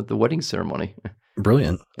the wedding ceremony.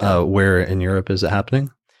 Brilliant. Where in Europe is it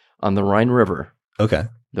happening? On the Rhine River. Okay.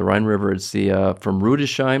 The Rhine River. It's the from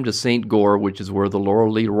Rudesheim to St. Goar, which is where the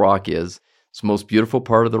Laurel Lead Rock is. It's the most beautiful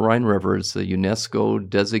part of the Rhine River. It's a UNESCO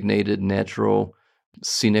designated natural,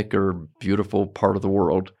 scenic, or beautiful part of the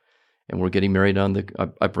world. And we're getting married on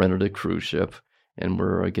I've rented a cruise ship, and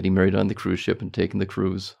we're getting married on the cruise ship and taking the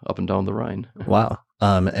cruise up and down the Rhine. Wow.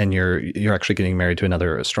 And you're actually getting married to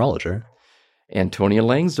another astrologer. Antonia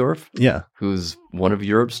Langsdorff, yeah, who's one of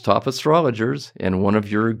Europe's top astrologers and one of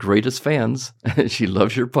your greatest fans. She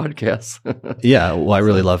loves your podcasts. Yeah, well, I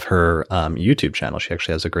really love her YouTube channel. She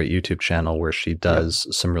actually has a great YouTube channel where she does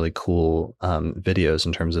some really cool videos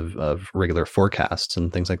in terms of regular forecasts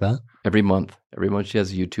and things like that. Every month she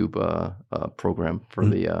has a YouTube program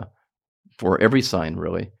for for every sign,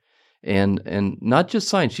 really. And not just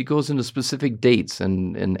signs. She goes into specific dates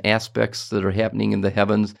and aspects that are happening in the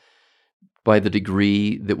heavens by the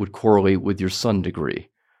degree that would correlate with your sun degree.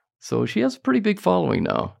 So she has a pretty big following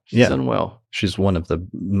now. She's done well. She's one of the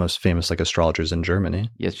most famous astrologers in Germany.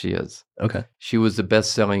 Yes, she is. Okay. She was the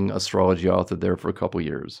best-selling astrology author there for a couple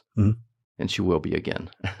years. Mm-hmm. And she will be again.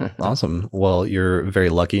 Awesome. Well, you're very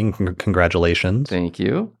lucky, and congratulations. Thank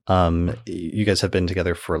you. You guys have been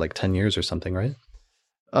together for like 10 years or something, right?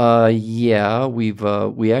 Yeah,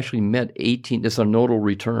 we actually met 18. It's a nodal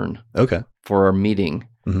return. Okay. For our meeting.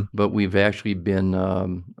 but we've actually been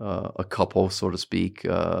a couple, so to speak,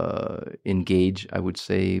 engaged, I would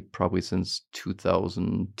say, probably since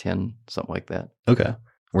 2010, something like that. Okay.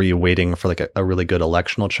 Were you waiting for like a really good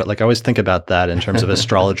electional chart? Like I always think about that in terms of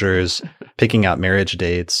astrologers picking out marriage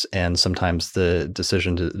dates, and sometimes the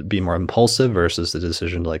decision to be more impulsive versus the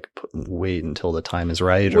decision to like wait until the time is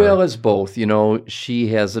right. Well, it's both. She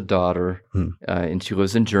has a daughter and she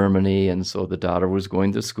lives in Germany. And so the daughter was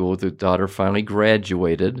going to school. The daughter finally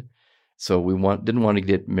graduated. So we didn't want to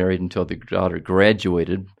get married until the daughter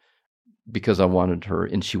graduated, because I wanted her,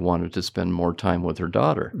 and she wanted to spend more time with her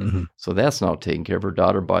daughter. So that's now taken care of. Her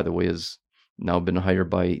daughter, by the way, has now been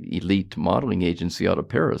hired by elite modeling agency out of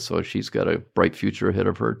Paris. So she's got a bright future ahead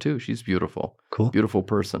of her too. She's beautiful. Cool. Beautiful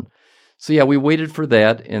person. So yeah, we waited for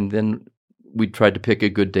that, and then we tried to pick a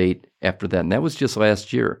good date after that. And that was just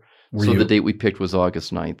last year. The date we picked was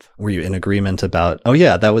August 9th. Were you in agreement about, oh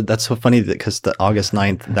yeah, that's so funny because the August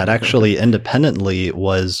 9th, that actually independently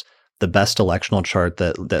was the best electional chart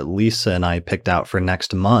that Lisa and I picked out for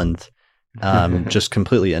next month, just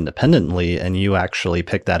completely independently, and you actually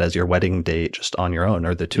picked that as your wedding date just on your own,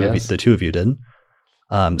 or the two of you did.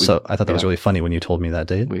 So I thought that was really funny when you told me that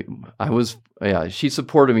date. She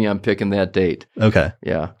supported me on picking that date. Okay.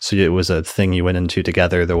 Yeah. So it was a thing you went into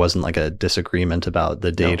together. There wasn't like a disagreement about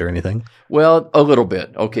the date or anything? Well, a little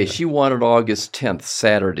bit. Okay. She wanted August 10th,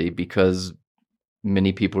 Saturday, because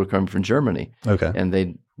many people are coming from Germany. Okay. And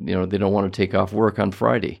they don't want to take off work on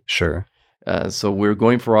Friday. Sure. So we're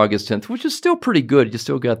going for August 10th, which is still pretty good. You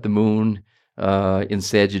still got the moon in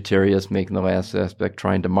Sagittarius making the last aspect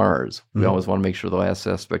trine to Mars. We always want to make sure the last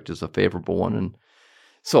aspect is a favorable one. And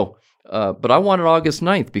so, but I wanted August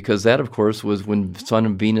 9th because that, of course, was when Sun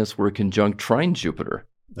and Venus were conjunct trine Jupiter.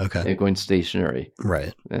 Okay. And going stationary.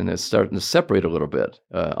 Right. And it's starting to separate a little bit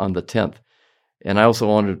on the 10th. And I also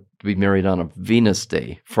wanted to be married on a Venus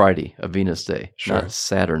day, Friday, a Venus day, not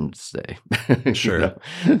Saturn's day. Sure.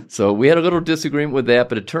 So we had a little disagreement with that,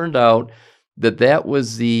 but it turned out that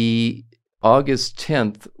was the August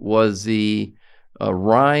 10th was the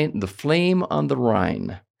Rhine, the flame on the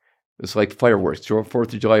Rhine. It's like fireworks,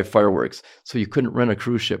 4th of July fireworks. So you couldn't rent a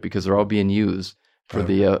cruise ship because they're all being used for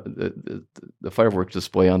the fireworks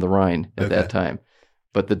display on the Rhine at that time.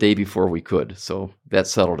 But the day before we could. So that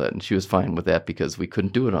settled it. And she was fine with that because we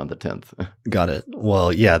couldn't do it on the 10th. Got it.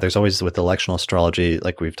 Well, yeah, there's always with electional astrology,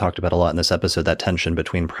 like we've talked about a lot in this episode, that tension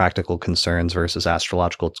between practical concerns versus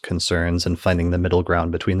astrological concerns and finding the middle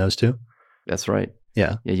ground between those two. That's right.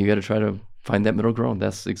 Yeah. Yeah, you got to try to find that middle ground.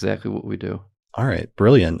 That's exactly what we do. All right.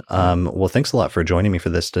 Brilliant. Well, thanks a lot for joining me for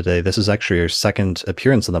this today. This is actually your second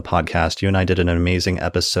appearance on the podcast. You and I did an amazing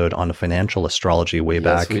episode on financial astrology way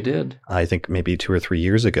back. Yes, we did. I think maybe 2 or 3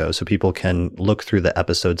 years ago. So people can look through the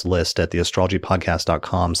episodes list at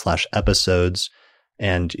theastrologypodcast.com/episodes.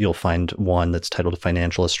 And you'll find one that's titled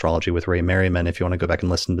Financial Astrology with Ray Merriman if you want to go back and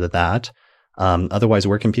listen to that. Otherwise,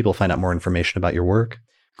 where can people find out more information about your work?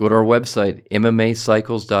 Go to our website,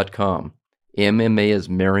 MMAcycles.com. MMA is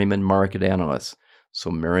Merriman Market Analyst.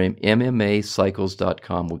 So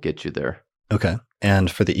MMAcycles.com will get you there. Okay.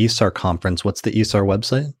 And for the ISAR conference, what's the ISAR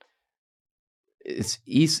website?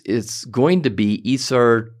 It's going to be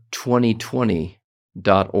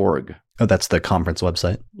ISAR2020.org. Oh, that's the conference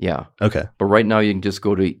website? Yeah. Okay. But right now you can just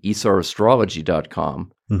go to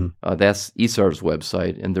ISARastrology.com. That's ISAR's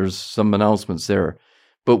website, and there's some announcements there.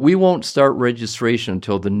 But we won't start registration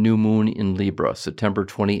until the new moon in Libra, September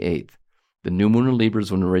 28th. The new moon in Libra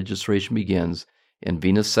is when the registration begins, and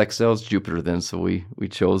Venus sextiles Jupiter then, so we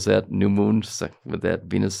chose that new moon with that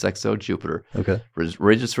Venus sextile Jupiter. Okay.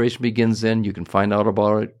 Registration begins then. You can find out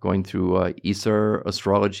about it going through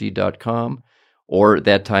ISARastrology.com, or at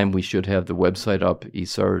that time we should have the website up,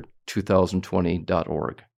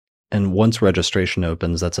 ISAR2020.org. And once registration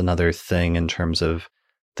opens, that's another thing in terms of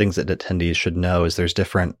things that attendees should know is there's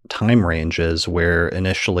different time ranges where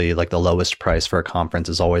initially like the lowest price for a conference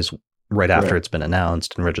is always right after it's been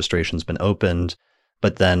announced and registration's been opened,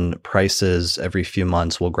 but then prices every few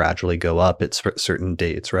months will gradually go up at certain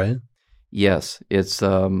dates, right? Yes, it's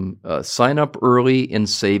sign up early and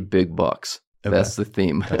save big bucks. Okay. That's the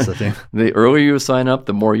theme. That's the theme. The earlier you sign up,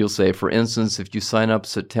 the more you'll save. For instance, if you sign up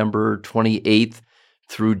September 28th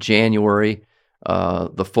through January,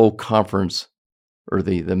 the full conference or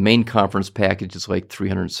the main conference package is like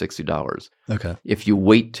 $360. Okay. If you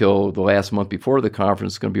wait till the last month before the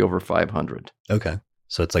conference, it's going to be over $500. Okay.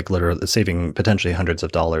 So it's like literally saving potentially hundreds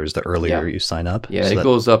of dollars the earlier you sign up. Yeah, so it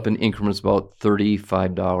goes up in increments about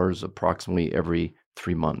 $35 approximately every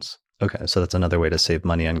 3 months. Okay. So that's another way to save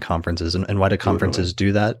money on conferences. And why do conferences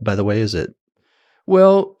do that, by the way? Is it?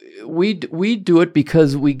 Well, we do it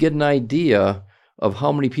because we get an idea of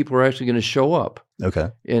how many people are actually going to show up. Okay.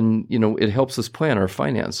 And, it helps us plan our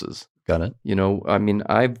finances. Got it.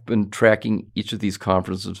 I've been tracking each of these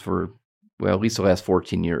conferences for, at least the last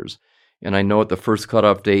 14 years. And I know at the first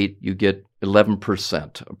cutoff date, you get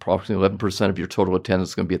 11%, approximately 11% of your total attendance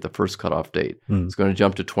is going to be at the first cutoff date. It's going to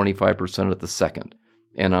jump to 25% at the second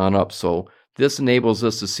and on up. So this enables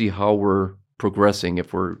us to see how we're progressing,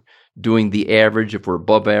 if we're doing the average, if we're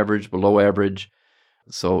above average, below average.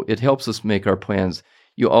 So it helps us make our plans.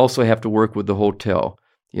 You also have to work with the hotel.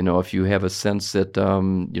 If you have a sense that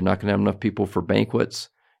you're not going to have enough people for banquets,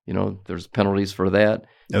 there's penalties for that.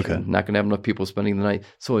 Okay. You're not going to have enough people spending the night.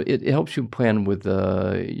 So it helps you plan with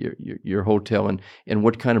your hotel and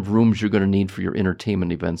what kind of rooms you're going to need for your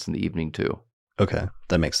entertainment events in the evening too. Okay,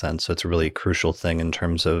 that makes sense. So it's a really crucial thing in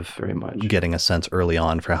terms of very much getting a sense early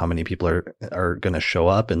on for how many people are going to show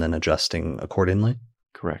up and then adjusting accordingly.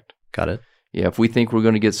 Correct. Got it. Yeah, if we think we're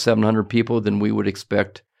going to get 700 people, then we would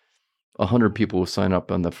expect 100 people will sign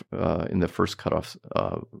up on in the first cutoff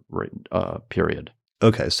period.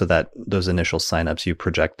 Okay, so that those initial signups, you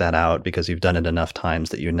project that out because you've done it enough times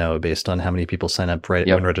that based on how many people sign up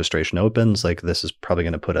when registration opens, like this is probably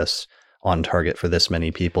going to put us on target for this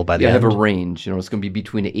many people by the end. I have a range. It's going to be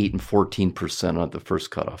between 8 and 14% at the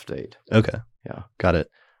first cutoff date. Okay. Yeah. Got it.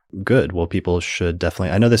 Good. Well, people should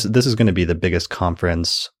definitely, I know this is going to be the biggest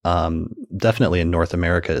conference, definitely in North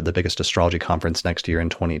America, the biggest astrology conference next year in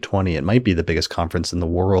 2020. It might be the biggest conference in the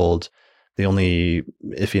world. The only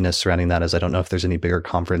iffiness surrounding that is I don't know if there's any bigger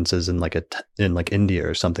conferences in like India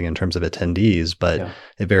or something in terms of attendees, but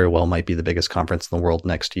it very well might be the biggest conference in the world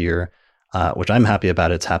next year, which I'm happy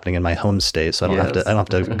about. It's happening in my home state, so I don't have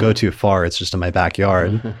to go too far. It's just in my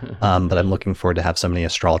backyard. But I'm looking forward to have so many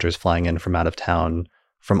astrologers flying in from out of town,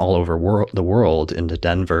 from all over the world into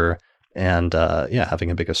Denver, and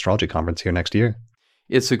having a big astrology conference here next year.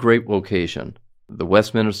 It's a great location, the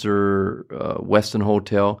Westminster Westin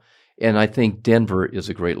Hotel. And I think Denver is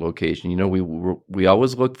a great location. We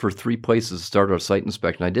always look for 3 places to start our site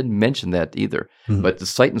inspection. I didn't mention that either, but the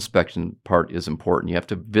site inspection part is important. You have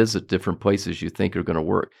to visit different places you think are going to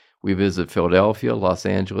work. We visit Philadelphia, Los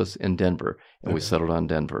Angeles, and Denver, and we settled on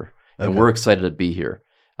Denver. And we're excited to be here.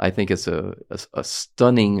 I think it's a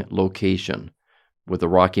stunning location with the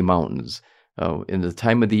Rocky Mountains. In the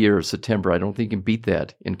time of the year, September, I don't think you can beat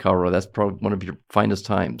that in Colorado. That's probably one of your finest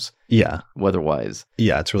times. Yeah. Weather-wise.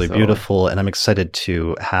 Yeah, it's really beautiful. And I'm excited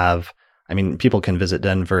to people can visit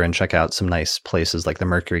Denver and check out some nice places like the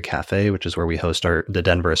Mercury Cafe, which is where we host the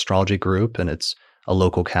Denver Astrology Group. And it's a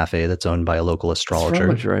local cafe that's owned by a local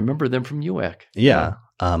astrologer. I remember them from UAC. Yeah.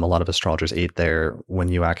 A lot of astrologers ate there when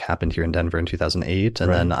UAC happened here in Denver in 2008.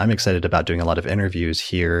 And then I'm excited about doing a lot of interviews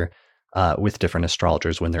here with different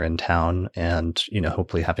astrologers when they're in town, and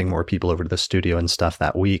hopefully having more people over to the studio and stuff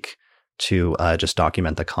that week to just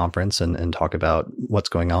document the conference and talk about what's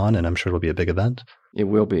going on. And I'm sure it'll be a big event. It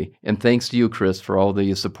will be. And thanks to you, Chris, for all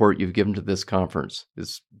the support you've given to this conference.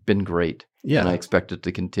 It's been great. Yeah. And I expect it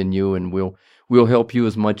to continue, and we'll help you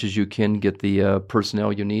as much as you can get the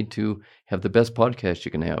personnel you need to have the best podcast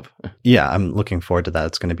you can have. Yeah, I'm looking forward to that.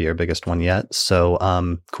 It's going to be our biggest one yet. So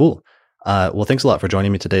cool. Well, thanks a lot for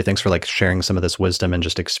joining me today. Thanks for sharing some of this wisdom and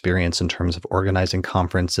just experience in terms of organizing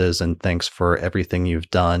conferences. And thanks for everything you've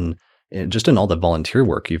done, just in all the volunteer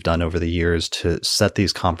work you've done over the years to set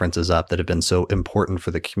these conferences up that have been so important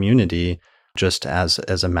for the community, just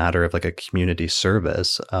as a matter of a community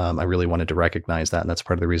service. I really wanted to recognize that. And that's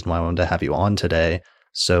part of the reason why I wanted to have you on today.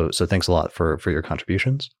 So thanks a lot for your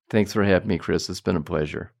contributions. Thanks for having me, Chris. It's been a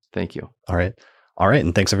pleasure. Thank you. All right.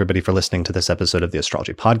 And thanks everybody for listening to this episode of the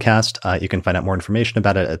Astrology Podcast. You can find out more information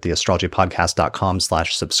about it at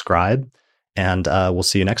theastrologypodcast.com/subscribe. And we'll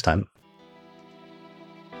see you next time.